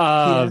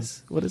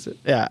 SPS. What is it?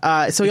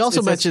 Yeah. So he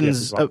also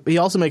mentions. Well. He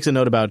also makes a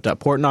note about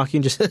port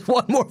knocking. Just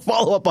one more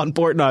follow up on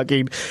port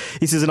knocking.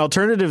 He says an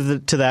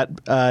alternative to that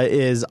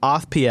is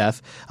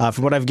authpf.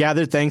 From what I've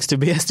gathered, thanks to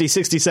BSD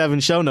 67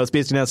 show notes,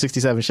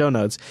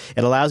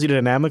 it allows you to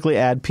dynamically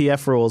add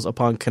PF rules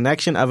upon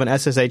connection of an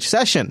SSH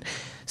session.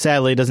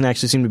 Sadly, it doesn't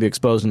actually seem to be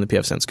exposed in the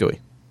pfSense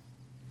GUI.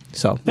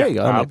 So there you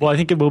go. Well, I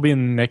think it will be in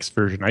the next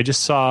version. I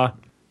just saw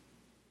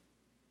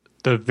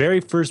the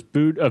very first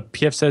boot of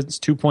pfSense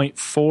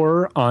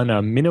 2.4 on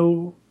a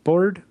Minnow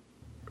board,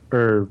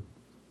 or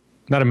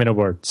not a Minnow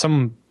board,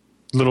 some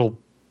little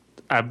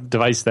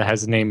device that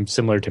has a name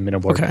similar to Minnow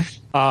board. Okay.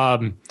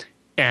 And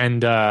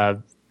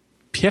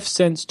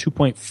pfSense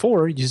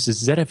 2.4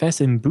 uses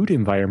ZFS in boot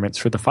environments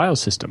for the file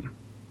system.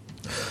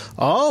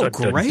 Oh,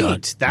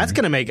 great. That's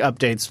going to make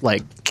updates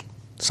like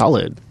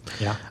solid.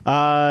 Yeah.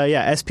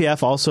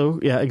 SPF also,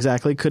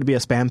 exactly. Could be a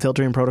spam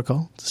filtering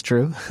protocol. It's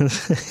true.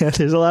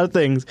 There's a lot of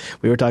things.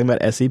 We were talking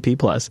about SEP+.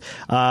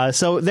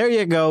 So there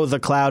you go. The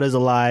cloud is a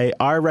lie.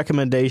 Our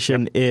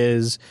recommendation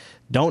is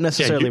Don't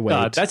necessarily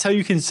wait. That's how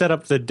you can set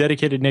up the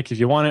dedicated NIC if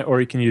you want it, or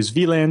you can use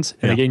VLANs.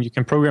 And again, you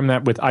can program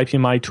that with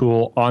IPMI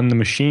tool on the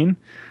machine.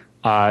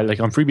 Like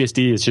on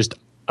FreeBSD, it's just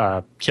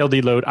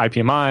KLD load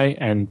IPMI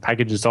and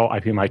package install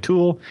IPMI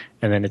tool,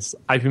 and then it's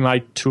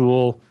IPMI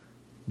tool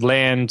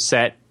LAN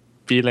set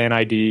VLAN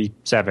ID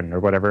 7 or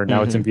whatever.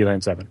 Now it's in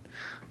VLAN 7.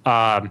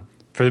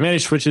 For the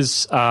managed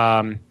switches,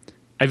 I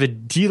have a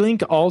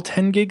D-Link all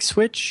 10 gig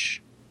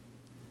switch.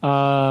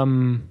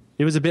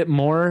 It was a bit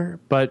more,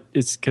 but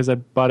it's because I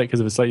bought it because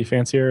it was slightly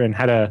fancier and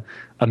had a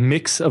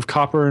mix of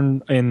copper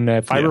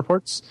and fiber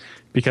ports.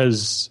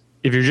 Because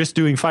if you're just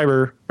doing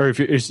fiber, or if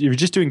you're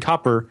just doing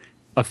copper,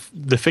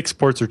 the fixed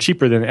ports are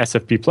cheaper than the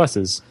SFP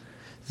pluses.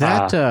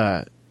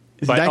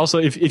 But also,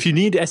 if you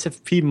need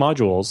SFP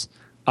modules,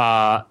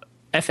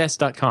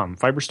 fs.com,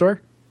 Fiber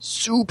Store,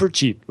 super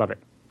cheap. Love it.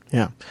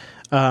 Yeah.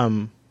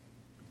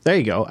 There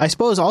you go. I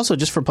suppose also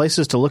just for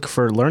places to look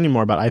for learning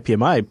more about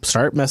IPMI,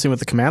 start messing with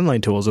the command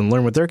line tools and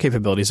learn what their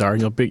capabilities are, and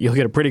you'll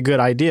get a pretty good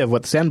idea of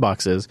what the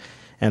sandbox is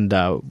and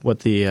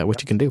what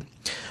you can do.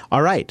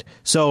 All right.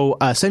 So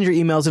send your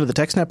emails into the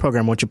TechSnap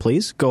program, won't you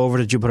please? Go over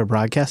to Jupiter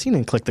Broadcasting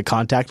and click the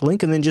contact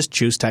link, and then just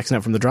choose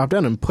TechSnap from the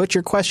dropdown and put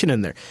your question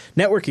in there.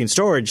 Networking,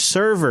 storage,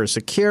 server,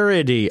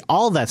 security,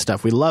 all that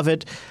stuff. We love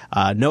it.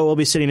 Noah will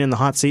be sitting in the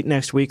hot seat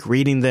next week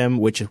reading them,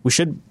 which we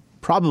should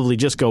probably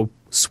just go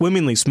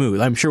swimmingly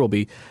smooth. I'm sure will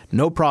be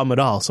no problem at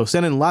all. So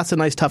send in lots of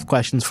nice, tough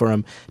questions for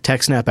him.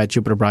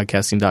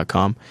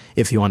 TechSnap@JupiterBroadcasting.com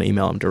if you want to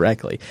email him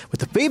directly. With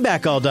the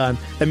feedback all done,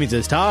 that means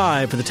it's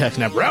time for the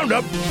TechSnap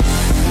Roundup.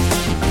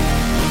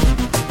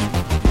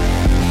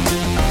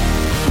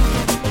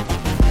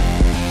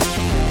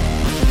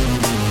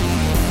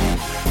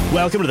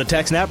 Welcome to the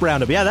TechSnap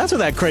Roundup. Yeah, that's what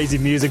that crazy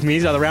music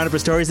means. Now, the roundup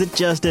of stories that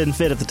just didn't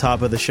fit at the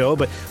top of the show,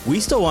 but we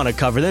still want to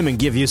cover them and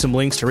give you some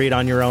links to read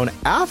on your own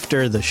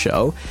after the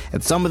show.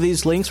 And some of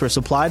these links were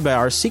supplied by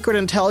our secret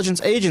intelligence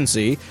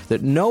agency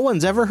that no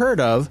one's ever heard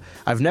of,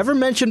 I've never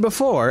mentioned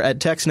before, at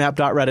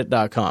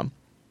techsnap.reddit.com.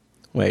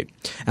 Wait.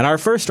 And our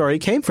first story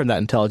came from that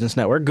intelligence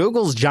network.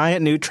 Google's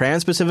giant new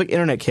trans-Pacific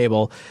internet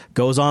cable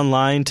goes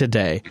online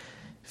today.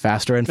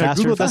 Faster and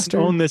faster Google and faster.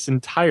 doesn't own this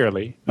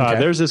entirely. Okay.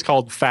 Theirs is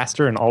called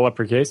Faster in all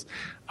uppercase.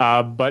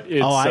 But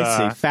it's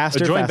I see.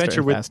 Faster, a joint faster, venture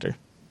and with, faster.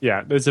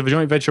 Yeah, it's a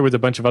joint venture with a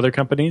bunch of other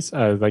companies,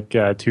 like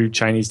 2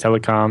 Chinese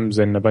telecoms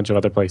and a bunch of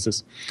other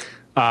places.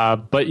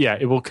 But yeah,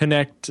 it will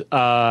connect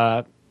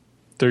their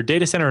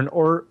data center in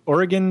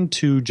Oregon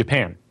to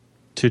Japan,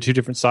 to 2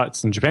 different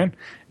sites in Japan.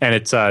 And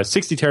it's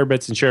 60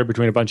 terabits and shared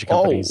between a bunch of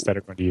companies that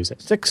are going to use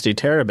it. 60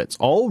 terabits.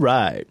 All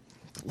right.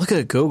 Look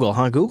at Google,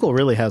 huh? Google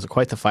really has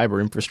quite the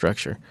fiber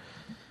infrastructure.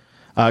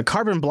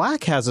 Carbon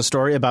Black has a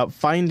story about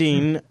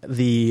finding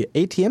the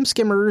ATM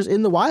skimmers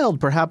in the wild,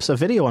 perhaps a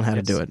video on how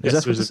to do it.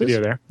 Yes, there's a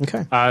video there.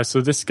 Okay.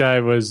 So this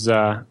guy was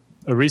a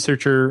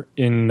researcher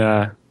in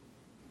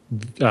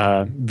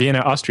Vienna,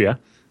 Austria,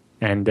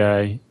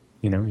 and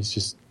he's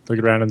just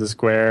looking around in the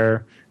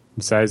square,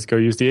 decides to go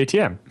use the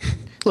ATM.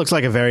 Looks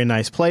like a very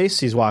nice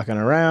place. He's walking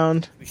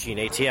around. Machine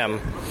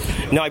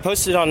ATM. Now, I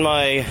posted on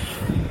my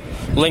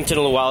LinkedIn a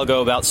little while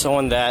ago about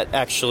someone that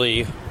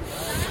actually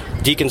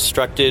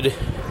deconstructed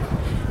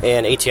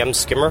an ATM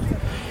skimmer.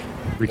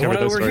 When I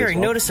over here, I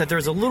noticed that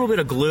there's a little bit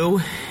of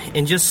glue,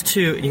 and just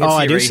to you can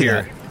see it right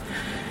here.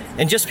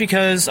 And just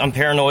because I'm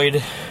paranoid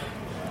with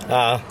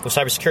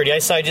cybersecurity, I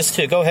decided just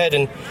to go ahead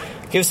and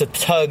give us a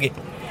tug,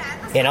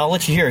 and I'll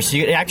let you hear. So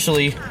it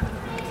actually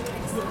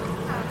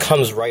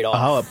comes right off.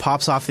 Oh, it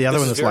pops off the other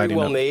one that's lighting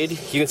up. Very well made.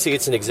 You can see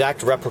it's an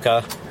exact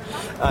replica.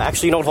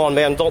 Actually, you know what? Hold on,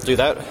 man. Don't do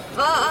that.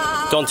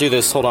 Don't do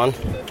this. Hold on.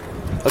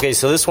 Okay,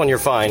 so this one you're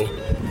fine.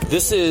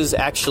 This is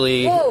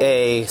actually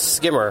a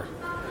skimmer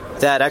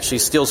that actually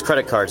steals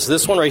credit cards.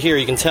 This one right here,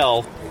 you can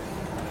tell,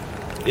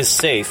 is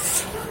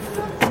safe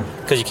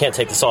because you can't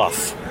take this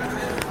off.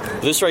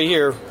 This right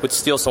here would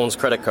steal someone's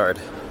credit card.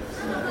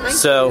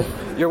 So,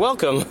 you're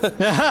welcome.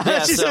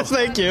 She says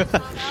thank you.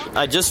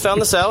 I just found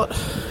this out,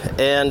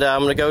 and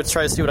I'm going to go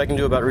try to see what I can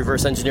do about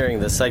reverse engineering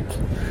this. I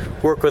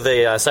work with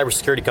a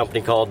cybersecurity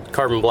company called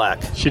Carbon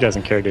Black. She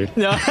doesn't care, dude.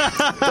 No.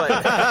 But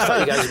I thought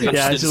you guys would be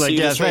interested she's to like, see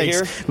this right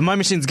thanks. here. But my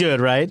machine's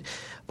good, right?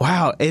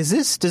 Wow. Does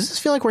this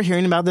feel like we're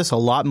hearing about this a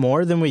lot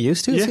more than we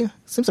used to? Yeah.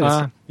 Seems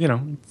like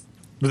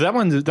that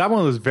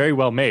one was very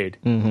well made.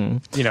 Mm-hmm.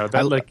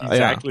 That looked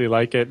exactly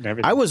like it and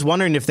everything. I was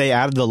wondering if they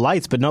added the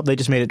lights, but nope, they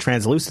just made it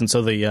translucent.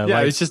 So the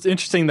lights, it's just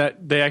interesting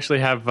that they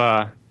actually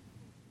have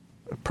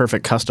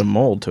perfect custom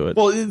mold to it.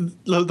 Well,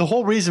 the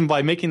whole reason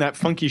by making that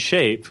funky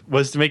shape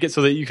was to make it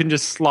so that you can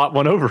just slot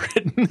one over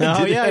it.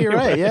 Oh, yeah, you're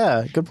right.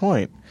 Yeah, good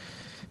point.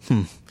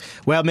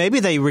 Well, maybe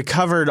they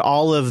recovered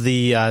all of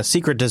the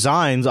secret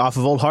designs off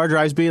of old hard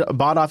drives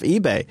bought off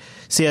eBay.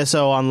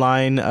 CSO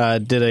Online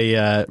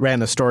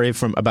ran a story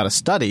about a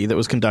study that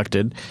was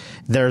conducted.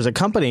 There's a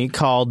company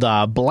called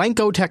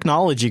Blanco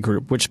Technology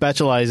Group, which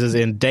specializes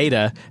in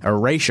data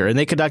erasure, and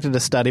they conducted a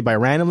study by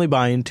randomly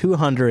buying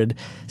 200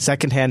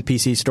 secondhand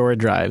PC storage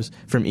drives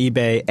from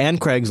eBay and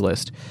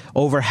Craigslist.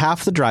 Over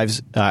half the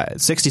drives,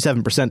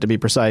 67% to be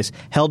precise,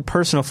 held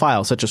personal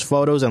files such as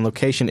photos and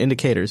location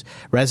indicators,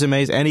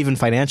 resumes, and and even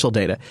financial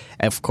data.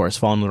 Of course,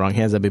 falling in the wrong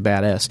hands, that'd be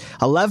badass.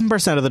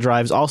 11% of the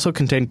drives also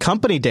contain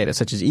company data,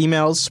 such as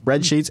emails,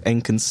 spreadsheets,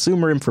 and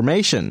consumer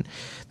information.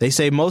 They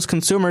say most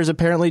consumers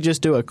apparently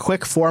just do a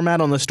quick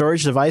format on the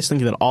storage device,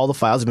 thinking that all the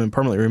files have been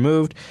permanently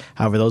removed.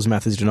 However, those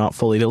methods do not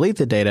fully delete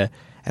the data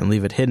and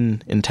leave it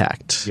hidden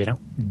intact.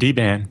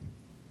 DBAN.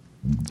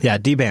 Yeah,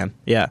 DBAN.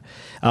 Yeah.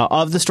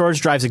 Of the storage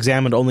drives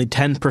examined, only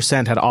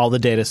 10% had all the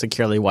data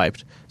securely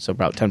wiped. So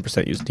about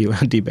 10% used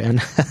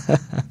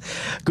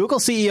DBAN. Google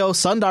CEO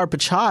Sundar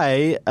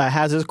Pichai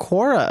has his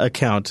Quora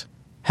account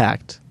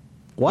hacked.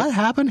 What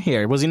happened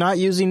here? Was he not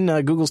using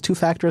Google's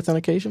two-factor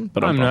authentication?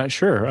 But I'm not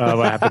sure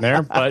what happened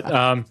there.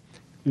 But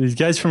these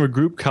guys from a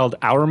group called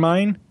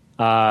OurMine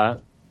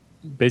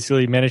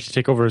basically managed to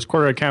take over his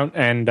Quora account.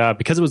 And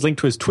because it was linked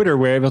to his Twitter,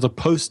 we were able to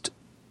post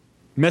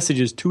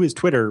messages to his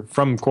Twitter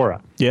from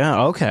Quora.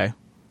 Yeah, okay.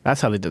 That's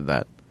how they did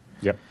that.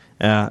 Yep.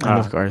 And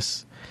of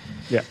course.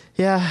 Yeah.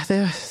 Yeah,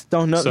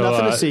 nothing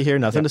to see here,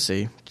 nothing to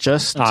see.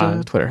 Just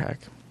a Twitter hack.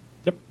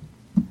 Yep.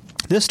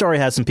 This story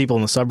has some people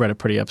in the subreddit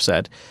pretty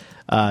upset.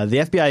 The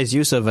FBI's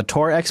use of a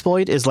Tor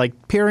exploit is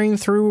like peering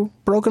through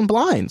broken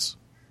blinds,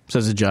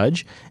 says a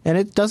judge, and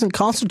it doesn't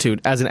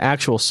constitute as an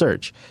actual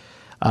search.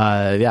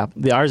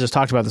 The ours has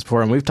talked about this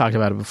before, and we've talked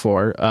about it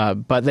before,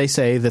 but they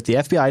say that the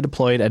FBI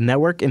deployed a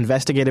network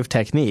investigative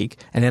technique,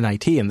 an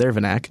NIT in their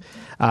vernac,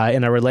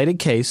 in a related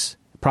case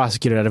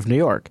prosecuted out of New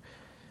York.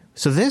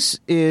 So this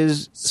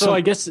is... So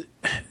I guess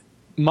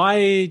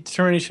my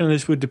determination on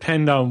this would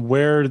depend on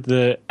where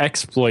the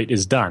exploit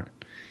is done.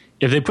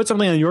 If they put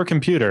something on your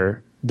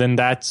computer, then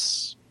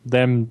that's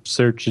them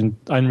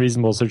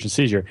unreasonable search and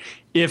seizure.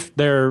 If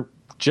they're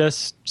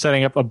just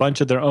setting up a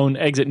bunch of their own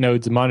exit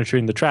nodes and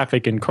monitoring the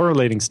traffic and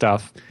correlating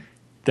stuff,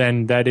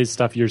 then that is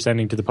stuff you're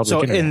sending to the public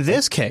internet. So in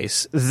this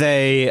case,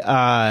 they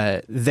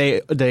I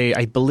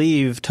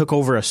believe took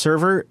over a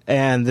server,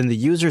 and then the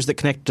users that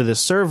connected to this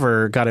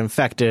server got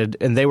infected,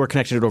 and they were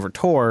connected over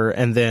Tor,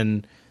 and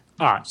then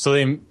so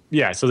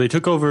they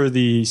took over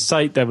the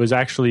site that was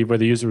actually where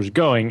the user was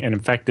going and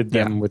infected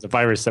them with a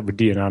virus that would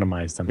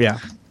de-anonymize them. Yeah.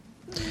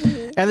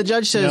 And the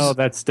judge says, no,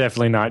 that's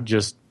definitely not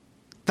just...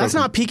 That's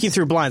not peeking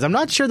through blinds. I'm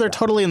not sure they're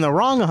totally in the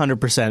wrong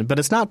 100%, but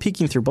it's not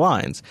peeking through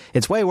blinds.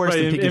 It's way worse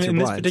than peeking through blinds.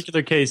 In this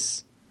particular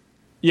case,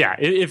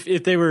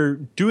 if they were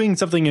doing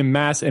something in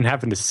mass and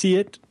happened to see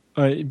it,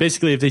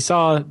 basically if they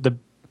saw the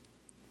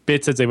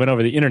bits as they went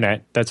over the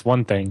internet, that's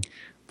one thing.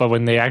 But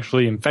when they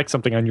actually infect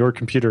something on your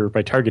computer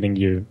by targeting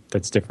you,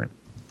 that's different.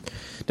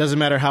 Doesn't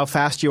matter how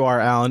fast you are,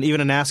 Alan. Even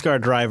a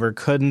NASCAR driver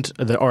couldn't,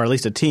 or at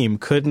least a team,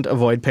 couldn't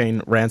avoid paying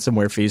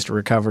ransomware fees to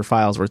recover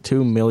files worth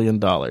 $2 million.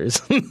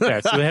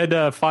 So they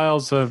had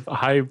files of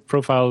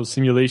high-profile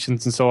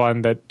simulations and so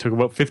on that took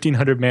about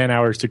 1,500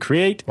 man-hours to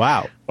create.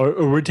 Wow.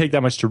 Or would take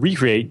that much to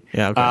recreate.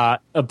 Yeah,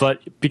 okay.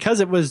 But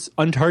because it was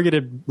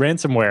untargeted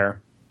ransomware,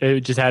 it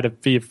just had a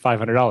fee of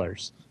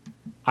 $500.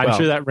 I'm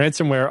sure that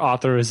ransomware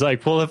author was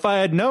like, well, if I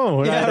had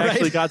known I'd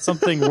actually got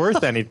something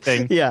worth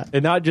anything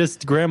and not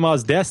just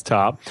grandma's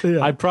desktop,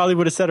 I probably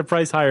would have set a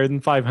price higher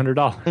than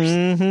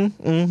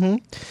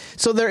 $500.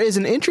 So there is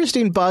an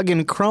interesting bug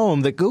in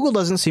Chrome that Google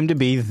doesn't seem to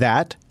be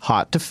that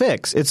hot to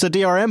fix. It's a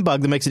DRM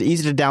bug that makes it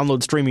easy to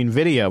download streaming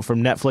video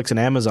from Netflix and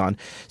Amazon.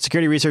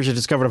 Security researchers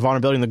discovered a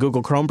vulnerability in the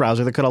Google Chrome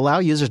browser that could allow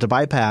users to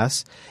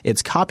bypass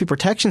its copy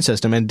protection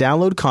system and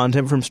download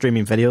content from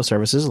streaming video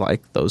services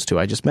like those two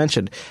I just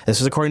mentioned. This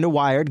is according to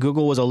Wired.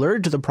 Google was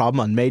alerted to the problem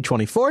on May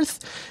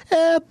 24th.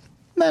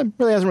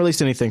 Really hasn't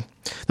released anything.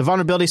 The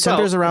vulnerability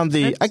centers around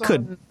the... it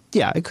could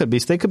be.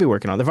 They could be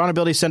working on it. The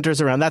vulnerability centers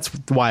around... That's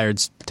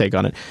Wired's take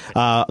on it.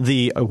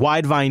 The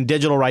Widevine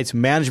digital rights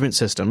management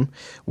system,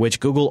 which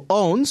Google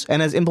owns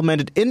and has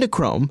implemented into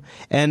Chrome,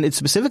 and it's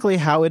specifically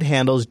how it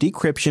handles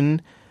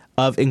decryption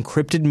of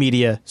encrypted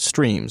media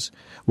streams.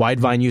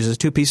 Widevine uses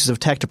two pieces of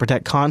tech to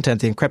protect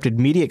content, the encrypted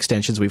media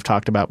extensions we've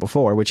talked about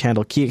before, which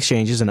handle key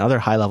exchanges and other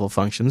high-level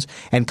functions,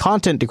 and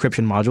content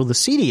decryption module, the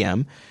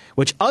CDM,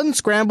 which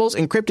unscrambles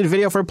encrypted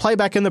video for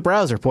playback in the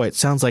browser. Boy, it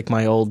sounds like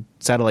my old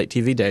satellite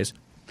TV days.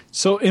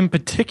 So in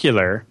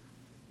particular,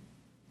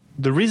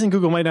 the reason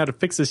Google might not have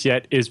fixed this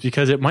yet is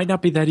because it might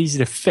not be that easy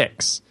to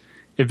fix.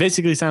 It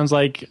basically sounds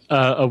like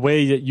a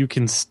way that you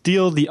can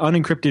steal the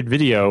unencrypted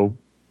video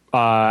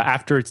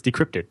after it's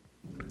decrypted.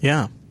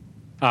 Yeah.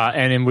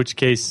 And in which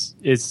case,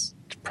 it's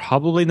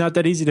probably not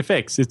that easy to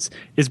fix. It's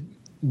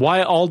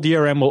why all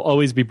DRM will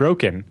always be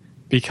broken,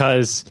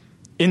 because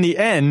in the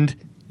end,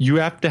 you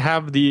have to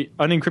have the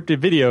unencrypted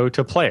video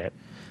to play it.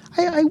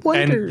 I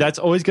wonder. And that's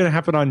always going to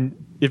happen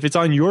if it's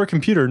on your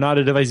computer, not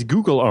a device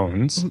Google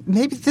owns.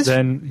 Maybe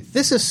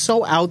this is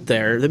so out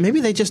there that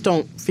maybe they just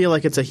don't feel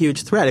like it's a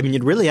huge threat. I mean,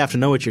 you'd really have to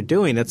know what you're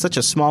doing. It's such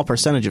a small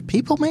percentage of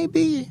people,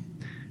 maybe.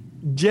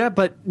 Yeah,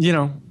 but,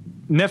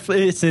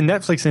 it's in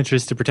Netflix's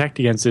interest to protect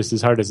against this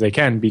as hard as they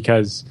can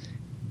because,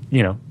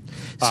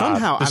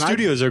 somehow the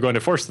studios are going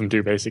to force them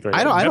to, basically.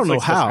 I don't know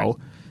how,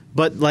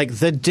 but like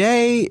the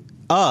day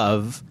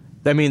of,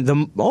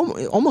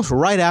 almost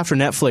right after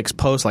Netflix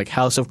posts like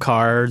House of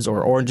Cards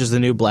or Orange is the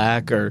New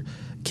Black or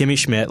Kimmy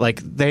Schmidt,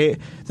 like they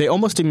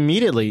almost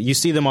immediately, you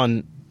see them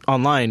on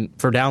online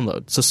for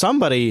download. So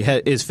somebody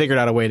is figured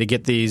out a way to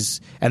get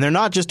these, and they're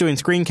not just doing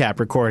screen cap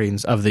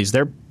recordings of these.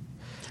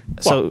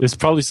 So it's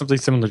probably something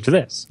similar to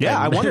this. Yeah,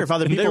 I wonder if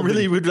other people they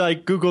really would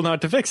like Google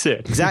not to fix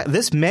it. Exactly.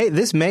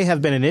 This may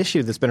have been an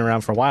issue that's been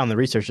around for a while, and the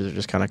researchers are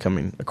just kind of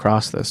coming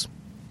across this.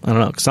 I don't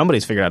know.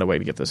 Somebody's figured out a way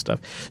to get this stuff.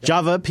 Yeah.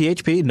 Java,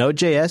 PHP,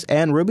 Node.js,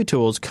 and Ruby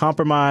tools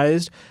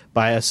compromised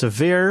by a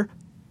severe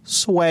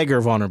Swagger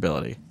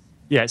vulnerability.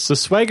 Yeah, so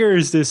Swagger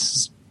is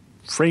this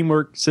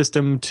framework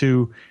system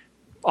to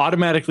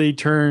automatically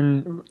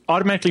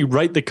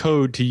write the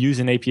code to use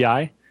an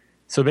API.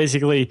 So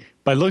basically,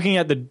 by looking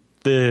at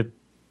the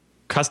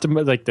custom,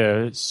 like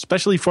the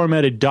specially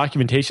formatted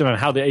documentation on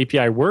how the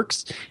API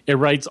works, it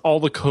writes all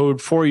the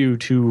code for you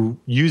to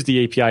use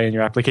the API in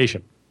your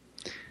application.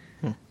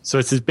 So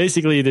it's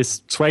basically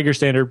this Swagger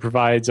standard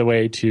provides a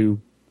way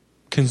to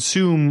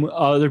consume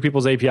other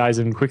people's APIs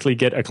and quickly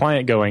get a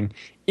client going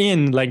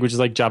in languages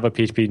like Java,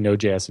 PHP,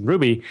 Node.js, and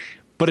Ruby.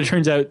 But it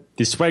turns out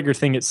the Swagger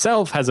thing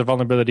itself has a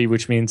vulnerability,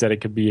 which means that it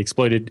could be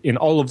exploited in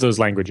all of those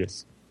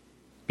languages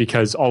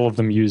because all of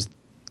them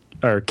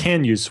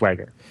can use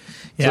Swagger.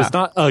 Yeah. So it's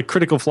not a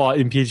critical flaw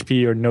in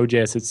PHP or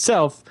Node.js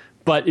itself,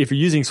 but if you're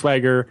using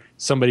Swagger,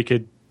 somebody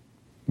could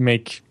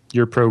make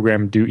your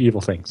program do evil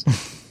things.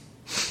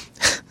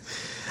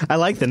 I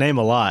like the name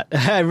a lot.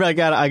 I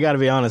got to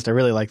be honest. I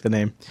really like the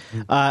name.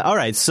 All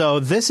right,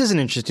 so this is an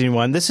interesting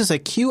one. This is a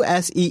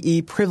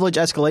QSEE privilege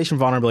escalation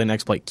vulnerability and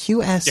exploit.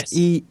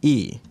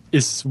 QSEE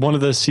is one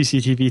of the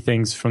CCTV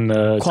things from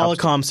the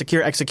Qualcomm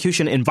Secure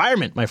Execution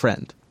Environment, my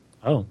friend.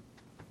 Oh,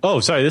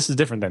 sorry. This is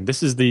different then.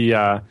 This is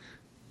the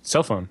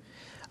cell phone.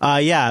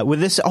 Yeah,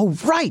 with this. Oh,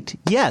 right.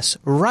 Yes,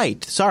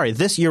 right. Sorry.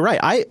 You're right.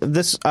 I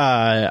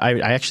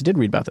actually did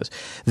read about this.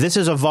 This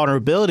is a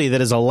vulnerability that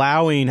is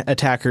allowing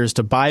attackers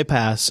to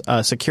bypass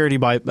security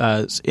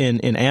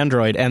in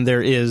Android, and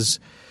there's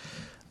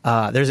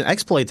an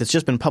exploit that's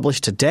just been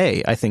published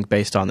today, I think,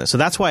 based on this. So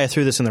that's why I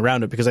threw this in the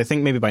roundup, because I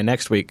think maybe by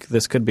next week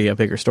this could be a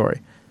bigger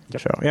story.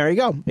 So there you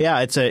go.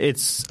 Yeah, it's a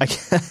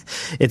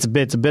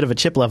bit of a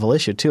chip level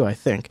issue too, I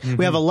think. Mm-hmm.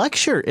 We have a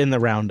lecture in the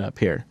roundup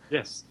here.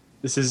 Yes.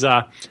 This is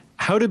how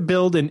to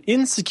build an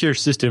insecure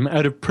system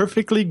out of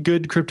perfectly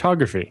good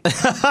cryptography.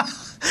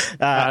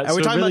 Are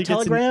we talking about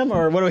Telegram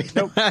or what are we?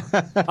 Nope.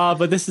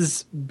 But this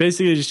is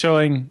basically just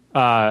showing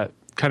kind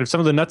of some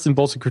of the nuts and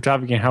bolts of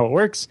cryptography and how it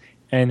works,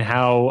 and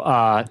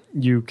how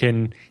you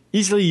can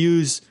easily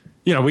use.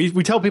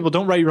 We tell people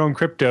don't write your own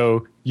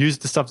crypto, use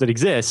the stuff that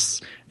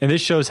exists, and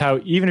this shows how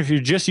even if you're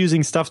just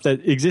using stuff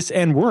that exists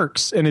and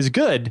works and is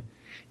good,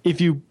 if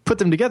you put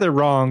them together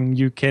wrong,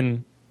 you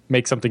can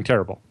make something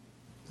terrible.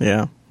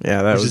 Yeah,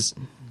 that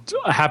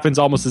happens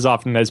almost as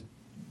often as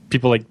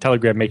people like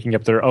Telegram making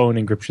up their own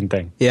encryption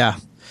thing. Yeah,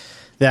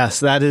 yes,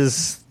 that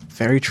is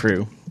very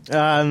true.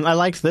 I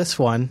liked this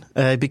one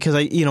because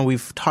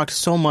we've talked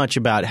so much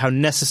about how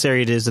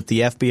necessary it is that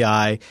the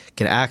FBI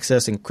can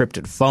access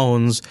encrypted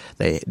phones.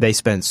 They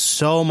spend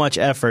so much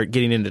effort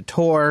getting into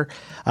Tor.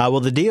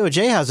 Well, the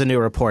DOJ has a new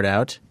report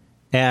out,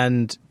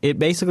 and it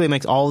basically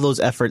makes all of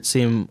those efforts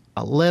seem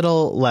a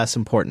little less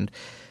important.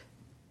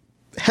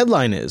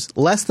 Headline is,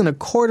 less than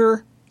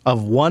 1/4% of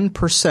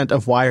 1%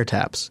 of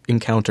wiretaps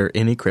encounter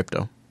any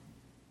crypto.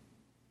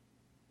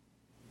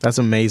 That's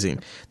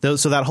amazing.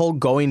 So that whole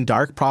going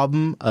dark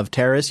problem of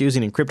terrorists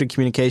using encrypted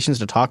communications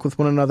to talk with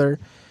one another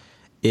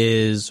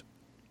is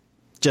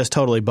just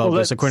totally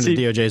bogus, according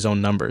to DOJ's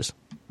own numbers.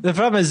 The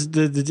problem is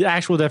the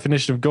actual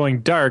definition of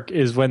going dark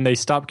is when they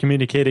stop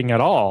communicating at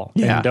all.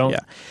 Yeah.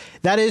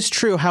 That is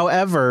true.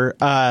 However,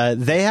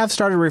 they have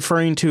started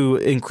referring to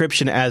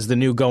encryption as the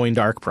new going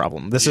dark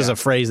problem. This is a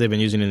phrase they've been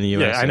using in the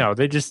U.S. Yeah, I know.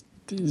 They just,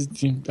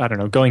 I don't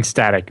know, going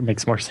static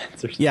makes more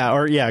sense.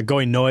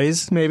 Going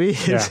noise, maybe.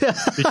 Yeah,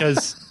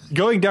 because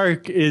going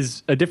dark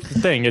is a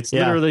different thing. It's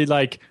literally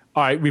like,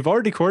 all right, we've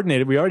already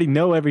coordinated. We already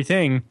know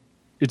everything.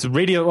 It's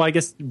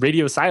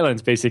radio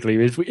silence,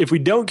 basically. If we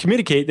don't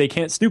communicate, they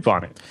can't snoop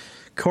on it.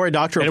 Cory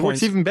Doctorow it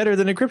works even better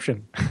than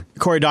encryption.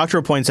 Cory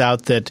Doctorow points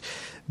out that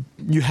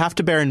you have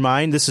to bear in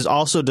mind this is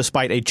also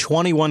despite a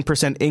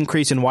 21%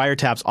 increase in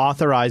wiretaps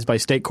authorized by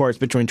state courts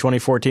between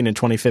 2014 and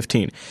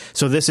 2015.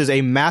 So this is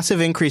a massive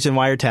increase in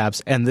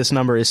wiretaps, and this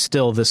number is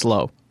still this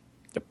low.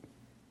 Yep.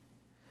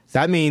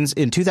 That means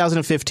in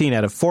 2015,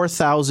 out of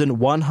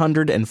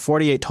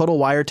 4,148 total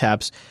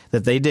wiretaps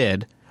that they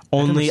did,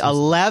 only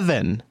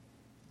 11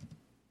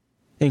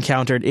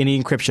 encountered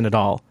any encryption at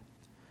all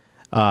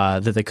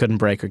that they couldn't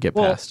break or get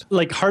past.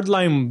 Like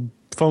hardline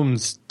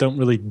phones don't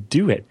really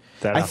do it.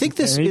 I think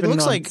it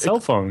looks like cell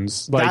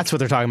phones. That's what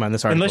they're talking about in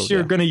this article. Unless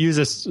you're going to use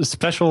a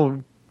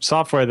special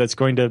software that's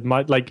going to,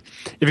 like,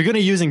 if you're going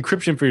to use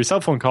encryption for your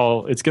cell phone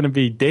call, it's going to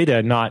be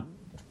data, not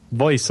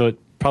voice. So it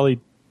probably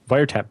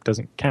wiretap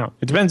doesn't count.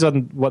 It depends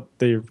on what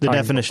the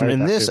definition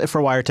in this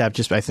for wiretap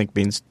just I think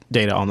means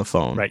data on the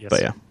phone. Right. Yes.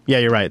 But yeah,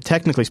 you're right.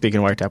 Technically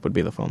speaking, wiretap would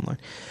be the phone line.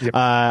 Yep.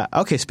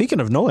 Okay. Speaking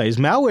of noise,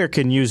 malware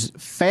can use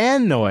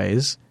fan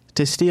noise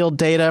to steal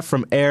data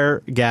from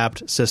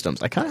air-gapped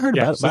systems. I kind of heard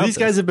about these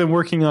guys have been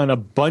working on a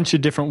bunch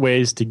of different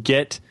ways to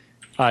get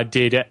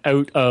data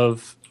out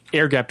of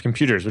air-gapped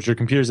computers, which are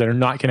computers that are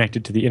not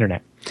connected to the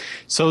internet.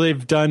 So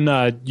they've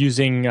done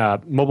using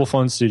mobile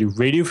phones to do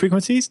radio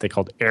frequencies. They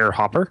called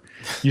AirHopper.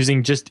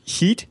 Using just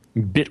heat,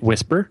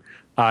 BitWhisper.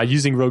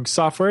 Using rogue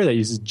software that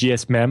uses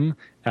GSMEM,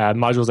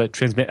 modules that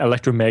transmit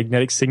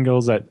electromagnetic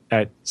signals at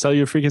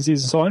cellular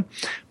frequencies and so on.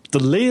 The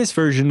latest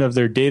version of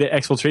their data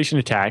exfiltration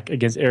attack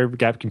against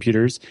air-gapped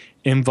computers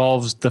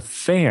involves the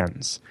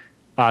fans.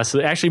 So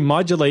they actually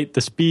modulate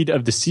the speed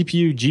of the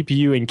CPU,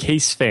 GPU, and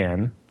case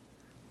fan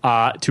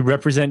to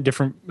represent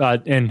different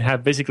and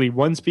have basically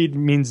one speed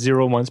means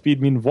 0, one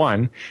speed means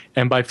 1.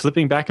 And by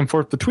flipping back and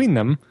forth between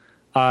them,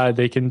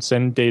 they can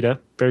send data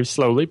very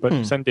slowly,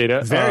 but send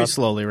data very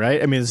slowly,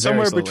 right? I mean, it's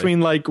somewhere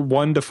between like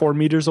 1 to 4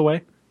 meters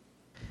away.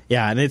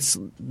 Yeah, and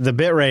the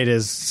bit rate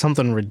is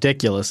something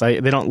ridiculous.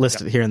 They don't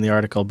list it here in the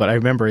article, but I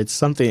remember it's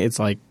something. It's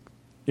like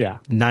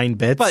 9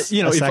 bits. But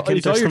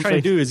if all you're trying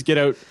to do is get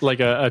out like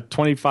a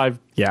 25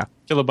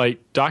 kilobyte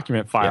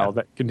document file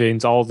that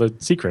contains all the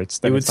secrets,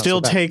 then it would still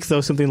take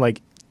something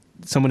like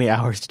so many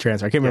hours to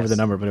transfer. I can't remember the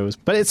number,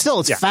 but it's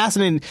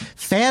fascinating.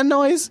 Fan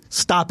noise?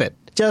 Stop it!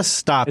 Just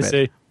stop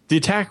it. The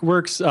attack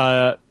works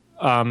in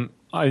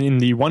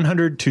the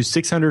 100 to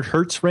 600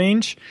 hertz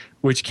range,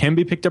 which can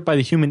be picked up by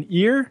the human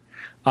ear.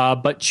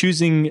 But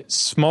choosing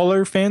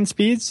smaller fan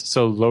speeds,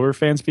 so lower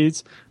fan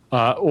speeds,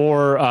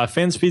 or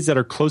fan speeds that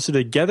are closer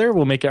together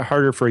will make it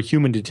harder for a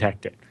human to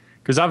detect it.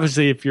 Because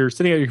obviously, if you're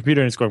sitting at your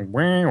computer and it's going,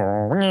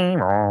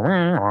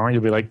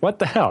 you'll be like, "What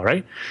the hell?"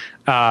 Right?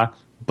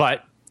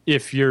 But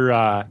if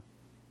they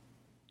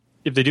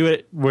do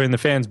it when the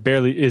fans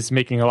barely is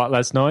making a lot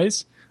less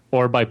noise,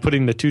 or by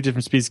putting the two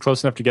different speeds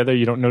close enough together,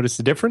 you don't notice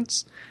the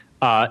difference.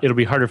 It'll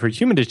be harder for a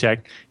human to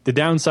detect. The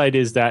downside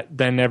is that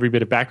then every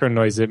bit of background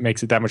noise, it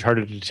makes it that much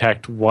harder to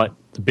detect what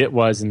the bit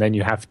was, and then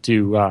you have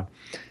to,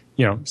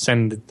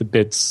 send the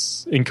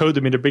bits, encode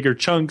them into bigger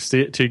chunks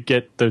to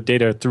get the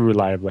data through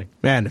reliably.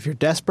 Man, if you're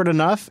desperate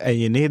enough and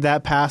you need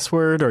that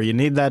password or you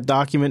need that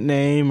document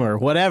name or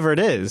whatever it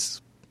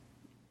is.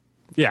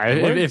 Yeah,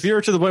 if you're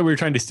to the point where you're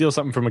trying to steal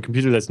something from a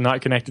computer that's not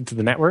connected to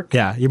the network.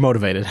 Yeah, you're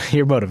motivated.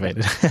 You're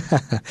motivated.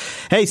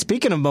 Hey,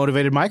 speaking of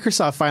motivated,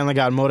 Microsoft finally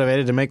got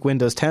motivated to make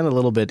Windows 10 a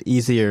little bit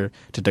easier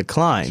to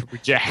decline. To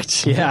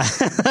reject. Yeah.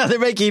 They're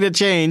making a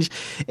change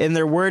in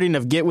their wording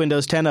of Get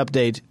Windows 10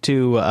 Update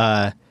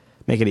to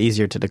make it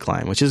easier to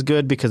decline, which is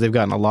good because they've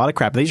gotten a lot of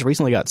crap. They just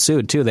recently got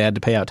sued, too. They had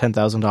to pay out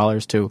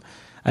 $10,000 to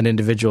an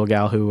individual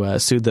gal who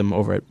sued them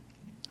over it.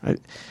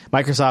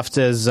 Microsoft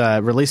has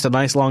released a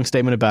nice long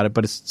statement about it,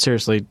 but it's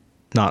seriously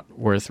not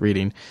worth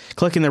reading.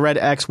 Clicking the red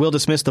X will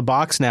dismiss the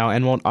box now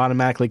and won't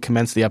automatically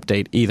commence the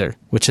update either,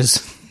 which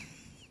is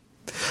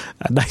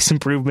a nice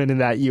improvement in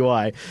that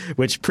UI,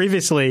 which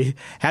previously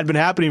had been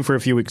happening for a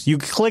few weeks. You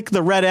click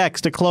the red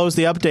X to close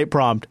the update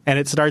prompt, and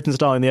it starts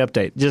installing the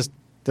update.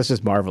 That's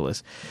just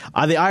marvelous.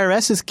 The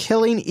IRS is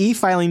killing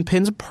e-filing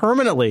pins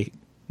permanently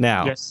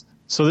now. Yes.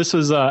 So this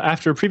was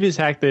after a previous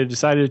hack. They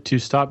decided to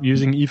stop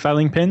using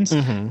e-filing pins,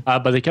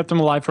 but they kept them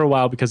alive for a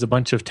while because a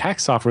bunch of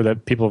tax software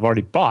that people have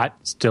already bought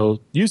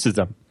still uses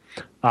them.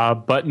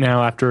 But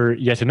now, after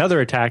yet another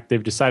attack,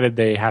 they've decided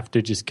they have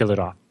to just kill it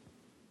off.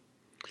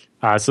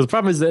 So the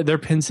problem is that their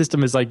pin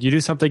system is like you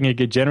do something, you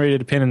get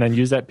generated a pin, and then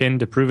use that pin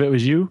to prove it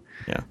was you.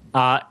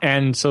 Yeah.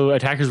 And so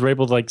attackers were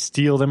able to like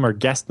steal them or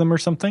guess them or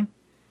something.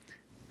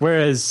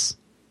 Whereas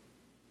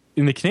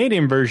in the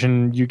Canadian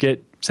version, you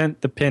get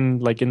sent the pin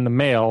like in the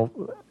mail,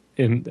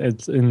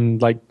 in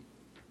like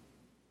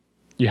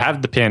you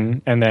have the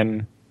pin and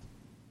then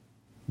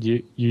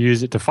you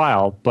use it to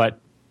file, but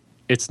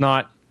it's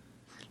not.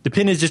 The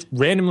pin is just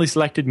randomly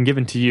selected and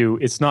given to you.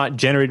 It's not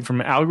generated from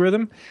an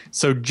algorithm.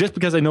 So just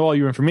because I know all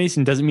your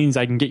information doesn't mean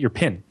I can get your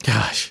pin.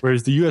 Gosh.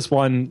 Whereas the US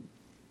one,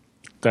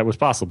 that was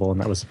possible,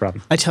 and that was the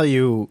problem. I tell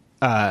you,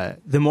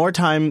 the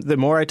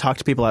more I talk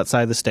to people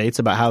outside the States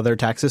about how their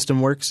tax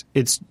system works,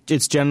 it's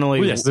generally...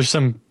 Well, yes, there's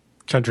some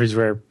countries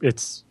where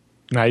it's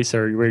nice,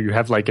 or where you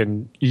have like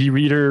an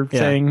e-reader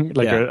thing,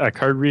 like a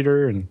card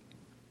reader. And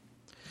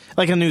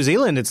like in New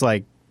Zealand, it's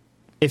like,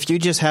 if you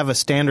just have a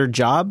standard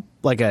job,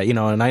 like a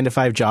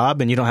 9-to-5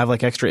 job, and you don't have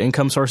like extra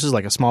income sources,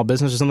 like a small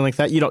business or something like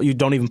that, you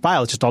don't even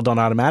file. It's just all done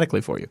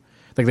automatically for you.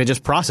 Like they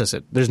just process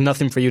it. There's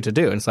nothing for you to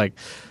do. And it's like,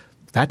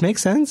 that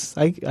makes sense.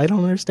 I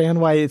don't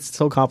understand why it's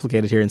so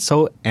complicated here and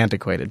so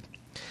antiquated.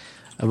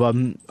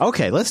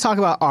 Okay, let's talk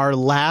about our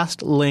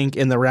last link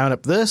in the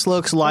roundup. This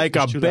looks like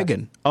a big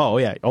one. Oh,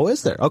 yeah. Oh,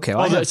 is there? Okay.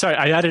 Well, sorry,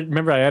 I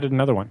added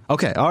another one.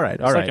 Okay, all right.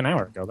 Like an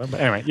hour ago. But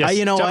anyway, yes.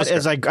 You know what?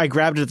 As I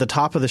grabbed it at the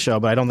top of the show,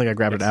 but I don't think I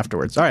grabbed it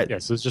afterwards. All right.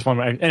 Yes, so it's just one.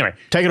 Anyway.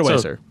 Take it away,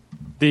 sir.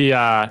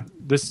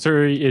 This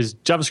story is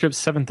JavaScript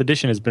 7th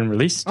edition has been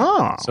released.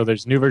 Oh. So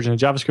there's a new version of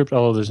JavaScript,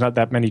 although there's not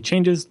that many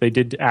changes. They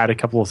did add a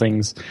couple of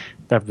things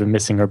that have been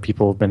missing or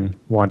people have been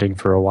wanting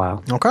for a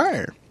while.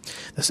 Okay.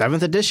 The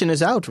 7th edition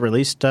is out,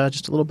 released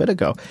just a little bit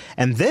ago.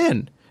 And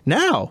then,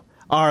 now,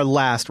 our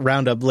last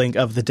roundup link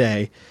of the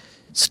day.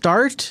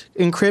 Start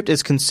Encrypt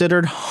is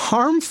considered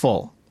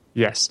harmful.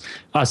 Yes.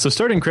 So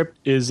Start Encrypt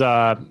is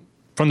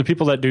from the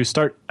people that do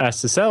Start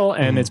SSL,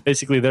 and it's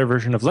basically their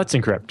version of Let's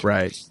Encrypt.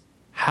 Right.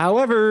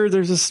 However,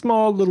 there's a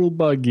small little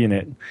bug in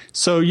it.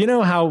 So you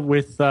know how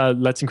with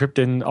Let's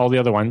Encrypt and all the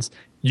other ones,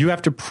 you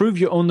have to prove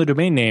you own the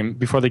domain name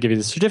before they give you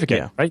the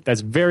certificate, right?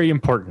 That's very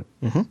important.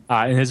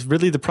 And it's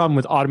really the problem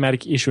with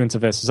automatic issuance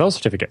of SSL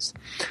certificates.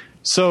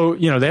 So,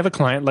 you know, they have a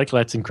client like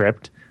Let's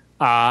Encrypt.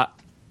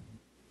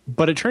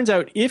 But it turns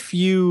out if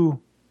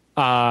you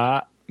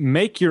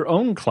make your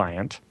own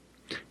client,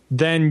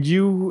 then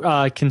you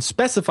can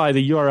specify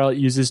the URL it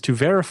uses to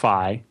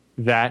verify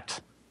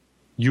that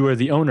you are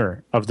the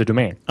owner of the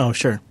domain. Oh,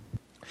 sure.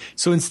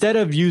 So instead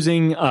of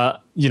using,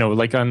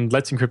 like on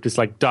Let's Encrypt, it's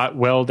like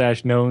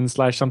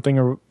 .well-known/something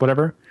or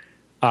whatever.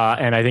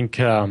 And I think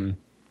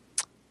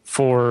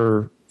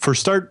for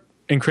Start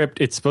Encrypt,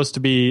 it's supposed to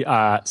be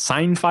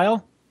sign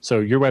file. So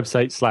your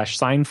website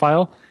 /sign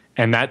file.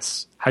 And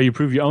that's how you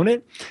prove you own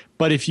it.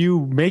 But if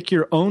you make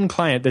your own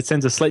client that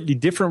sends a slightly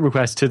different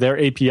request to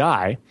their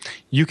API,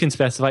 you can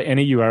specify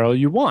any URL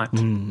you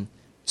want.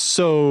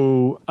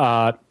 So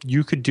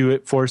you could do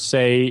it for,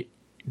 say,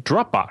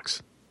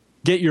 Dropbox.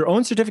 Get your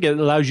own certificate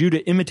that allows you to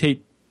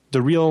imitate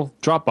the real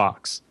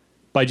Dropbox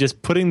by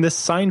just putting this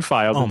sign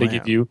file that they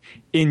give you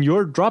in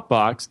your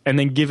Dropbox and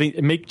then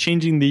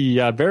changing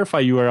the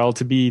verify URL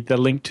to be the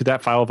link to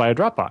that file via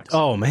Dropbox.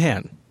 Oh,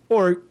 man.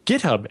 Or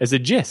GitHub as a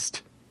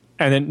gist.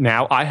 And then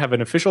now I have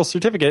an official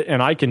certificate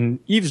and I can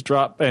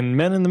eavesdrop and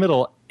man in the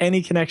middle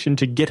any connection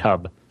to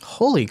GitHub.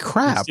 Holy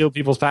crap. Steal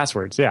people's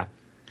passwords, yeah.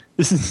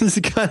 This is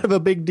kind of a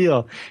big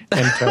deal.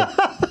 And,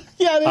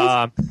 yeah,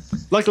 it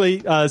is.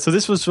 Luckily, so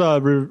this was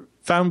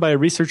found by a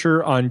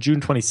researcher on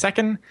June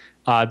 22nd.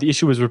 The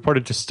issue was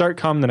reported to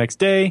Startcom the next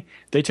day.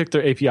 They took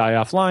their API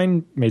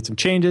offline, made some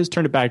changes,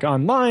 turned it back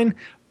online,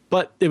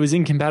 but it was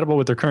incompatible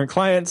with their current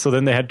client, so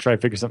then they had to try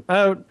to figure something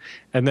out.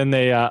 And then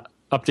they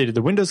updated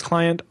the Windows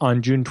client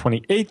on June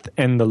 28th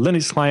and the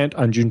Linux client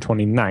on June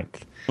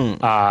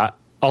 29th.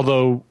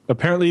 Although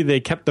apparently they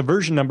kept the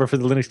version number for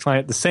the Linux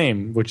client the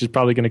same, which is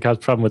probably going to cause a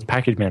problem with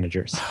package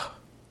managers.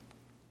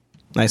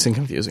 Nice and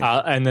confusing.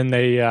 And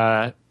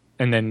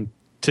then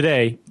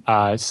today,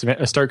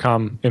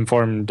 Startcom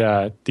informed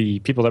the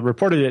people that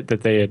reported it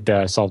that they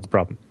had solved the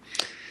problem.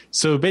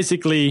 So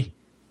basically,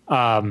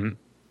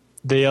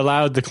 they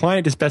allowed the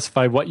client to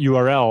specify what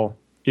URL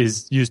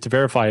is used to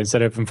verify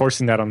instead of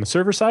enforcing that on the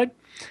server side.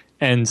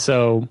 And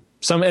so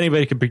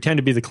anybody could pretend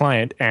to be the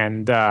client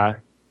and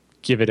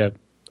give it a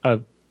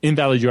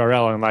invalid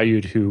URL and allow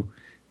you to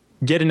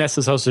get an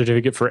SSL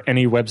certificate for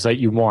any website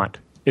you want,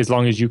 as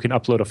long as you can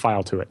upload a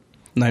file to it.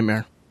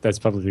 Nightmare. That's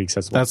publicly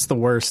accessible. That's the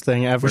worst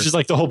thing ever. Which is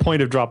like the whole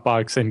point of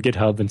Dropbox and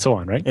GitHub and so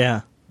on, right?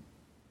 Yeah.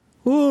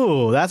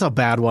 Ooh, that's a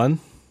bad one.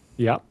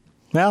 Yeah.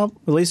 Well,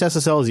 at least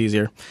SSL is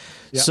easier.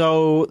 Yeah.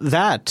 So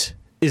that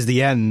is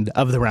the end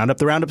of the Roundup.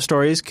 The Roundup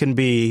stories can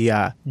be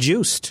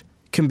juiced,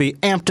 can be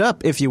amped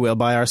up, if you will,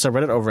 by our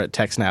subreddit over at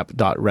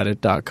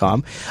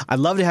techsnap.reddit.com. I'd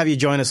love to have you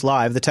join us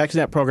live. The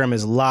TechSnap program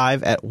is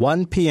live at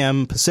 1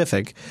 p.m.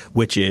 Pacific,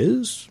 which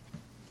is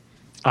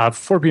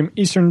 4 p.m.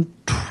 Eastern,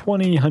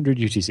 2000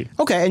 UTC.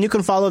 Okay, and you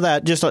can follow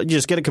that. Just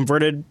get it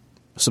converted.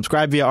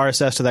 Subscribe via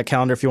RSS to that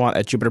calendar if you want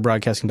at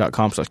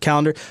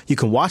jupiterbroadcasting.com/calendar. You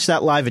can watch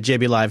that live at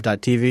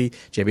jblive.tv,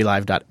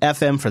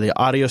 jblive.fm for the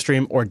audio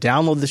stream, or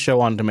download the show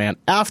on demand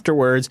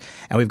afterwards.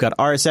 And we've got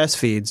RSS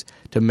feeds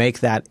to make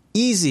that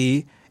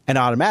easy and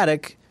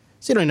automatic,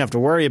 so you don't even have to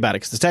worry about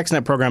it, because the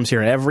TechSnap program's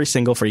here every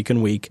single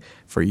freaking week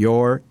for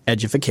your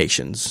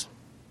edifications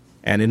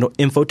and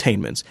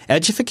infotainments.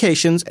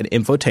 Edifications and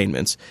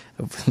infotainments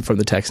from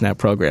the TechSnap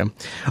program.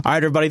 All right,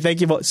 everybody,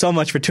 thank you so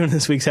much for tuning in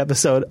this week's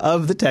episode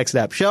of the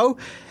TechSnap Show,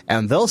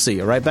 and they'll see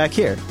you right back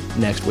here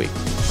next week.